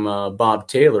from Bob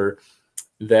Taylor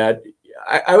that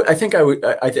I think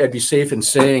I'd be safe in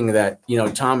saying that,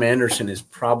 Tom Anderson is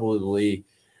probably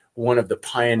one of the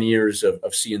pioneers of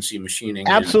CNC machining.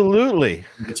 Absolutely.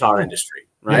 In the guitar industry,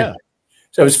 right? Yeah.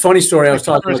 So it was a funny story. I was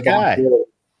talking to Bob Taylor,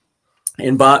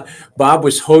 and Bob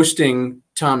was hosting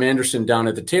Tom Anderson down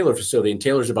at the Taylor facility, and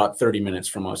Taylor's about 30 minutes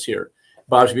from us here.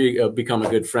 Bob's become a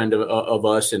good friend of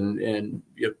us, and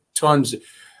tons.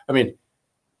 I mean,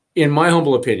 in my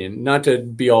humble opinion, not to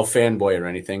be all fanboy or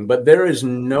anything, but there is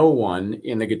no one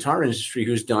in the guitar industry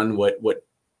who's done what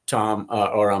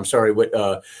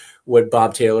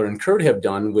Bob Taylor and Kurt have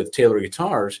done with Taylor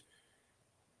guitars.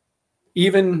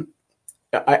 Even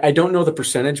I don't know the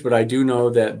percentage, but I do know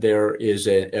that there is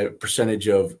a percentage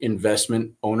of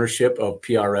investment ownership of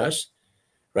PRS,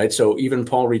 right? So even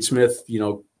Paul Reed Smith,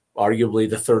 arguably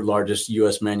the third largest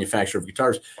U.S. manufacturer of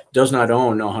guitars, does not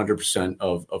own 100%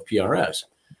 of PRS.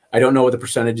 I don't know what the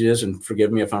percentage is, and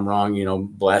forgive me if I'm wrong,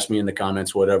 blast me in the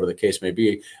comments, whatever the case may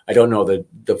be. I don't know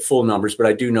the full numbers, but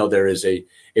I do know there is a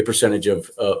percentage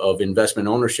of investment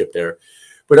ownership there.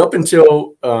 But up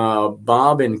until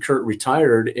Bob and Kurt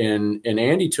retired and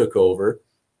Andy took over,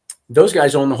 those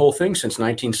guys owned the whole thing since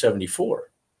 1974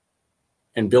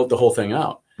 and built the whole thing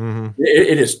out. Mm-hmm.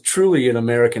 It is truly an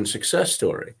American success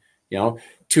story.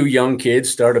 Two young kids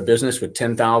start a business with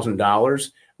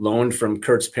 $10,000 loaned from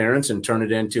Kurt's parents and turn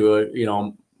it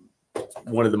into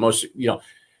one of the most,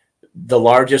 the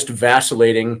largest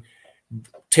vacillating.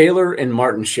 Taylor and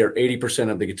Martin share 80%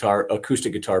 of the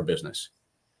acoustic guitar business.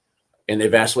 And they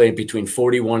vacillate between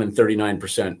 41 and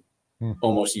 39%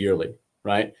 almost yearly.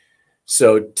 Right.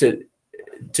 So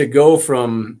to go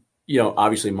from,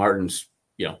 obviously Martin's,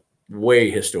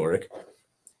 way historic,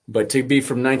 but to be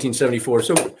from 1974.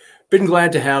 So been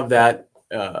glad to have that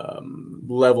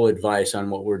level advice on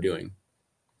what we're doing.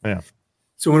 Yeah.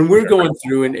 So when we're going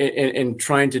through and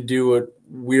trying to do what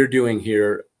we're doing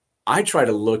here, I try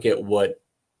to look at what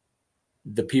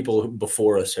the people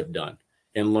before us have done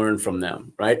and learn from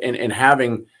them, right? And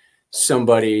having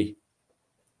somebody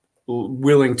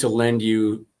willing to lend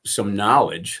you some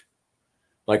knowledge,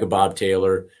 like a Bob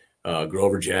Taylor,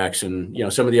 Grover Jackson,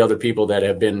 some of the other people that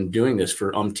have been doing this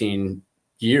for umpteen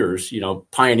years,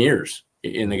 pioneers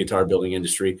in the guitar building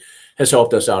industry, has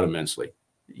helped us out immensely.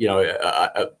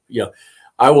 I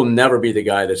will never be the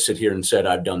guy that sit here and said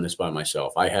I've done this by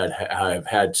myself. I've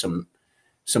had some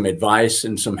advice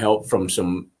and some help from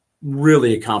some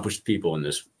really accomplished people in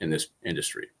this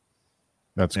industry.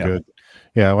 That's good.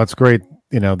 Yeah, that's great.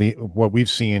 What we've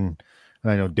seen,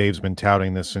 and I know Dave's been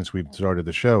touting this since we've started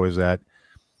the show, is that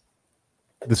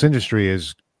this industry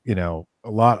is, a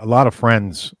lot of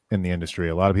friends in the industry.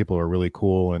 A lot of people are really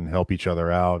cool and help each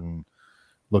other out and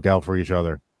look out for each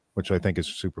other, which I think is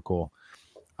super cool.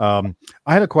 I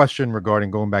had a question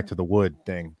regarding going back to the wood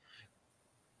thing.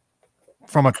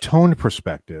 From a tone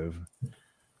perspective,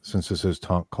 since this is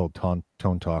called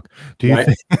tone talk, do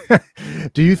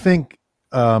you think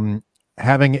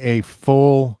having a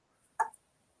full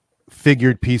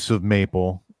figured piece of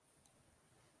maple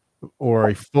or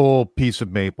a full piece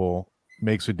of maple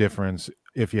makes a difference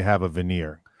if you have a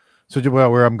veneer? So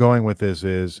where I'm going with this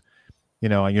is,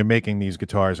 you're making these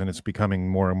guitars and it's becoming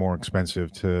more and more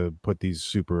expensive to put these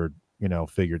super,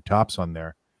 figured tops on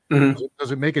there. Mm-hmm.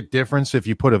 Does it make a difference if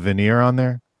you put a veneer on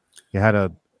there? You had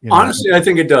a honestly, I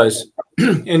think it does.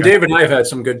 And Dave and I have had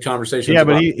some good conversations. Yeah,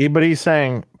 but he's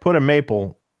saying put a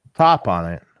maple top on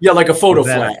it. Yeah, like a photo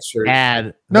flash.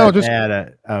 Add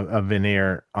a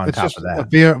veneer on top of that.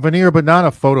 A veneer, but not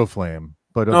a photo flame,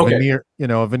 but a veneer.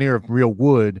 A veneer of real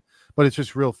wood, but it's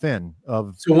just real thin.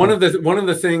 So one of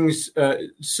the things.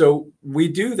 So we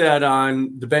do that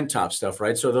on the bent top stuff,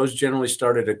 right? So those generally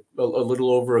start at a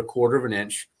little over a quarter of an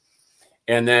inch.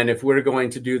 And then if we're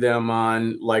going to do them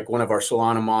on like one of our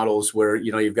Solana models where,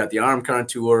 you've got the arm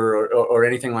contour or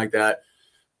anything like that,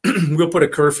 we'll put a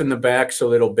kerf in the back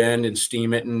so it'll bend and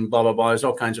steam it and blah, blah, blah. There's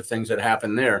all kinds of things that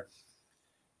happen there.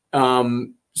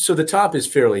 So the top is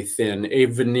fairly thin, a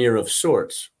veneer of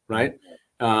sorts, right?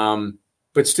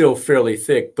 But still fairly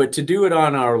thick. But to do it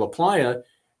on our La Playa,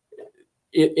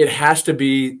 it has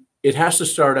to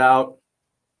start out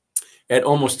at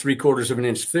almost 3/4 of an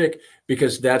inch thick,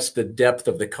 because that's the depth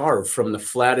of the carve from the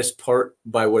flattest part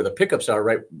by where the pickups are,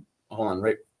 right behind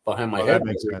my head. That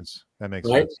makes sense. That makes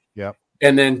right? sense. Yep.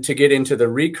 And then to get into the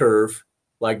recurve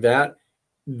like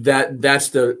that's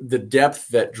the depth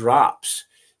that drops.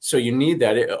 So you need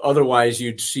that. Otherwise,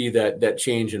 you'd see that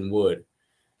change in wood.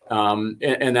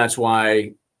 And that's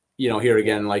why, here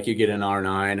again, like you get an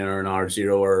R9 or an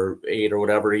R0 or 8 or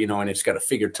whatever, and it's got a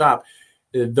figured top.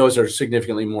 Those are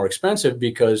significantly more expensive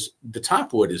because the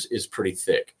top wood is pretty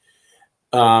thick.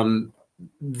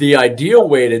 The ideal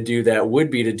way to do that would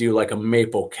be to do like a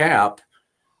maple cap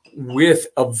with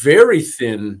a very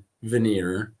thin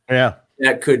veneer. Yeah.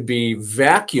 That could be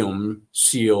vacuum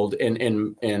sealed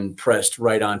and pressed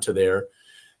right onto there.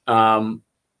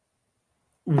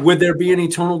 Would there be any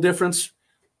tonal difference?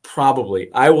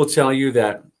 Probably. I will tell you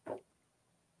that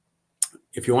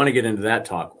if you want to get into that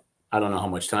talk, I don't know how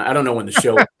much time. I don't know when the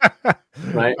show,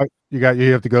 right?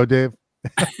 You have to go, Dave.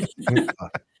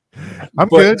 I'm But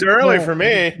good. It's early for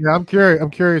me. Yeah, I'm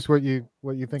curious what you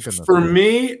think of this. For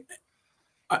me,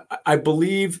 I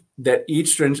believe that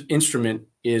each instrument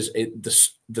is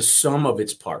the sum of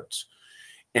its parts,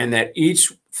 and that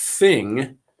each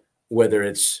thing, whether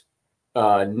it's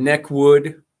neck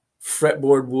wood,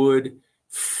 fretboard wood,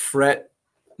 fret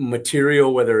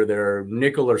material, whether they're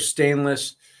nickel or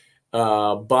stainless,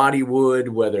 body wood,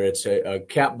 whether it's a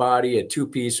cap body, a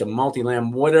two-piece, a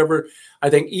multi-lam, whatever, I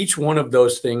think each one of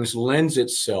those things lends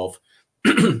itself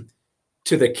to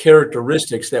the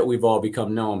characteristics that we've all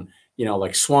become known.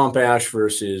 Like swamp ash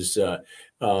versus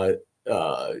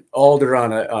alder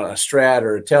on a Strat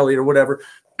or a Telly or whatever.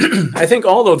 I think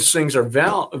all those things are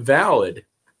valid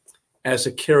as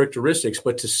a characteristics,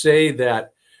 but to say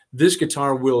that this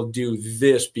guitar will do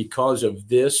this because of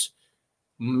this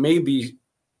may be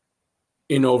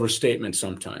an overstatement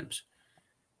sometimes.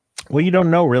 Well, you don't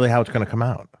know really how it's going to come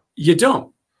out. You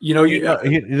don't.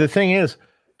 The thing is,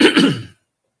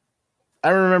 I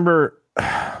remember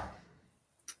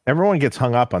everyone gets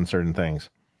hung up on certain things.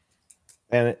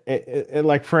 And it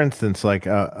like, for instance, like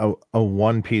a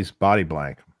one-piece body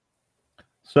blank.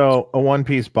 So a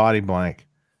one-piece body blank.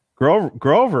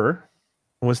 Grover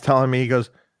was telling me, he goes,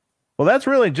 well, that's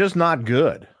really just not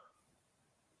good.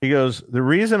 He goes, the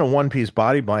reason a one-piece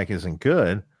body blank isn't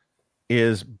good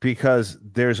is because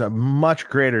there's a much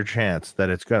greater chance that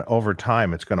over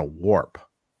time it's going to warp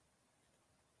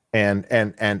and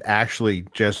actually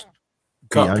just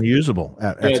be unusable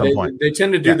at some point. They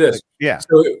tend to do this. Yeah.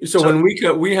 So when we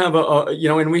have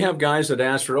and we have guys that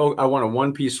ask for, I want a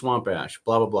one-piece swamp ash,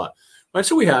 blah blah blah. Right,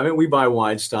 so we have it. We buy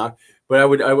wide stock, but I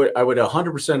would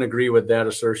 100% agree with that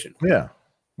assertion. Yeah.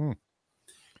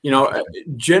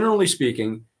 Generally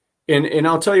speaking, and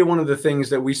I'll tell you one of the things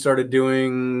that we started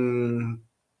doing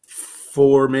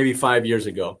maybe 5 years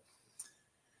ago.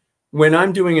 When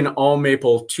I'm doing an all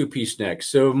maple two-piece neck,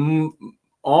 so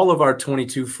all of our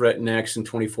 22 fret necks and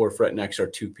 24 fret necks are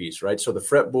two-piece, right? So the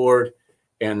fretboard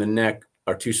and the neck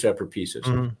are two separate pieces.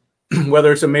 Mm-hmm.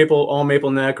 Whether it's a all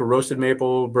maple neck or roasted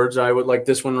maple, bird's eye wood, like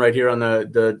this one right here on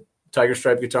the Tiger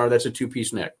Stripe guitar, that's a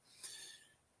two-piece neck.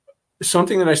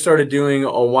 Something that I started doing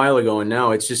a while ago, and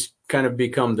now it's just kind of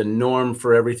become the norm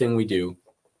for everything we do,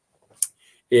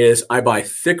 is I buy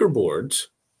thicker boards.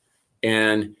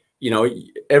 And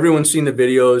everyone's seen the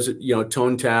videos,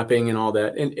 tone tapping and all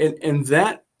that. And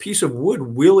that piece of wood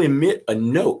will emit a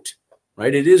note,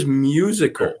 right? It is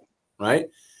musical, right?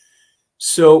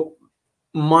 So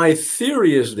my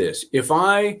theory is this: if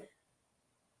I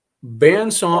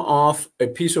bandsaw off a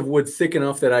piece of wood thick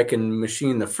enough that I can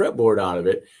machine the fretboard out of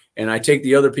it, and I take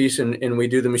the other piece and we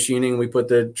do the machining, we put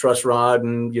the truss rod,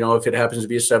 and, if it happens to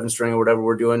be a 7-string or whatever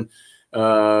we're doing,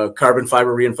 carbon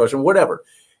fiber reinforcement, whatever.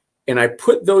 And I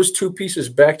put those two pieces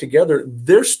back together,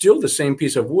 they're still the same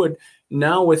piece of wood,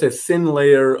 now with a thin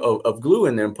layer of glue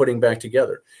in there and putting back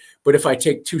together. But if I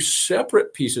take two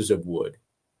separate pieces of wood,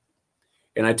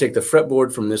 and I take the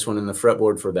fretboard from this one and the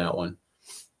fretboard for that one,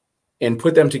 and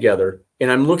put them together,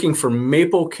 and I'm looking for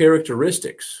maple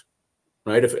characteristics,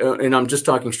 right? And I'm just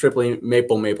talking strictly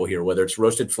maple here, whether it's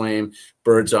roasted flame,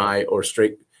 bird's eye, or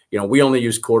straight, we only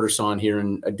use quarter sawn here,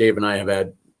 and Dave and I have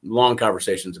had long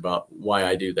conversations about why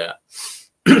I do that.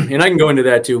 And I can go into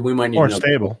that too. We might need more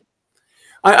stable.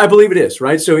 I believe it is,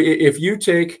 right? So if you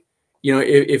take,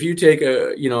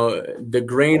 the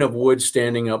grain of wood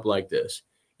standing up like this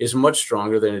is much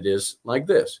stronger than it is like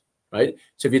this, right?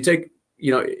 So if you take,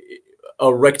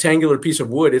 a rectangular piece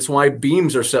of wood, it's why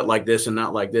beams are set like this and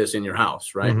not like this in your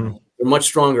house, right? Mm-hmm. They're much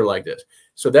stronger like this.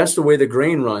 So that's the way the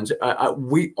grain runs.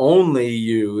 We only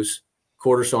use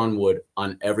quarter sawn wood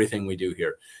on everything we do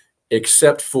here,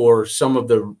 except for some of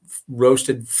the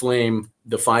roasted flame.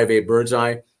 The 5A bird's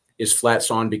eye is flat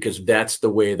sawn because that's the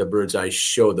way the bird's eye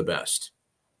show the best,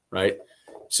 right?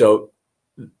 So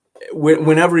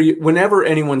whenever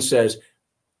anyone says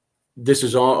this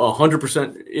is all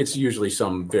 100%, it's usually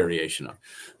some variation of.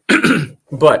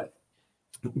 But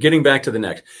getting back to the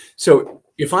next, so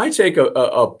if I take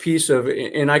a piece of,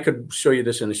 and I could show you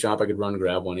this in the shop, I could run and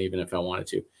grab one even if I wanted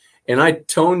to, and I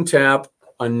tone tap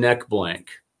a neck blank,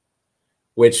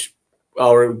 which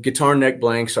our guitar neck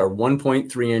blanks are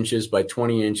 1.3 inches by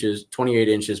 20 inches, 28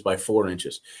 inches by 4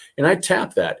 inches, and I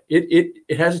tap that.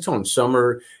 It has a tone. Some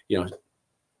are,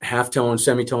 half tone,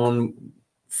 semitone,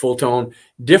 full tone,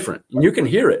 different, and you can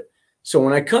hear it. So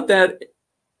when I cut that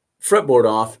fretboard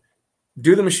off,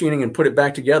 do the machining and put it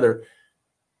back together,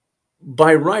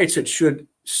 by rights, it should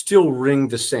still ring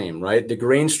the same, right? The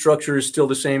grain structure is still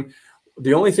the same.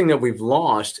 The only thing that we've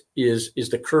lost is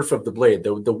the kerf of the blade,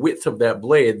 the width of that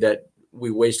blade that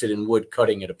we wasted in wood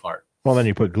cutting it apart. Well, then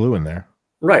you put glue in there.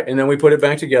 Right. And then we put it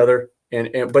back together,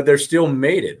 but they're still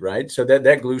mated, right? So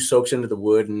that glue soaks into the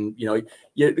wood, and,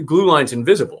 the glue line's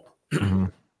invisible. Mm-hmm.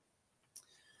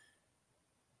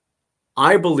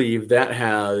 I believe that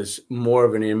has more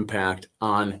of an impact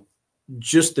on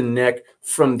just the neck,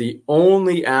 from the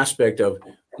only aspect of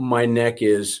my neck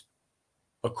is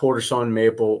a quarter sawn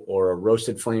maple or a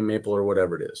roasted flame maple or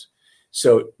whatever it is.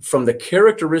 So from the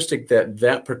characteristic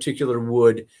that particular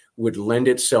wood would lend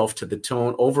itself to the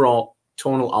overall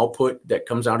tonal output that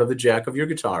comes out of the jack of your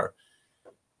guitar,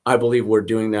 I believe we're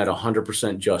doing that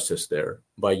 100% justice there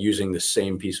by using the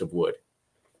same piece of wood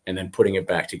and then putting it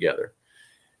back together.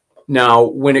 Now,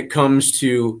 when it comes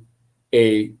to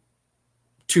a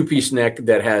two-piece neck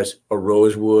that has a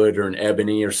rosewood or an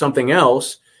ebony or something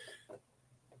else,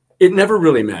 it never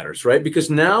really matters, right? Because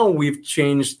now we've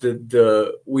changed the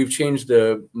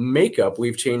makeup,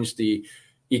 we've changed the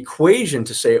equation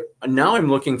to say, now I'm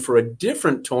looking for a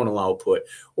different tonal output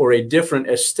or a different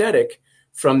aesthetic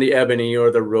from the ebony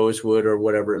or the rosewood or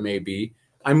whatever it may be.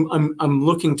 I'm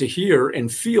looking to hear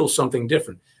and feel something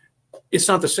different. It's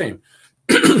not the same.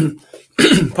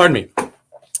 Pardon me.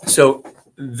 So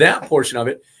that portion of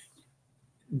it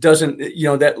doesn't,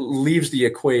 that leaves the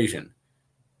equation,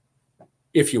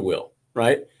 if you will,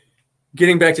 right?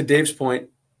 Getting back to Dave's point,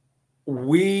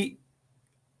 we,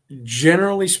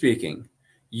 generally speaking,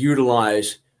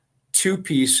 utilize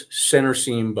two-piece center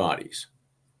seam bodies.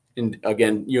 And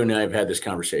again, you and I have had this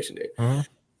conversation, Dave. Uh-huh.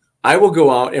 I will go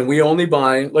out and we only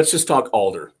buy, let's just talk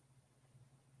alder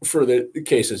for the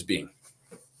cases being.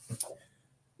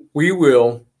 We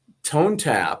will tone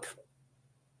tap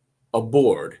a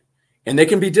board, and they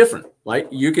can be different. Like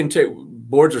you can take,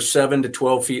 boards are 7 to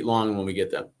 12 feet long when we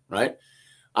get them, right?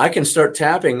 I can start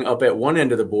tapping up at one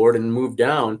end of the board and move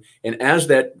down. And as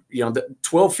that, the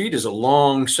 12 feet is a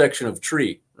long section of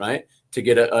tree, right? To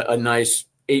get a nice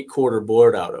 8-quarter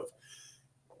board out of.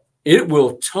 It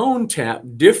will tone tap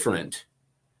different.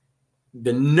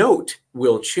 The note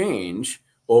will change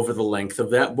over the length of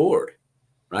that board,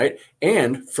 right?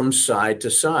 And from side to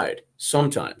side,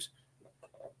 sometimes.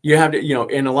 You have to,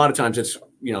 and a lot of times it's,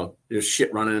 there's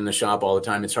shit running in the shop all the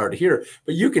time. It's hard to hear,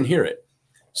 but you can hear it.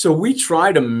 So we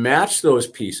try to match those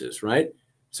pieces, right?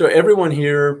 So everyone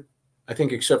here, I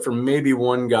think except for maybe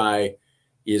one guy,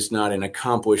 is not an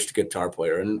accomplished guitar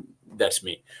player, and that's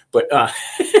me. But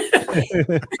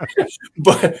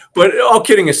but all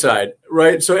kidding aside,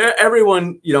 right? So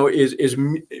everyone, is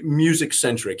music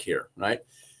centric here, right?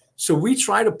 So we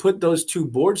try to put those two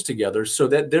boards together so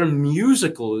that they're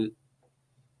musical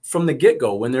from the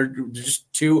get-go, when they're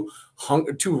just two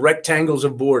rectangles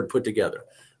of board put together,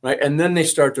 right? And then they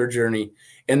start their journey.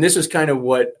 And this is kind of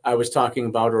what I was talking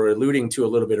about or alluding to a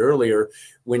little bit earlier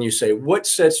when you say, what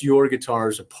sets your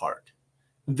guitars apart?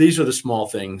 These are the small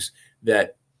things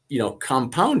that,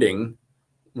 compounding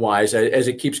wise, as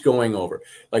it keeps going over.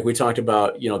 Like we talked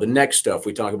about, the neck stuff.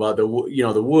 We talk about the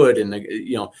wood and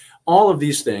the, all of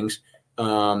these things,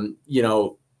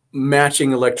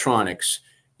 matching electronics.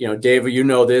 Dave,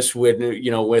 this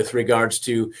with regards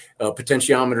to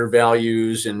potentiometer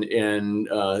values and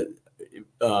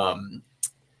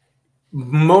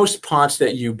most pots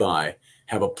that you buy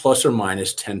have a plus or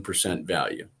minus 10%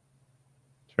 value.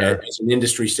 Sure. As an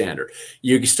industry standard.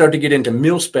 You start to get into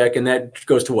mil spec, and that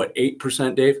goes to what,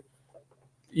 8%, Dave?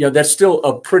 That's still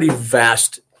a pretty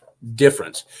vast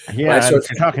difference. Yeah, right? So if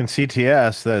you're talking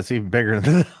CTS, that's even bigger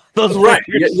than those. Right.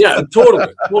 Yeah, totally,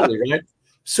 right?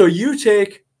 So you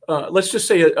take, let's just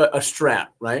say a Strat,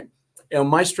 right? And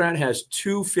my Strat has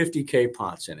two 50K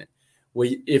pots in it. Well,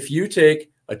 if you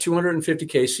take a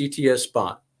 250K CTS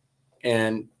spot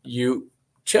and you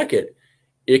check it,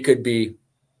 it could be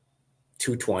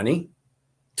 220,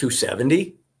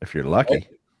 270. If you're lucky. Right?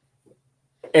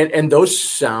 And those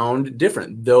sound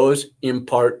different. Those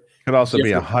impart. Could also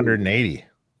be 180.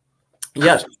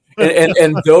 Yes.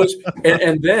 and those,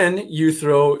 and then you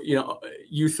throw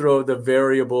the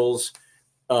variables,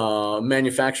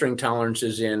 manufacturing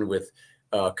tolerances in with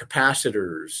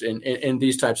capacitors and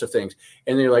these types of things.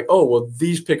 And they're like, oh, well,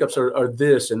 these pickups are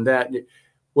this and that.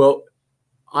 Well,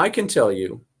 I can tell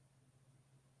you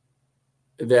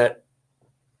that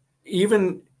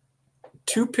even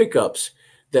two pickups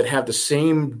that have the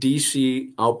same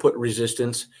DC output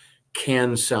resistance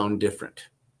can sound different.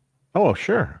 Oh,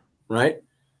 sure. Right?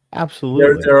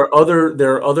 Absolutely. There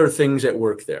are other things at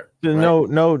work there. Right?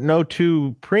 No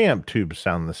two preamp tubes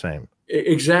sound the same.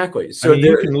 Exactly. So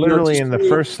you can literally in the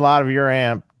first slot of your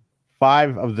amp,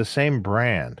 5 of the same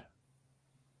brand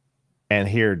and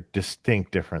hear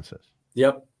distinct differences.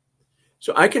 Yep.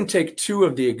 So I can take 2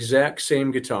 of the exact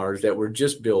same guitars that were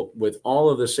just built with all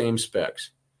of the same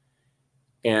specs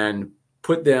and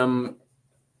put them,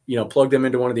 plug them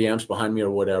into one of the amps behind me or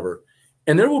whatever.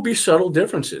 And there will be subtle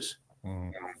differences.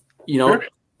 Sure.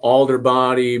 Alder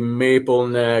body, maple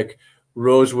neck,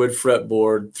 rosewood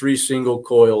fretboard, 3 single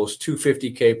coils,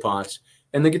 250K pots,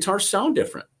 and the guitars sound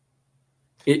different.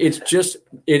 It's just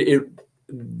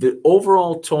the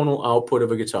overall tonal output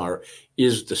of a guitar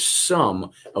is the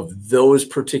sum of those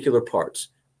particular parts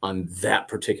on that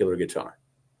particular guitar.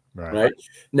 Right?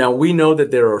 Now, we know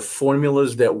that there are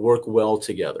formulas that work well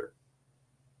together.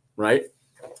 Right?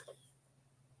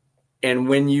 And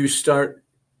when you start,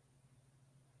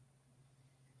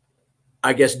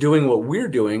 I guess, doing what we're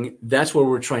doing, that's where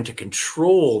we're trying to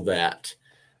control that.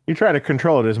 You try to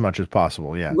control it as much as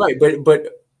possible. Yeah. Right. But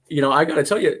I got to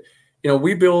tell you,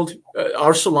 we build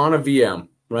our Solana VM,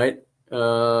 right?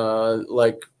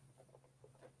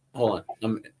 Hold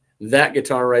on. That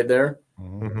guitar right there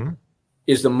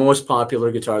is the most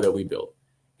popular guitar that we build.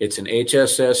 It's an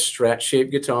HSS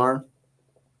Strat-shaped guitar.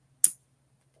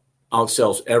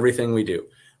 Outsells everything we do.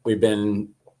 We've been,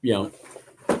 yeah,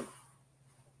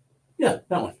 that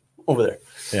one over there.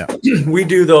 Yeah. We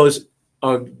do those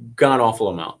a god-awful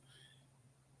amount.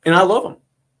 And I love them.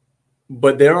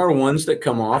 But there are ones that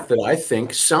come off that I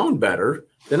think sound better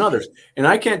than others. And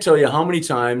I can't tell you how many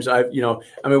times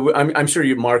I'm sure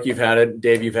you, Mark, you've had it.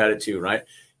 Dave, you've had it too, right?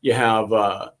 You have,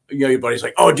 your buddy's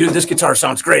like, oh, dude, this guitar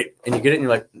sounds great. And you get it and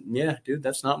you're like, yeah, dude,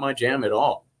 that's not my jam at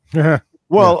all.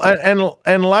 Well,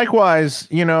 and likewise,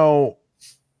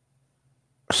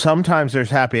 sometimes there's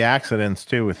happy accidents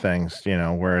too with things,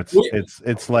 where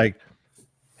it's like,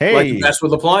 hey, like the best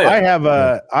with the playa.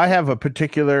 I have a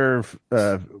particular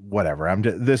whatever.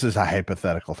 This is a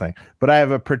hypothetical thing, but I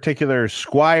have a particular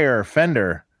Squier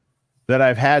Fender that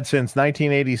I've had since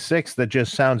 1986 that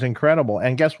just sounds incredible.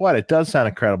 And guess what? It does sound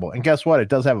incredible. And guess what? It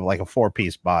does have like a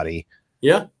 4-piece body.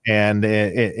 Yeah. And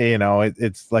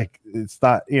it's like, it's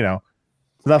not,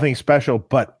 it's nothing special,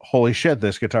 but holy shit,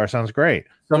 this guitar sounds great.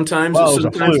 Sometimes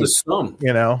the sum,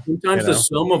 the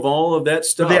sum of all of that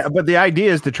stuff. But the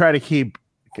idea is to try to keep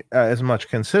as much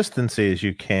consistency as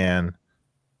you can,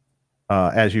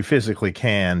 as you physically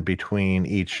can between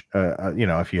each,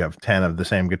 if you have 10 of the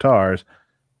same guitars,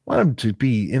 want them to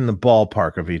be in the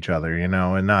ballpark of each other, and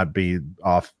not be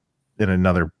off in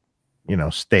another,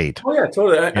 state. Oh yeah,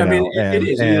 totally. It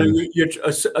is. You're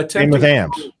attempting with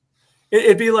amps.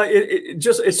 It'd be like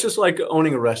it's just like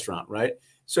owning a restaurant, right?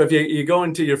 So if you go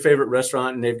into your favorite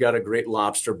restaurant and they've got a great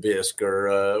lobster bisque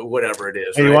or whatever it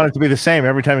is, and you want it to be the same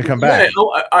every time you come back.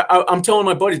 I'm telling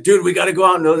my buddies, dude, we got to go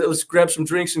out and let's grab some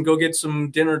drinks and go get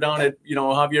some dinner down at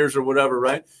Javier's or whatever,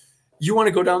 right? You want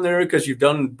to go down there because you've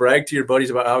bragged to your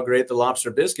buddies about how great the lobster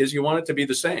bisque is. You want it to be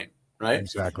the same, right?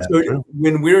 Exactly. So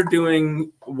when we're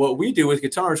doing what we do with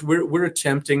guitars, we're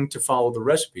attempting to follow the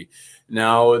recipe.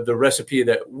 Now, the recipe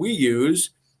that we use,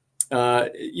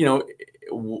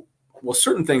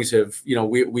 certain things have,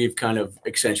 we've kind of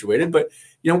accentuated, but,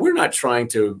 we're not trying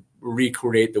to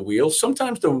recreate the wheel.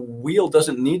 Sometimes the wheel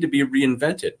doesn't need to be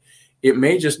reinvented. It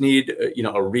may just need,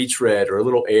 a retread or a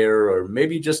little air, or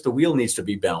maybe just the wheel needs to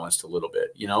be balanced a little bit,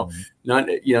 not,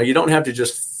 you don't have to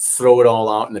just throw it all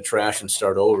out in the trash and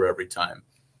start over every time.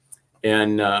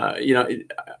 And,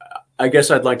 I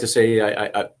guess I'd like to say,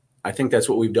 I think that's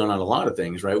what we've done on a lot of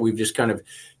things, right? We've just kind of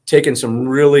taken some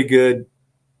really good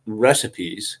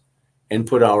recipes and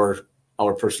put our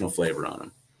personal flavor on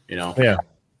them, Yeah.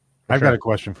 I've got a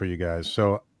question for you guys.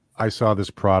 So I saw this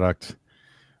product.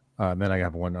 Then I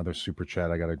have one other super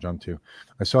chat I got to jump to.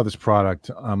 I saw this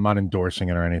product. I'm not endorsing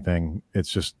it or anything.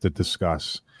 It's just to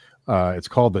discuss. It's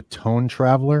called the Tone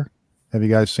Traveler. Have you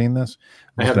guys seen this?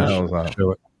 I have not.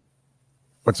 Show it.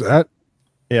 What's that?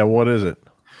 Yeah, what is it?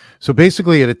 So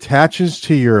basically, it attaches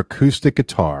to your acoustic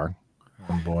guitar.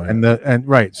 Oh boy! And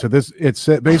right. So it's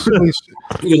basically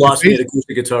you lost me at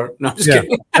acoustic guitar. No, I'm just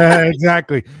kidding.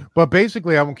 Exactly. But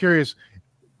basically, I'm curious.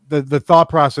 The thought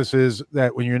process is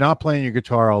that when you're not playing your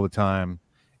guitar all the time,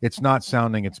 it's not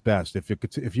sounding its best. If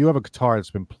you have a guitar that's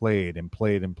been played and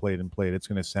played and played and played, it's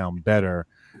going to sound better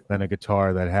than a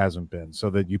guitar that hasn't been. So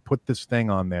that you put this thing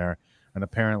on there, and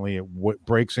apparently it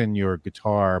breaks in your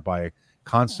guitar by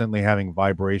constantly having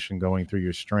vibration going through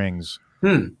your strings.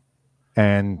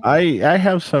 And I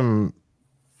have some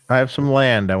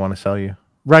land I want to sell you.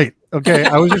 Right. Okay.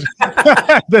 I was just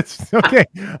that's okay.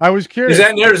 I was curious. Is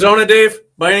that in Arizona, Dave?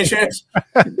 By any chance?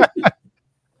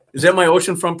 Is that my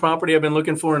oceanfront property I've been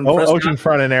looking for in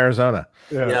oceanfront in Arizona?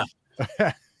 Yeah.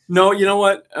 No, you know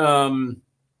what?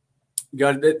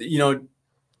 God,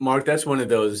 Mark, that's one of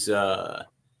those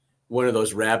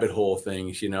rabbit hole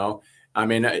things. I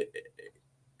mean,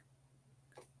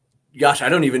 gosh, I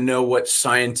don't even know what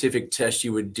scientific test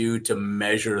you would do to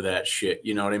measure that shit.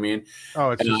 You know what I mean?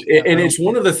 Oh, it's it's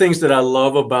one of the things that I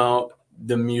love about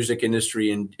the music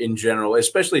industry in general,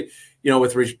 especially,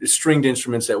 with stringed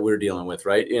instruments that we're dealing with.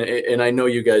 Right. And I know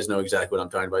you guys know exactly what I'm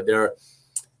talking about.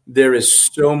 There is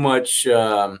so much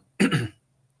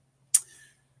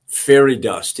fairy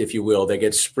dust, if you will, that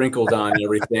gets sprinkled on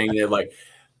everything. They're like,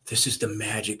 this is the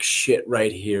magic shit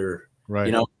right here.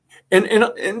 Right.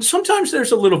 And sometimes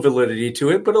there's a little validity to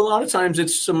it, but a lot of times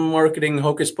it's some marketing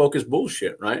hocus pocus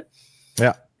bullshit, right?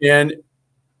 Yeah. And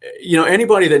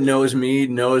anybody that knows me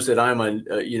knows that I'm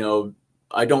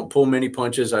I don't pull many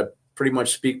punches. I pretty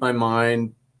much speak my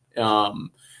mind, and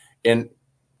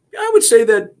I would say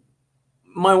that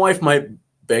my wife might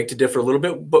beg to differ a little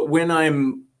bit, but when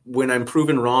I'm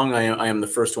proven wrong, I am the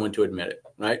first one to admit it,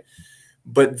 right?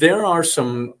 But there are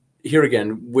some. Here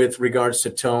again, with regards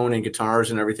to tone and guitars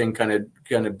and everything, kind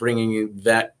of bringing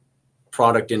that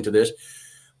product into this,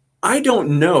 I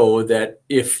don't know that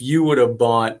if you would have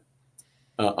bought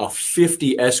a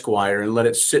 50 Esquire and let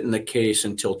it sit in the case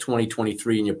until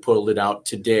 2023 and you pulled it out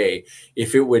today,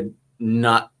 if it would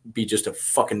not be just a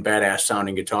fucking badass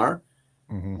sounding guitar,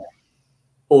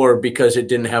 or because it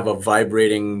didn't have a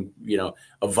vibrating,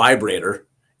 a vibrator,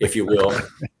 if you will.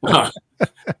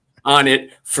 On it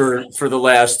for the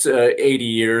last 80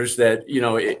 years that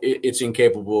it's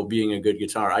incapable of being a good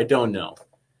guitar. I don't know.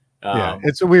 I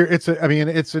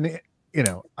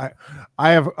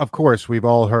have, of course, we've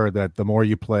all heard that the more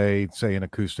you play, say, an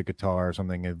acoustic guitar or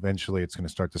something, eventually it's going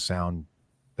to start to sound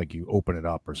like you open it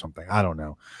up or something. I don't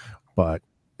know, but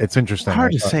it's interesting.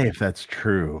 Hard to say if that's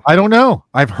true. I don't know.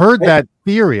 I've heard that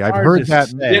theory. I've heard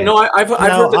that. Yeah, no, I've heard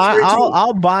that theory too.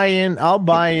 I'll buy in. I'll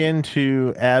buy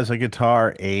into as a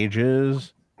guitar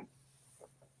ages.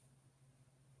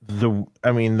 The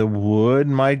wood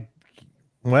might.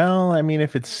 Well,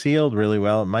 if it's sealed really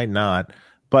well, it might not.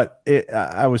 But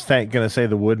I was going to say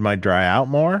the wood might dry out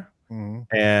more,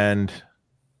 and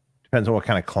depends on what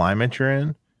kind of climate you're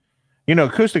in.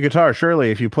 Acoustic guitar. Surely,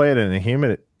 if you play it in a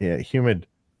humid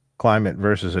climate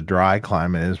versus a dry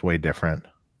climate is way different.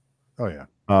 Oh yeah.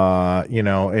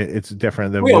 It's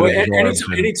different than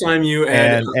anytime you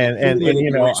add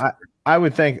I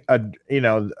would think a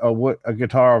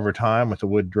guitar over time with the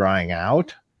wood drying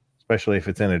out, especially if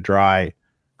it's in a dry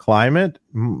climate,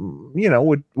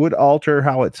 would alter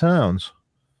how it sounds.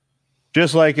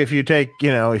 Just like if you take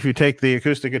the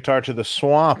acoustic guitar to the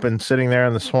swamp and sitting there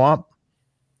in the swamp,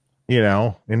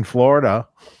 in Florida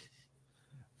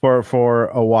for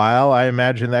a while, I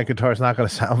imagine that guitar is not going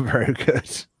to sound very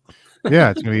good.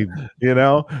 Yeah, it's going to be,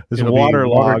 it's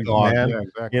waterlogged, man. Yeah,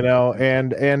 exactly.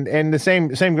 And the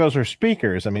same goes for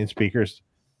speakers.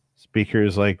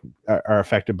 Speakers like are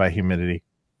affected by humidity.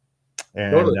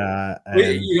 And, totally. I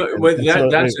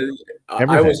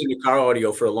was into car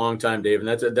audio for a long time, Dave, and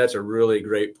that's a really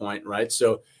great point, right?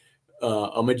 So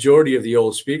a majority of the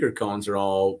old speaker cones are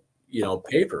all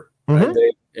paper, right?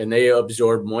 They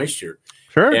absorb moisture.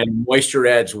 Sure. And moisture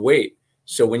adds weight.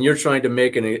 So when you're trying to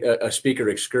make a speaker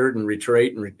excursion and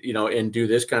retreat and do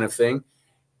this kind of thing,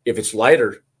 if it's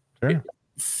lighter,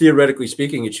 theoretically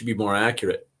speaking, it should be more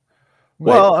accurate.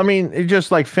 Well, it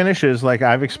just like finishes. Like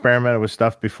I've experimented with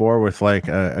stuff before with like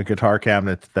a guitar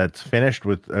cabinet that's finished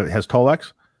with has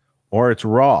Tolex, or it's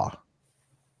raw.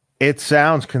 It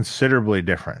sounds considerably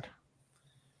different.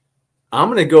 I'm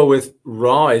going to go with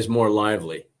raw is more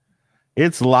lively.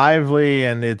 It's lively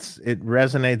and it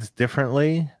resonates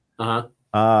differently.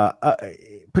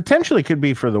 Potentially could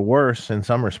be for the worse in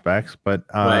some respects, but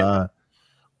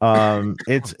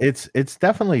it's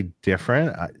definitely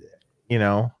different.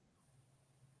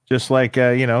 Just like,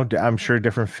 I'm sure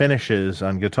different finishes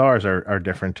on guitars are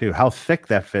different too. How thick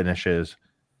that finish is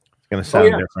going to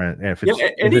sound different. If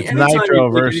it's nitro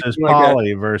versus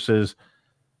poly versus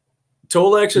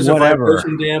Tolex is whatever. A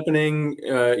vibration dampening,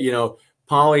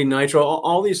 poly, nitro,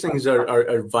 all these things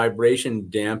are vibration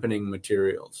dampening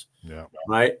materials. Yeah.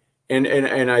 Right.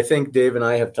 And I think Dave and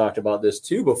I have talked about this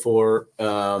too before.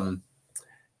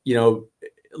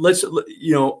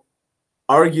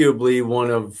 Arguably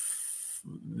one of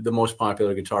the most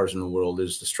popular guitars in the world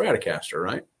is the Stratocaster,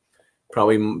 right?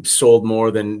 Probably sold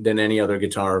more than any other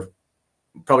guitar,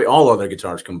 probably all other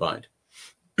guitars combined.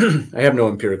 I have no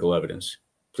empirical evidence.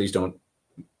 Please don't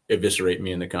eviscerate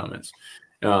me in the comments.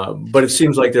 But it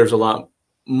seems like there's a lot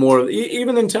more,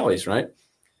 even than Telly's, right?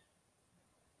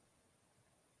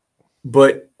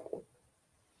 But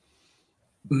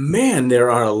man, there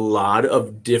are a lot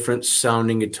of different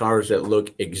sounding guitars that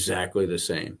look exactly the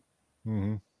same.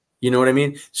 Mm-hmm. You know what I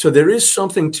mean? So there is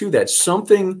something to that.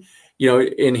 Something,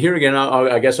 and here again,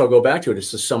 I guess I'll go back to it.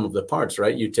 It's the sum of the parts,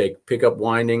 right? You take pickup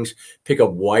windings, pickup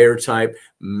wire type,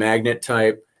 magnet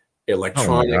type,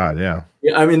 electronic. Oh my God, yeah.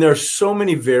 I mean, there are so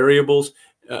many variables.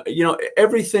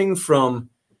 Everything from,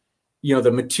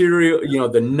 the material,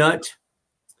 the nut,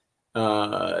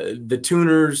 the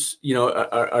tuners,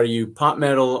 are you pot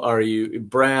metal? Are you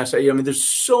brass? I mean, there's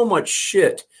so much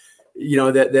shit,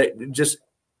 that just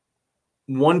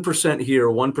 1% here,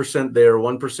 1% there,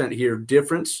 1% here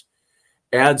difference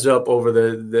adds up over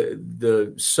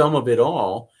the sum of it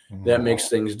all that makes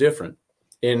things different.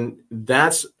 And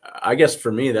that's, I guess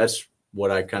for me, that's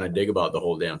what I kind of dig about the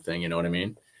whole damn thing. You know what I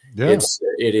mean? Yeah.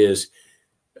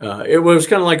 It was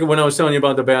kind of like when I was telling you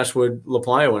about the Basswood La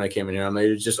Playa when I came in here. I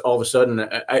mean, it's just all of a sudden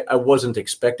I wasn't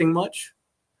expecting much.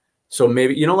 So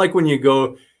maybe, like when you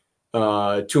go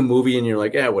to a movie and you're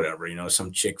like, yeah, whatever,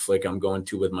 some chick flick I'm going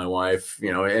to with my wife, and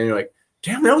you're like,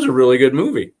 damn, that was a really good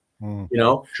movie.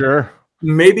 Sure.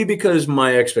 Maybe because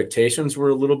my expectations were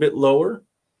a little bit lower.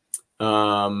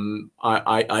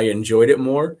 I enjoyed it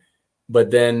more,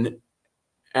 but then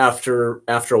after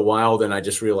a while, then I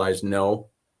just realized, no,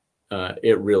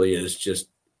 it really is just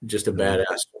a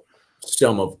badass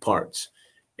sum of parts.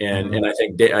 And I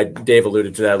think Dave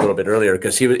alluded to that a little bit earlier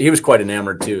because he was quite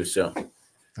enamored too. So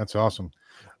that's awesome.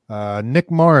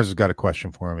 Nick Mars has got a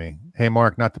question for me. Hey,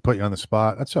 Mark, not to put you on the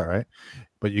spot. That's all right.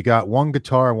 But you got one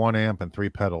guitar, one amp, and 3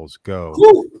 pedals. Go.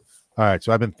 Cool. All right.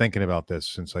 So I've been thinking about this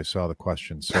since I saw the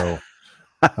question. So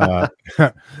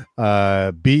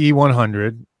BE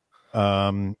 100.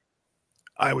 I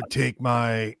would take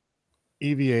my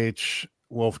EVH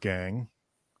Wolfgang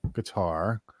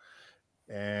guitar,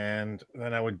 and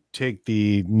then I would take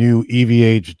the new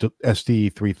EVH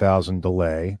SD 3000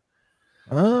 delay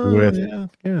with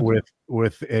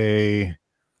a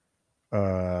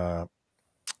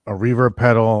reverb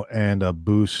pedal and a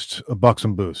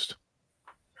Buxom boost.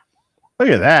 Look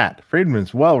at that.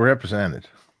 Friedman's well represented.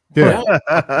 Yeah.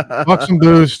 Buxom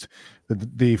boost,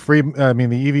 the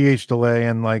EVH delay,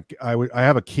 and like I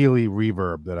have a Keeley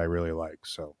reverb that I really like.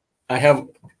 So I have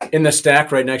in the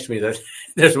stack right next to me.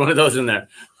 There's one of those in there.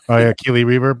 Oh yeah, Keeley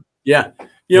reverb. Yeah,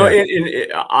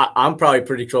 I'm probably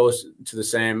pretty close to the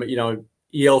same.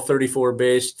 EL34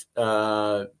 based.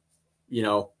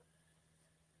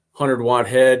 100-watt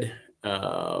head,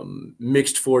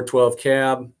 mixed 412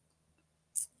 cab.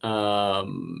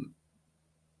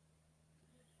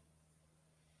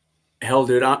 Hell,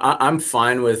 dude, I'm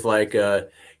fine with like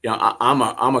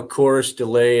I'm a chorus,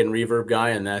 delay, and reverb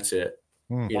guy, and that's it.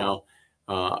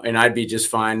 And I'd be just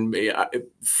fine.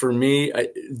 For me,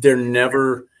 they're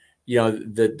never,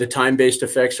 the time-based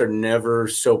effects are never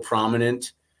so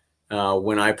prominent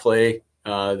when I play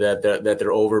that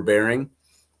they're overbearing.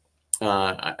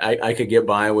 I could get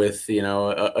by with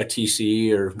a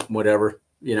TC or whatever,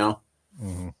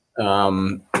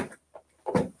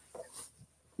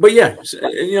 But yeah,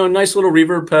 nice little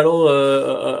reverb pedal,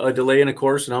 a delay, and a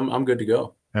chorus, and I'm good to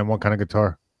go. And what kind of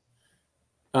guitar?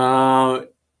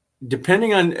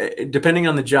 Depending on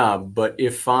the job, but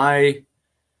if I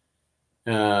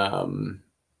had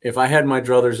my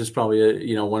druthers, it's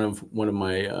probably one of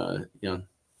my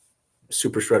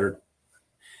super shredder.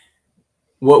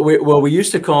 What we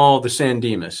used to call the San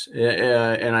Dimas,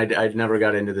 and I never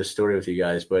got into this story with you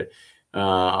guys, but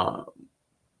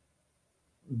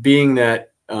being that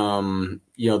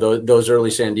those early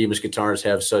San Dimas guitars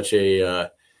have such a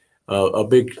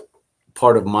big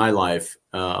part of my life.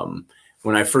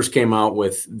 When I first came out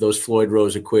with those Floyd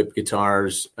Rose equipped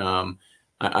guitars,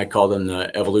 I called them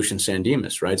the Evolution San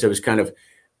Dimas, right? So it was kind of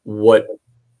what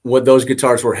those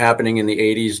guitars were happening in the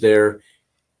 80s there,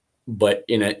 but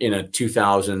in a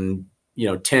 2000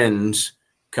 10s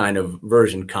kind of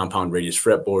version, compound radius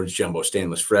fretboards, jumbo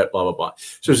stainless fret, blah, blah, blah.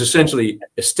 So it's essentially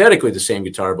aesthetically the same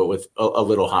guitar, but with a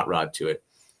little hot rod to it.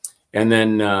 And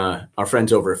then our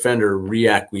friends over at Fender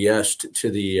reacquiesced to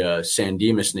the San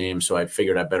Dimas name, so I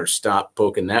figured I better stop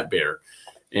poking that bear.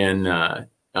 And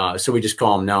so we just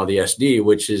call them now the SD,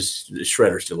 which is the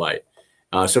Shredder's Delight.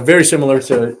 So very similar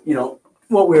to, you know,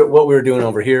 what we're doing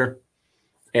over here.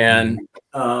 And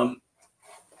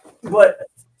but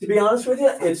to be honest with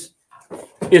you,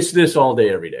 it's this all day,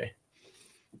 every day.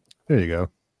 There you go.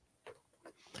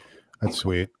 That's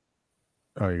sweet.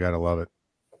 Oh, you gotta love it.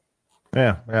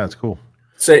 Yeah, it's cool.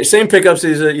 Same pickups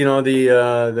as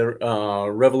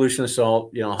the Revolution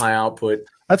Assault, you know, high output.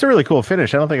 That's a really cool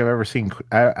finish. I don't think I've ever seen.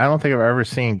 I don't think I've ever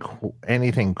seen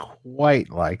anything quite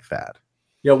like that.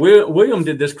 Yeah, William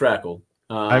did this crackle.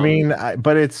 I mean,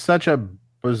 but it's such a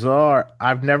bizarre.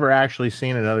 I've never actually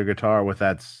seen another guitar with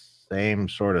that same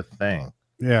sort of thing.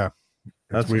 Yeah,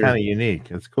 that's kind of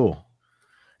unique. It's cool.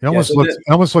 It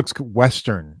almost looks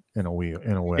Western in a way.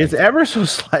 It's ever so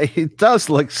slight. It does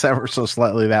look ever so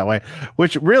slightly that way,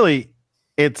 which really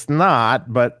it's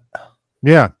not. But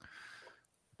yeah,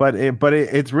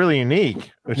 it's really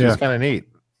unique, which is kind of neat.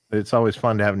 It's always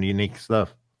fun to have unique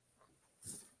stuff.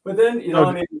 But then, you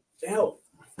know,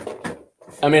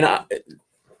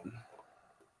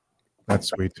 that's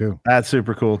sweet too. That's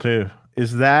super cool too.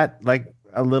 Is that like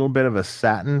a little bit of a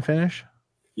satin finish?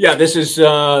 Yeah, this is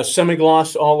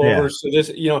semi-gloss all over. So this,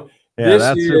 you know, this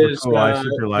that's is super cool. I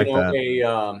super like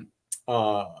that.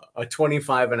 A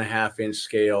 25.5-inch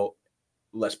scale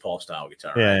Les Paul style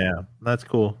guitar. Yeah, that's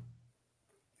cool.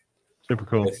 Super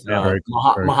cool. With,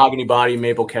 mahogany body,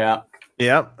 maple cap.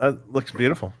 Yeah, that looks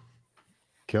beautiful.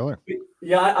 Killer.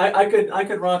 Yeah, I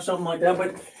could rock something like that,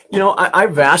 but you know, I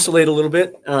vacillate a little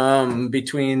bit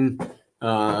between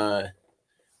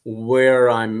where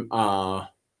I'm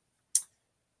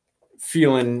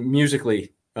feeling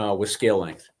musically with scale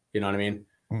length. You know what I mean?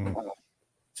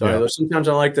 So sometimes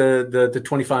I like the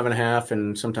 25.5,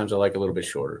 and sometimes I like a little bit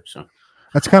shorter. So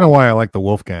that's kind of why I like the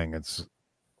Wolfgang.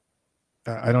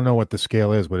 I don't know what the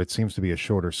scale is, but it seems to be a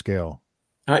shorter scale.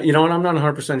 You know, and I'm not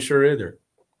 100% sure either.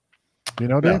 You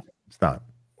know, Dave? No, it's not.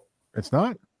 It's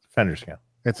not? Fender scale.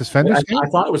 It's a Fender scale? I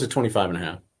thought it was a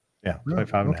 25.5. Yeah,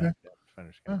 25.5.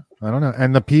 Fender scale. I don't know.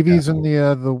 And the PVs and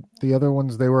the other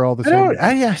ones, they were all the same.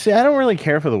 I don't really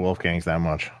care for the Wolfgangs that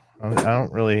much. I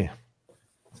don't really.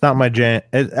 It's not my jam.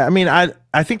 I mean, I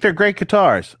think they're great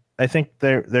guitars. I think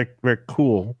they're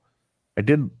cool. I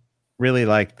did really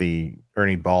like the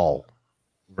Ernie Ball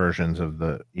versions of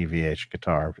the EVH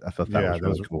guitar. I thought that was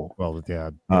really cool. Well,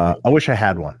 yeah. I wish I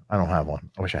had one. I don't have one.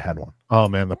 I wish I had one. Oh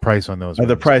man, the price on those.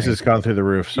 The price has gone through the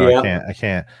roof, so I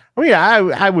can't. I mean,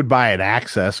 I would buy an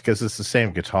Access because it's the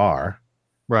same guitar,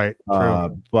 right?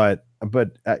 But I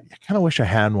kind of wish I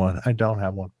had one. I don't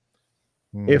have one.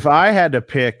 If I had to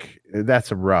pick,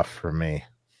 that's rough for me. If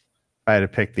I had to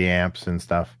pick the amps and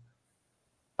stuff.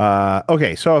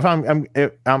 Okay, so if I'm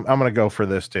gonna go for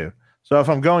this too. So if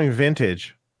I'm going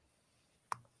vintage,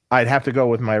 I'd have to go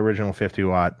with my original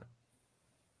 50-watt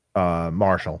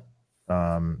Marshall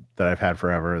that I've had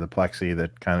forever, the Plexi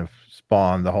that kind of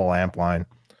spawned the whole amp line.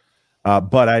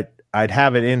 But I'd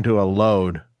have it into a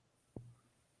load,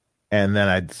 and then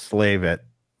I'd slave it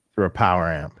through a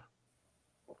power amp.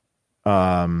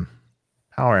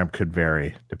 Power amp could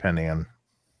vary depending on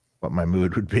what my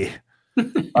mood would be.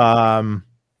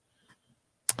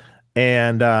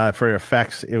 And for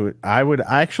effects, I would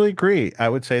actually agree. I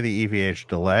would say the EVH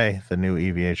delay, the new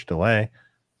EVH delay,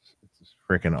 it's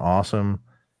freaking awesome.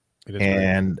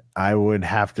 And great. I would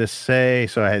have to say,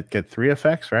 so I get 3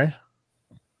 effects, right?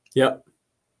 Yep.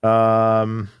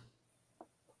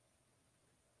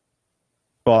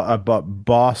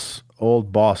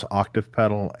 Old Boss octave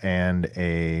pedal and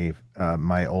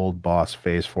my old Boss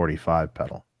Phase 45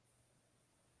 pedal.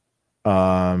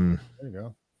 There you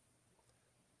go.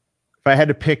 If I had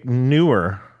to pick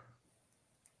newer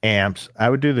amps, I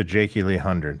would do the Jakey Lee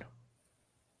 100.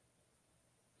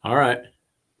 All right.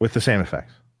 With the same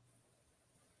effects.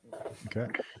 Okay.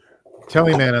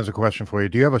 Telly Man has a question for you.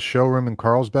 Do you have a showroom in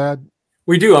Carlsbad?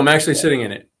 We do. I'm actually sitting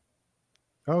in it.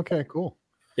 Okay, cool.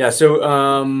 Yeah,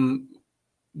 so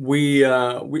we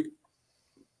don't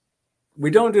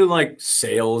do like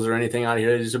sales or anything out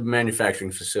here. It's a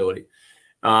manufacturing facility.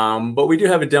 But we do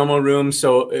have a demo room.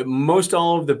 So most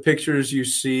all of the pictures you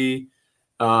see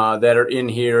that are in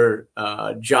here,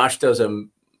 Josh does a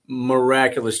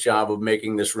miraculous job of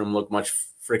making this room look much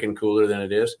freaking cooler than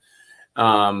it is.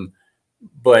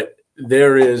 But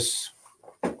there's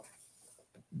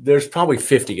probably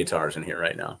 50 guitars in here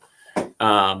right now.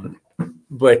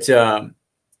 But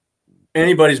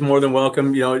anybody's more than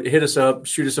welcome. Hit us up,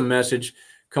 shoot us a message,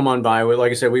 come on by.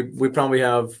 Like I said, we probably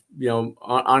have,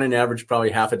 on an average,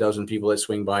 probably half a dozen people that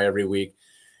swing by every week.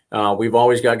 We've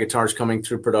always got guitars coming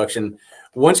through production.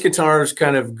 Once guitars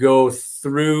kind of go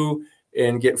through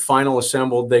and get final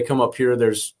assembled, they come up here.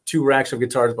 There's 2 racks of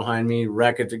guitars behind me,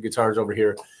 rack of guitars over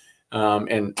here,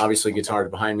 and obviously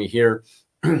guitars behind me here.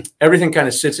 Everything kind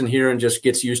of sits in here and just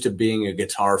gets used to being a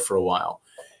guitar for a while.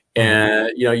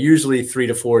 And, usually 3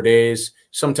 to 4 days,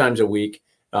 sometimes a week,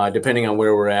 depending on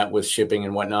where we're at with shipping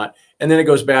and whatnot. And then it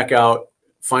goes back out,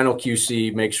 final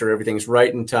QC, make sure everything's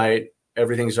right and tight,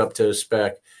 everything's up to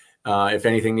spec. If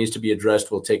anything needs to be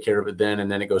addressed, we'll take care of it then,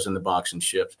 and then it goes in the box and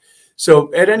shipped.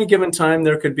 So at any given time,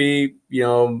 there could be,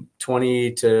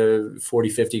 20 to 40,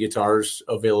 50 guitars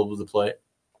available to play.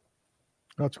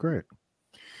 That's great.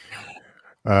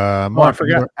 Mark,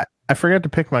 I forgot to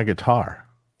pick my guitar.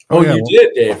 Oh, yeah, you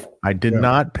did, Dave. I did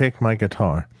not pick my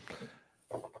guitar.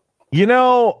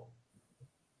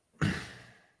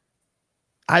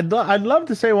 I'd love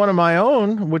to say one of my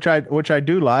own, which I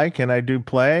do like and I do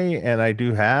play and I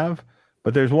do have,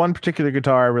 but there's one particular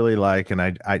guitar I really like, and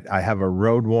I have a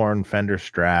road worn Fender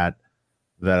Strat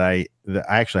that I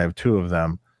actually have 2 of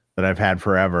them that I've had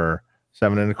forever,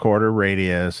 7 1/4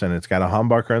 radius, and it's got a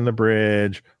humbucker in the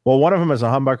bridge. Well, one of them is a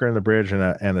humbucker in the bridge and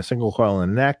a single coil in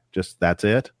the neck. Just that's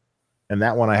it. And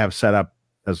that one I have set up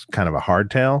as kind of a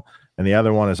hardtail, and the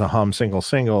other one is a hum single,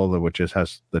 which just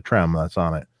has the trem that's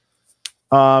on it.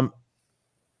 I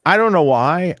don't know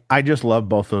why. I just love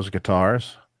both those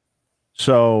guitars.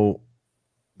 So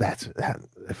that's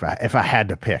if I had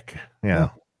to pick, if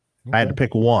I had to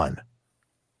pick one,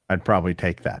 I'd probably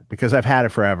take that because I've had it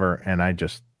forever and I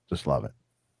just love it.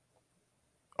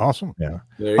 Awesome. Yeah.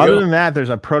 Other than that, there's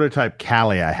a prototype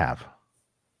Cali I have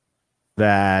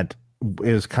that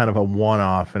is kind of a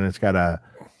one-off, and it's got a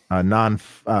non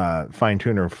fine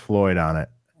tuner Floyd on it,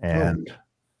 and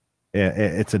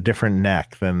it's a different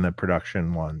neck than the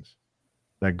production ones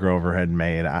that Grover had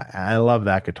made. I love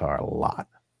that guitar a lot.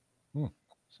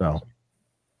 So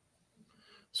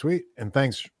sweet. And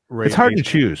thanks, Ray. It's hard to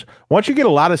choose. Once you get a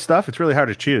lot of stuff, it's really hard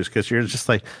to choose because you're just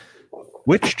like,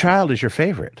 which child is your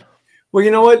favorite? Well,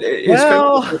 you know what?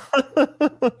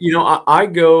 I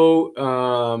go.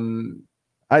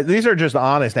 These are just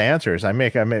honest answers. I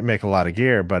make a lot of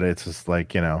gear, but it's just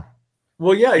like,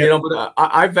 Well, yeah, but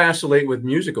I vacillate with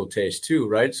musical taste too,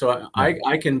 right? So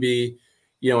I can be,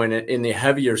 in the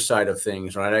heavier side of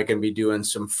things, right? I can be doing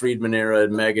some Friedman era,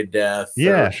 Megadeth,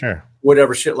 sure,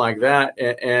 whatever shit like that,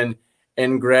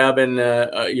 and grabbing a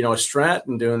Strat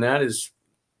and doing that is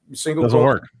single. Doesn't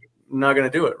work. Not going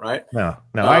to do it, right? No,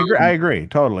 I agree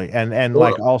totally, and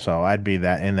like also I'd be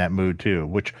in that mood too,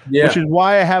 which is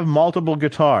why I have multiple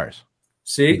guitars.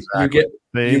 See, exactly.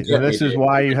 This is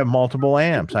why you have multiple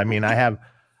amps. I mean,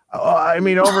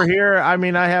 over here,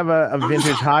 I have a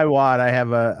vintage high watt, I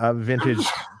have a vintage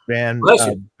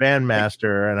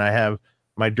Bandmaster, and I have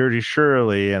my Dirty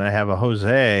Shirley, and I have a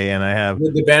Jose, and I have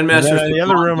the Bandmaster. In the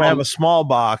other room, I have a small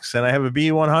box, and I have a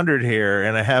B100 here,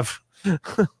 and I have.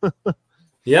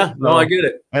 Yeah, no, I get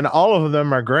it. And all of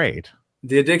them are great.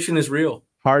 The addiction is real.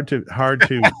 Hard to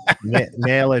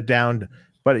nail it down.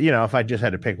 But, if I just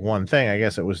had to pick one thing, I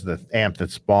guess it was the amp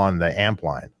that spawned the amp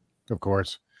line. Of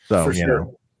course. So, For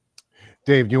sure.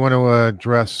 Dave, do you want to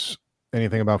address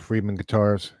anything about Friedman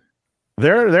guitars?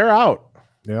 They're out.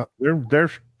 Yeah.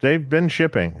 They've been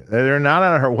shipping. They're not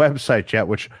on our website yet,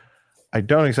 which I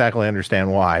don't exactly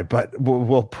understand why, but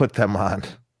we'll put them on.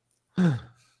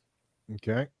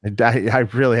 Okay. I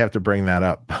really have to bring that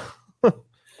up.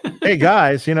 Hey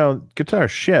guys,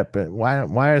 guitars ship, but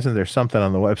why isn't there something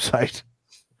on the website?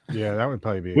 Yeah, that would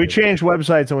probably be. We changed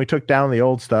websites and we took down the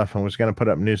old stuff and was going to put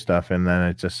up new stuff, and then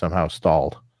it just somehow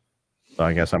stalled. So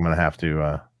I guess I'm going to have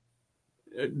to.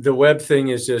 The web thing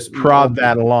is just prod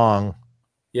that along.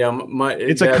 Yeah,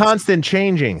 it's a constant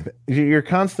changing. You're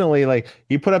constantly like,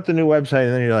 you put up the new website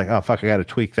and then you're like, oh fuck, I got to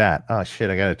tweak that. Oh shit,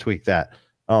 I got to tweak that.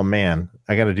 Oh man,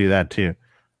 I got to do that too.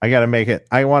 I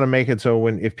want to make it so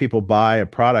if people buy a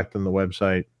product on the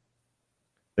website,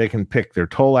 they can pick their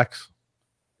Tolex,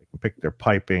 they can pick their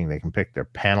piping, they can pick their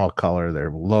panel color, their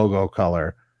logo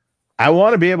color. I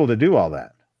want to be able to do all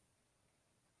that.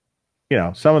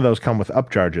 Some of those come with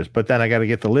upcharges, but then I got to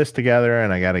get the list together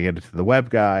and I got to get it to the web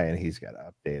guy and he's got to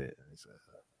update it. It's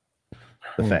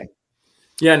the thing.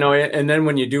 Yeah, no, and then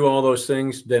when you do all those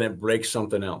things, then it breaks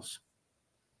something else.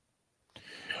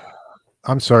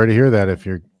 I'm sorry to hear that if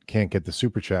you can't get the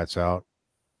super chats out.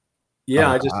 Yeah,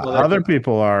 I just other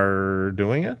people are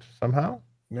doing it somehow.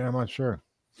 Yeah, I'm not sure.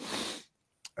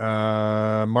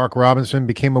 Mark Robinson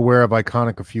became aware of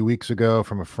Iconic a few weeks ago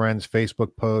from a friend's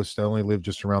Facebook post. I only live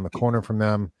just around the corner from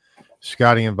them.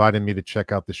 Scotty invited me to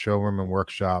check out the showroom and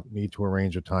workshop. Need to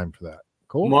arrange a time for that.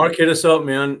 Cool. Mark, hit us up,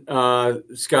 man.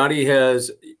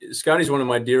 Scotty's one of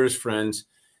my dearest friends.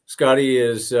 Scotty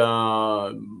is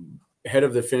head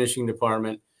of the finishing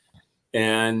department,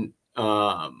 and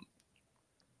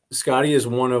Scotty is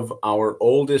one of our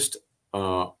oldest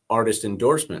artist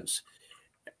endorsements.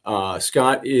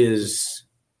 Scott is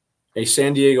a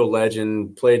San Diego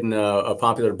legend, played in a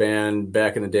popular band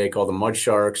back in the day called the Mud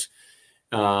Sharks.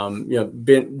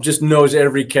 Just knows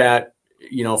every cat,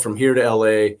 from here to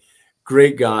LA.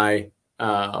 Great guy,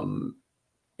 and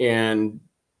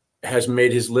has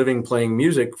made his living playing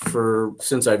music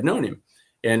since I've known him,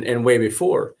 and way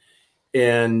before.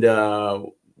 And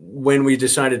when we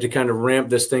decided to kind of ramp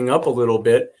this thing up a little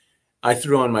bit, I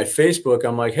threw on my Facebook.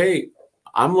 I'm like, hey,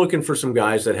 I'm looking for some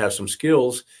guys that have some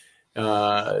skills,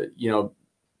 because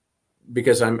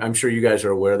I'm sure you guys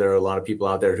are aware there are a lot of people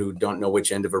out there who don't know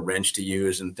which end of a wrench to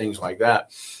use and things like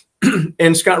that.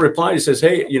 And Scott replied, he says,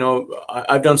 hey,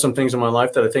 I've done some things in my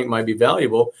life that I think might be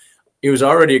valuable. He was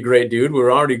already a great dude. We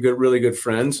were already really good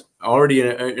friends, already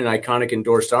an Iconic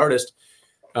endorsed artist.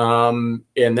 And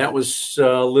that was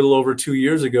a little over 2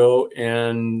 years ago,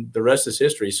 and the rest is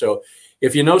history. So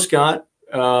if you know Scott,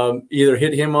 either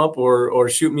hit him up or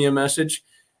shoot me a message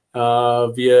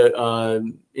via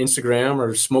Instagram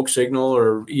or smoke signal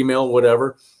or email,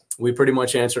 whatever. We pretty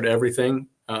much answered everything.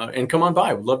 And come on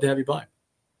by. We'd love to have you by.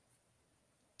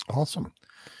 Awesome.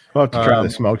 We'll have to try the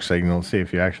smoke signal and see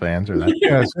if you actually answer that.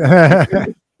 Yes.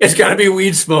 It's got to be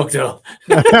weed smoke, though.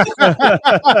 Yeah,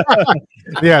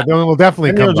 then we'll definitely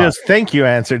and come you'll by. just think you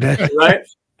answered it. Right?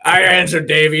 I answered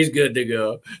Dave. He's good to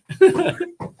go.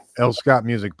 L. Scott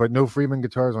music, but no Freeman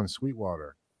guitars on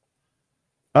Sweetwater.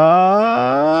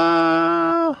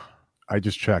 I I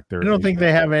just checked there. don't think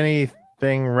they have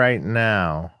anything right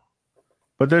now.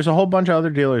 But there's a whole bunch of other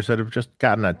dealers that have just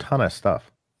gotten a ton of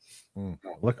stuff.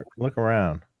 Look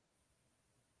around.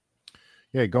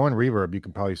 Yeah, go on Reverb. You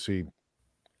can probably see.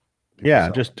 Yeah,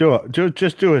 just do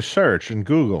a search in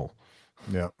Google.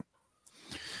 Yeah,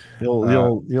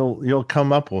 you'll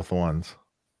come up with ones.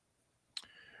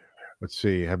 Let's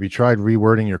see. Have you tried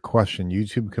rewording your question?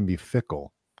 YouTube can be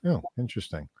fickle. Oh,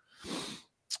 interesting.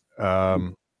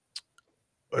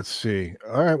 Let's see.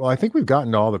 All right. Well, I think we've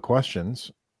gotten to all the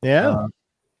questions. Yeah.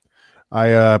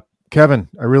 Kevin,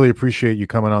 I really appreciate you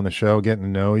coming on the show, getting to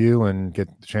know you, and get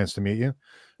the chance to meet you.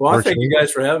 Well, I thank you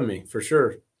guys for having me, for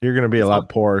sure. You're going to be a lot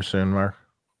poorer soon, Mark.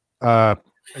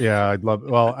 Yeah, I'd love.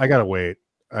 Well, I gotta wait.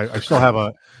 I still have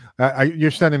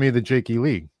you're sending me the Jakey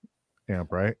Lee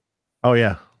amp, right? Oh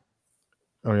yeah.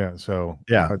 So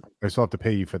yeah, I still have to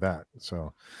pay you for that.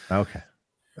 So okay.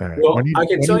 Right. Well, I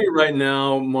can tell you right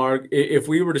now, Mark. If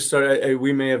we were to start,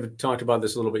 we may have talked about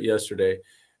this a little bit yesterday.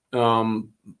 But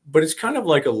it's kind of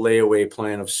like a layaway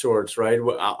plan of sorts, right?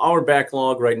 Our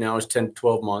backlog right now is 10 to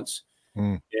 12 months.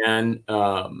 And,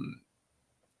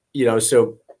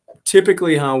 so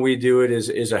typically how we do it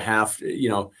is a half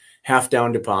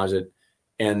down deposit.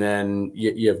 And then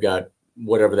you've got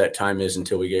whatever that time is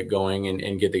until we get going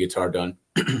and get the guitar done.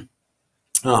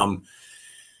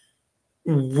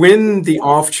 When the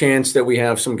off chance that we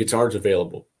have some guitars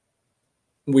available,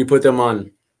 we put them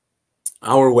on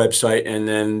our website, and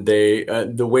then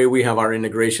the way we have our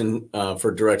integration for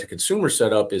direct-to-consumer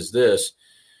set up is this.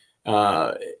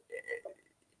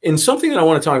 And something that I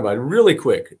want to talk about really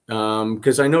quick,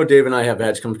 because I know Dave and I have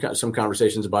had some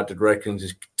conversations about the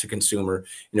direct-to-consumer,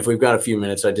 and if we've got a few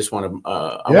minutes, I just want to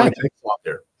take it out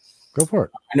there. Go for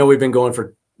it. I know we've been going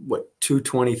for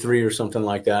 2:23 or something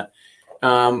like that.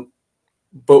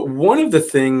 But one of the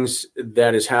things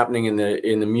that is happening in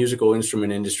the musical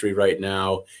instrument industry right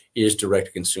now is direct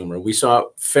to consumer. We saw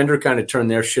Fender kind of turn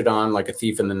their shit on like a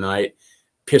thief in the night,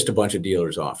 pissed a bunch of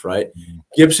dealers off, right? Mm-hmm.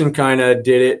 Gibson kind of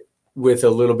did it with a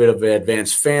little bit of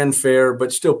advanced fanfare,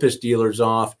 but still pissed dealers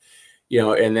off,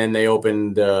 and then they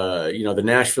opened, the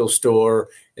Nashville store,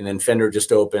 and then Fender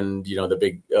just opened, the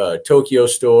big Tokyo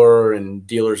store, and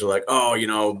dealers are like, oh,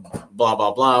 blah,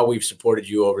 blah, blah. We've supported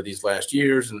you over these last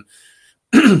years. And,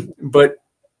 but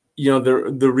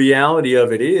the reality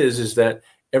of it is that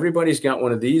everybody's got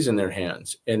one of these in their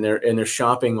hands, and they're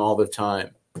shopping all the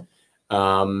time.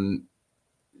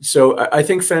 So I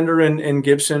think Fender and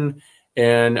Gibson,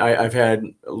 and I've had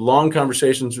long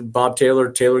conversations with Bob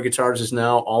Taylor. Taylor Guitars is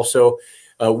now also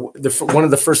one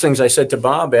of the first things I said to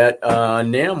Bob at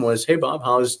NAMM was, "Hey Bob,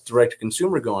 how's direct to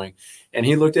consumer going?" And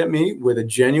he looked at me with a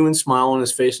genuine smile on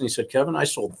his face, and he said, "Kevin, I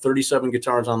sold 37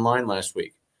 guitars online last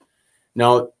week."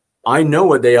 Now, I know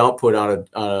what they output out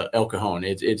of El Cajon.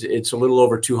 It's a little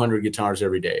over 200 guitars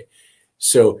every day.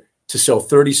 So to sell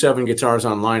 37 guitars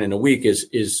online in a week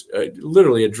is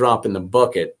literally a drop in the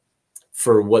bucket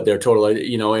for what their total,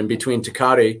 and between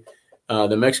Tecate,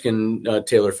 the Mexican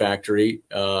tailor factory,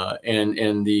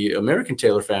 and the American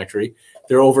tailor factory,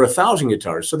 there are over 1,000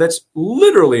 guitars. So that's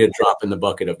literally a drop in the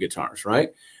bucket of guitars, right?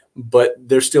 But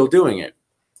they're still doing it.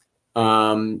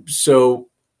 So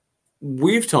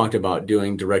we've talked about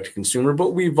doing direct to consumer,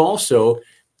 but we've also,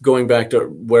 going back to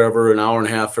wherever an hour and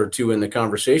a half or two in the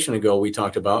conversation ago, we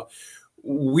talked about,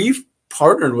 we've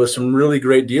partnered with some really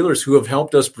great dealers who have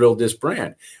helped us build this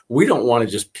brand. We don't want to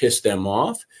just piss them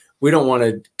off. We don't want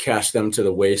to cast them to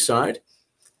the wayside.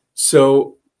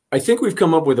 So I think we've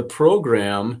come up with a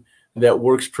program that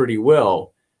works pretty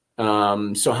well.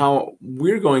 So how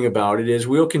we're going about it is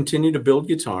we'll continue to build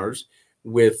guitars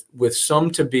with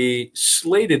some to be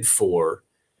slated for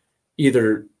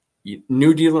either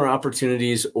new dealer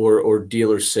opportunities or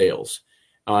dealer sales.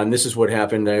 And this is what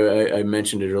happened. I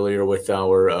mentioned it earlier with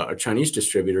our Chinese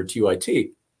distributor,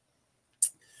 TYT.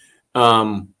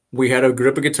 We had a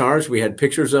group of guitars. We had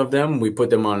pictures of them. We put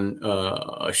them on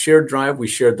a shared drive. We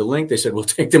shared the link. They said, we'll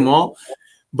take them all.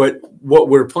 But what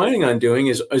we're planning on doing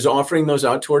is offering those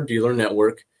out to our dealer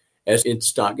network as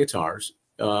in-stock guitars.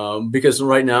 Because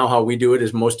right now, how we do it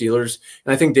is most dealers,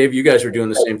 and I think, Dave, you guys are doing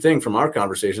the same thing from our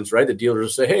conversations, right? The dealers will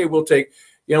say, hey, we'll take,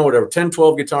 whatever, 10,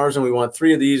 12 guitars, and we want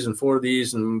 3 of these and 4 of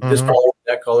these and this color,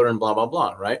 that color, and blah, blah,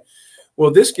 blah, right?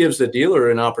 Well, this gives the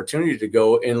dealer an opportunity to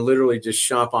go and literally just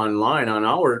shop online on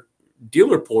our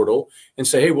dealer portal and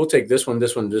say, hey, we'll take this one,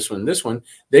 this one, this one, this one.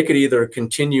 They could either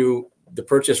continue the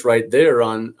purchase right there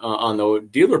on the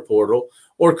dealer portal,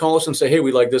 or call us and say, hey,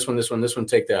 we like this one, this one, this one,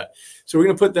 take that. So we're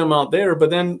going to put them out there.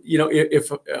 But then,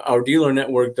 if our dealer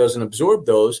network doesn't absorb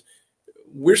those,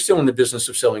 we're still in the business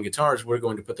of selling guitars. We're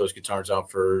going to put those guitars out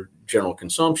for general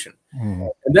consumption. Mm-hmm.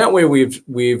 And that way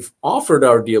we've offered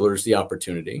our dealers the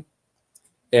opportunity,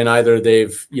 and either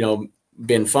they've,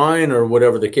 been fine or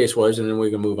whatever the case was, and then we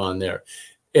can move on there.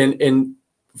 And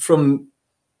from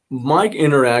my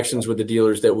interactions with the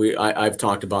dealers that I've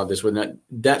talked about this with,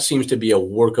 that seems to be a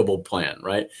workable plan,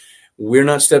 right? We're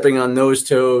not stepping on those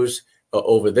toes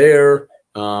over there,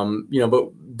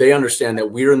 but they understand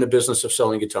that we're in the business of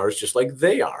selling guitars just like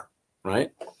they are,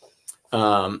 right?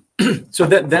 So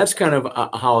that's kind of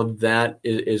how that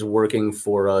is working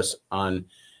for us on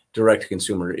direct to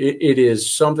consumer. It is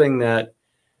something that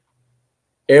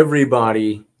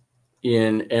everybody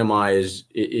in MI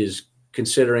is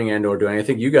considering and or doing. I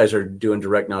think you guys are doing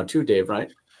direct now too, Dave,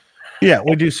 right? Yeah,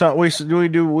 we do some. We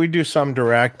do some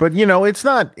direct, but it's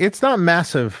not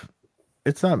massive.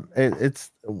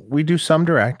 We do some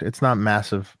direct. It's not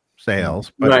massive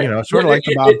sales, but right. Sort of like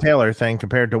the Bob Taylor thing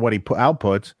compared to what he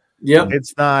outputs. Yeah,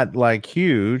 it's not like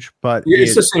huge, but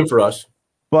it's the same for us.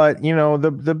 But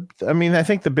I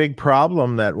think the big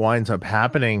problem that winds up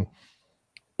happening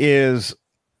is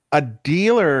a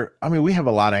dealer. I mean, we have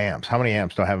a lot of amps. How many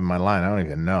amps do I have in my line? I don't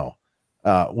even know.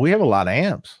 We have a lot of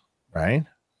amps, right?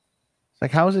 It's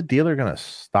like, how is a dealer going to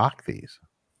stock these?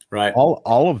 Right.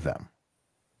 All of them.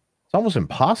 It's almost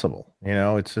impossible.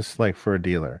 It's just like for a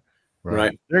dealer.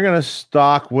 Right. They're going to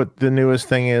stock what the newest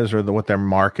thing is, or what their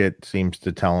market seems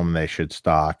to tell them they should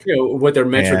stock. What their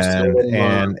metrics tell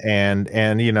them. And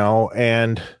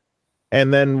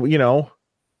then,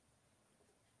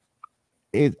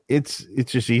 it's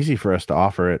just easy for us to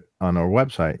offer it on our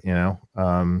website,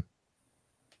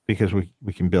 because we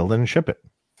can build it and ship it.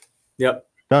 Yep.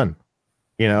 Done.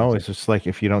 It's just like,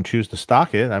 if you don't choose to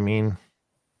stock it, I mean,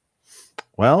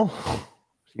 well,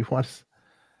 you want us,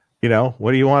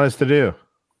 what do you want us to do?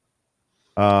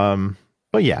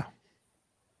 But yeah.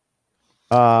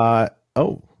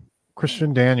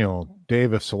 Christian Daniel,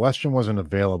 Dave, if Celestion wasn't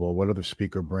available, what other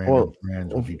speaker brands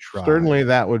would you try? Certainly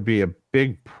that would be a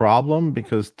big problem,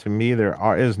 because to me there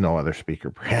is no other speaker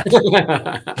brand.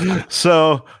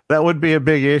 So that would be a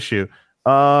big issue.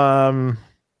 That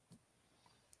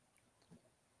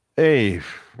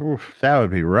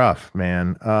would be rough,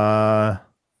 man. I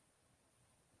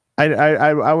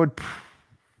would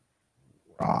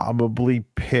probably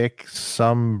pick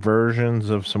some versions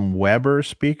of some Weber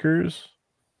speakers.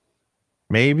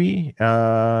 Maybe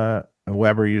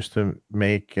Weber used to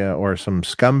make, or some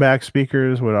Scumbag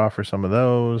speakers would offer some of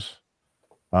those.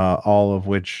 All of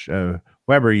which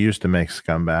Weber used to make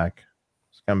Scumbag.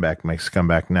 Scumbag makes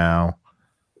Scumbag now,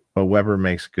 but Weber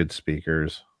makes good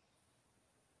speakers.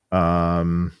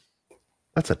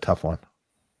 That's a tough one.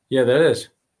 Yeah, that is.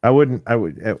 I would.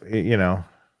 Yeah,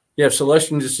 if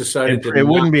Celestion just decided it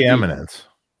wouldn't be Eminence.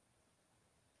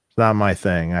 It's not my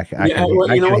thing. I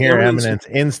can hear Eminence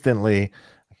instantly.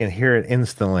 I can hear it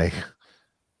instantly.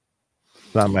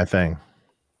 It's not my thing.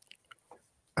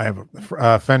 I have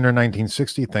Fender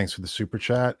 1960. Thanks for the super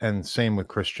chat. And same with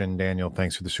Christian Daniel.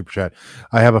 Thanks for the super chat.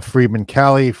 I have a Friedman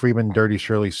Cali, Friedman Dirty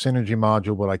Shirley Synergy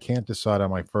module, but I can't decide on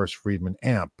my first Friedman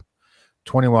amp.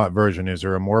 20-watt version. Is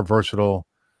there a more versatile?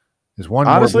 Is one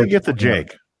honestly get the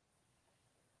Jake?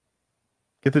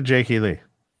 Get the Jake E. Lee.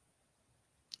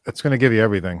 It's going to give you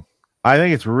everything. I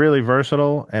think it's really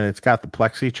versatile, and it's got the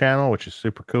plexi channel, which is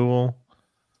super cool.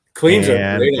 Cleans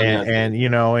are great on that. And you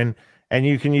know, and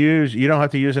you can use. You don't have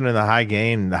to use it in the high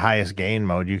gain, the highest gain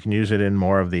mode. You can use it in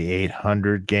more of the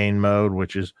 800 gain mode,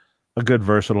 which is a good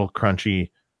versatile,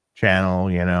 crunchy channel.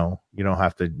 You know, you don't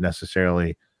have to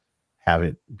necessarily have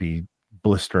it be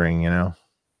blistering. You know,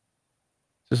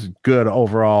 just good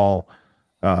overall.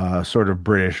 Sort of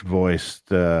British voiced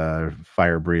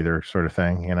fire breather sort of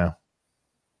thing, you know.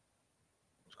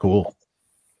 It's cool.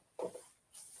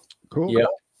 Yeah,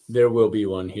 there will be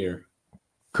one here.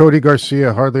 Cody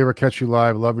Garcia, hardly ever catch you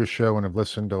live. Love your show and have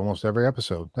listened to almost every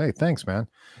episode. Hey, thanks, man.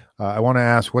 I want to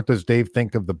ask, what does Dave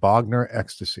think of the Bogner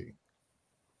Ecstasy?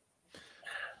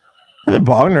 The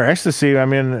Bogner Ecstasy, I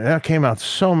mean, that came out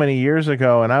so many years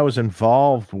ago, and I was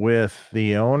involved with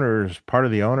the owners, part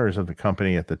of the owners of the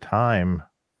company at the time.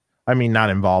 I mean, not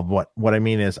involved. What I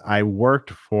mean is I worked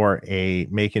for a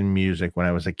Making Music when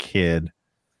I was a kid,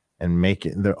 and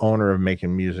the owner of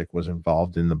Making Music was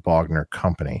involved in the Bogner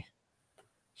company.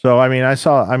 So, I mean,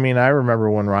 I remember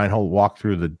when Reinhold walked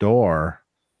through the door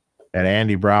at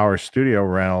Andy Brower's Studio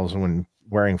Rentals when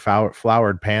wearing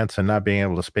flowered pants and not being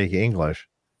able to speak English.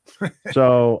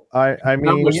 So I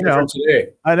mean, you know,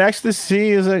 an Ecstasy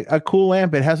is a cool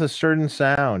amp. It has a certain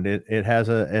sound. It has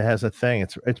a thing.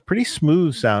 It's pretty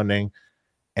smooth sounding,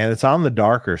 and it's on the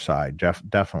darker side,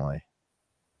 definitely.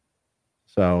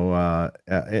 So I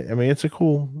mean, it's a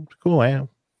cool amp.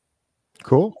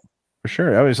 Cool for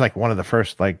sure. That was like one of the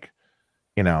first, like,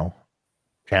 you know,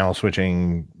 channel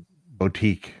switching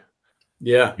boutique.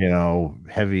 Yeah, you know,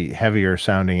 heavier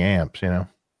sounding amps. You know.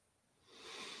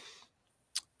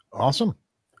 Awesome.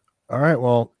 All right.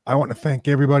 Well, I want to thank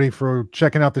everybody for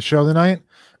checking out the show tonight.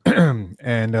 And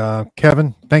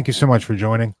Kevin, thank you so much for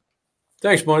joining.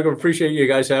 Thanks, Michael. Appreciate you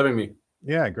guys having me.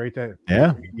 Yeah, great day.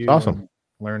 Yeah, it's awesome.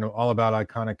 Learn all about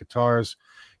Iconic Guitars.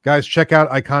 Guys, check out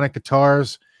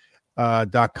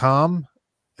iconicguitars.com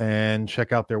and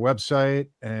check out their website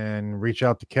and reach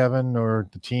out to Kevin or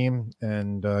the team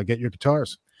and get your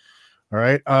guitars. All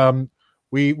right.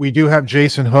 We do have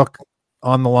Jason Hook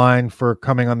on the line for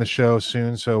coming on the show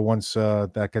soon. So once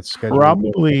that gets scheduled,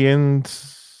 probably in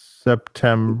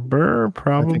September,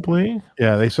 probably.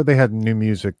 Yeah, they said they had new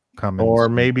music coming, or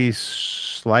maybe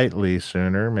slightly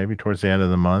sooner, maybe towards the end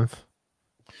of the month.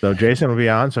 So Jason will be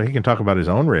on, so he can talk about his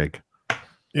own rig.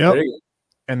 Yep.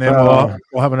 And then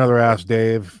we'll have another Ask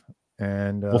Dave,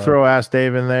 and we'll throw Ask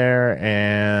Dave in there,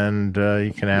 and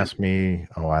you can ask me.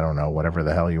 Oh, I don't know, whatever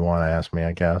the hell you want to ask me,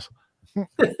 I guess.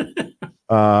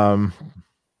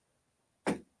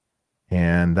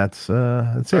 And that's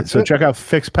it. So check out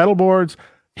Fixed Pedal Boards.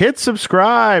 Hit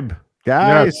subscribe,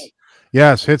 guys.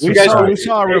 Yes, hit subscribe. We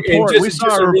saw a report. We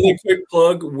saw a really quick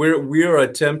plug. We are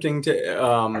attempting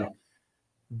to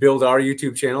build our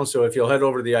YouTube channel. So if you'll head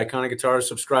over to the Iconic Guitars,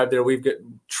 subscribe there. We've got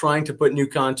trying to put new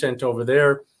content over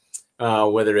there,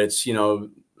 whether it's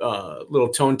little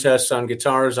tone tests on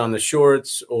guitars on the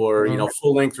shorts, or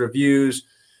full length reviews,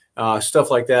 stuff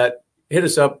like that. Hit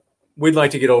us up. We'd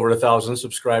like to get over 1,000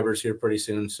 subscribers here pretty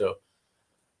soon. So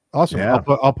awesome. Yeah.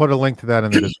 I'll put a link to that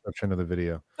in the description of the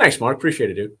video. Thanks, Mark. Appreciate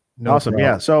it, dude. No awesome. Problem.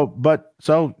 Yeah.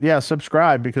 So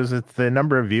subscribe, because it's the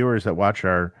number of viewers that watch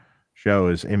our show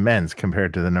is immense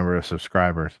compared to the number of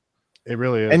subscribers. It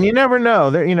really is. And you never know.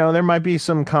 There might be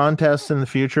some contests in the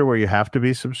future where you have to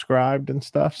be subscribed and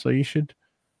stuff. So you should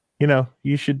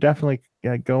definitely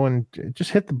go and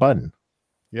just hit the button.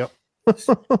 Yep. It's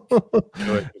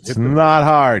not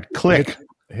hard. Click.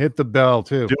 Hit the bell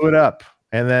too. Do it up.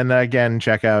 And then again,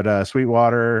 check out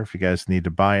Sweetwater if you guys need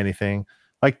to buy anything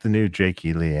like the new Jake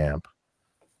E. Lee amp.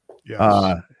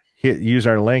 Yes. Use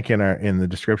our link in the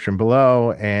description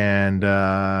below, and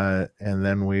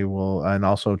then we will, and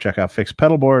also check out Fixed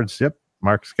Pedal Boards. Yep,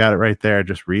 Mark's got it right there.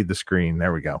 Just read the screen.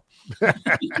 There we go.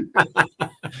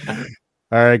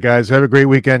 All right, guys. Have a great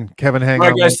weekend. Kevin, hang on.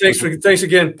 All right, guys. Thanks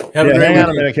again. Have a great hang weekend. on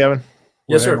a minute, Kevin.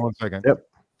 Yes, sir. 1 second. Yep.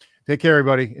 Take care,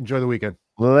 everybody. Enjoy the weekend.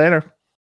 A little later.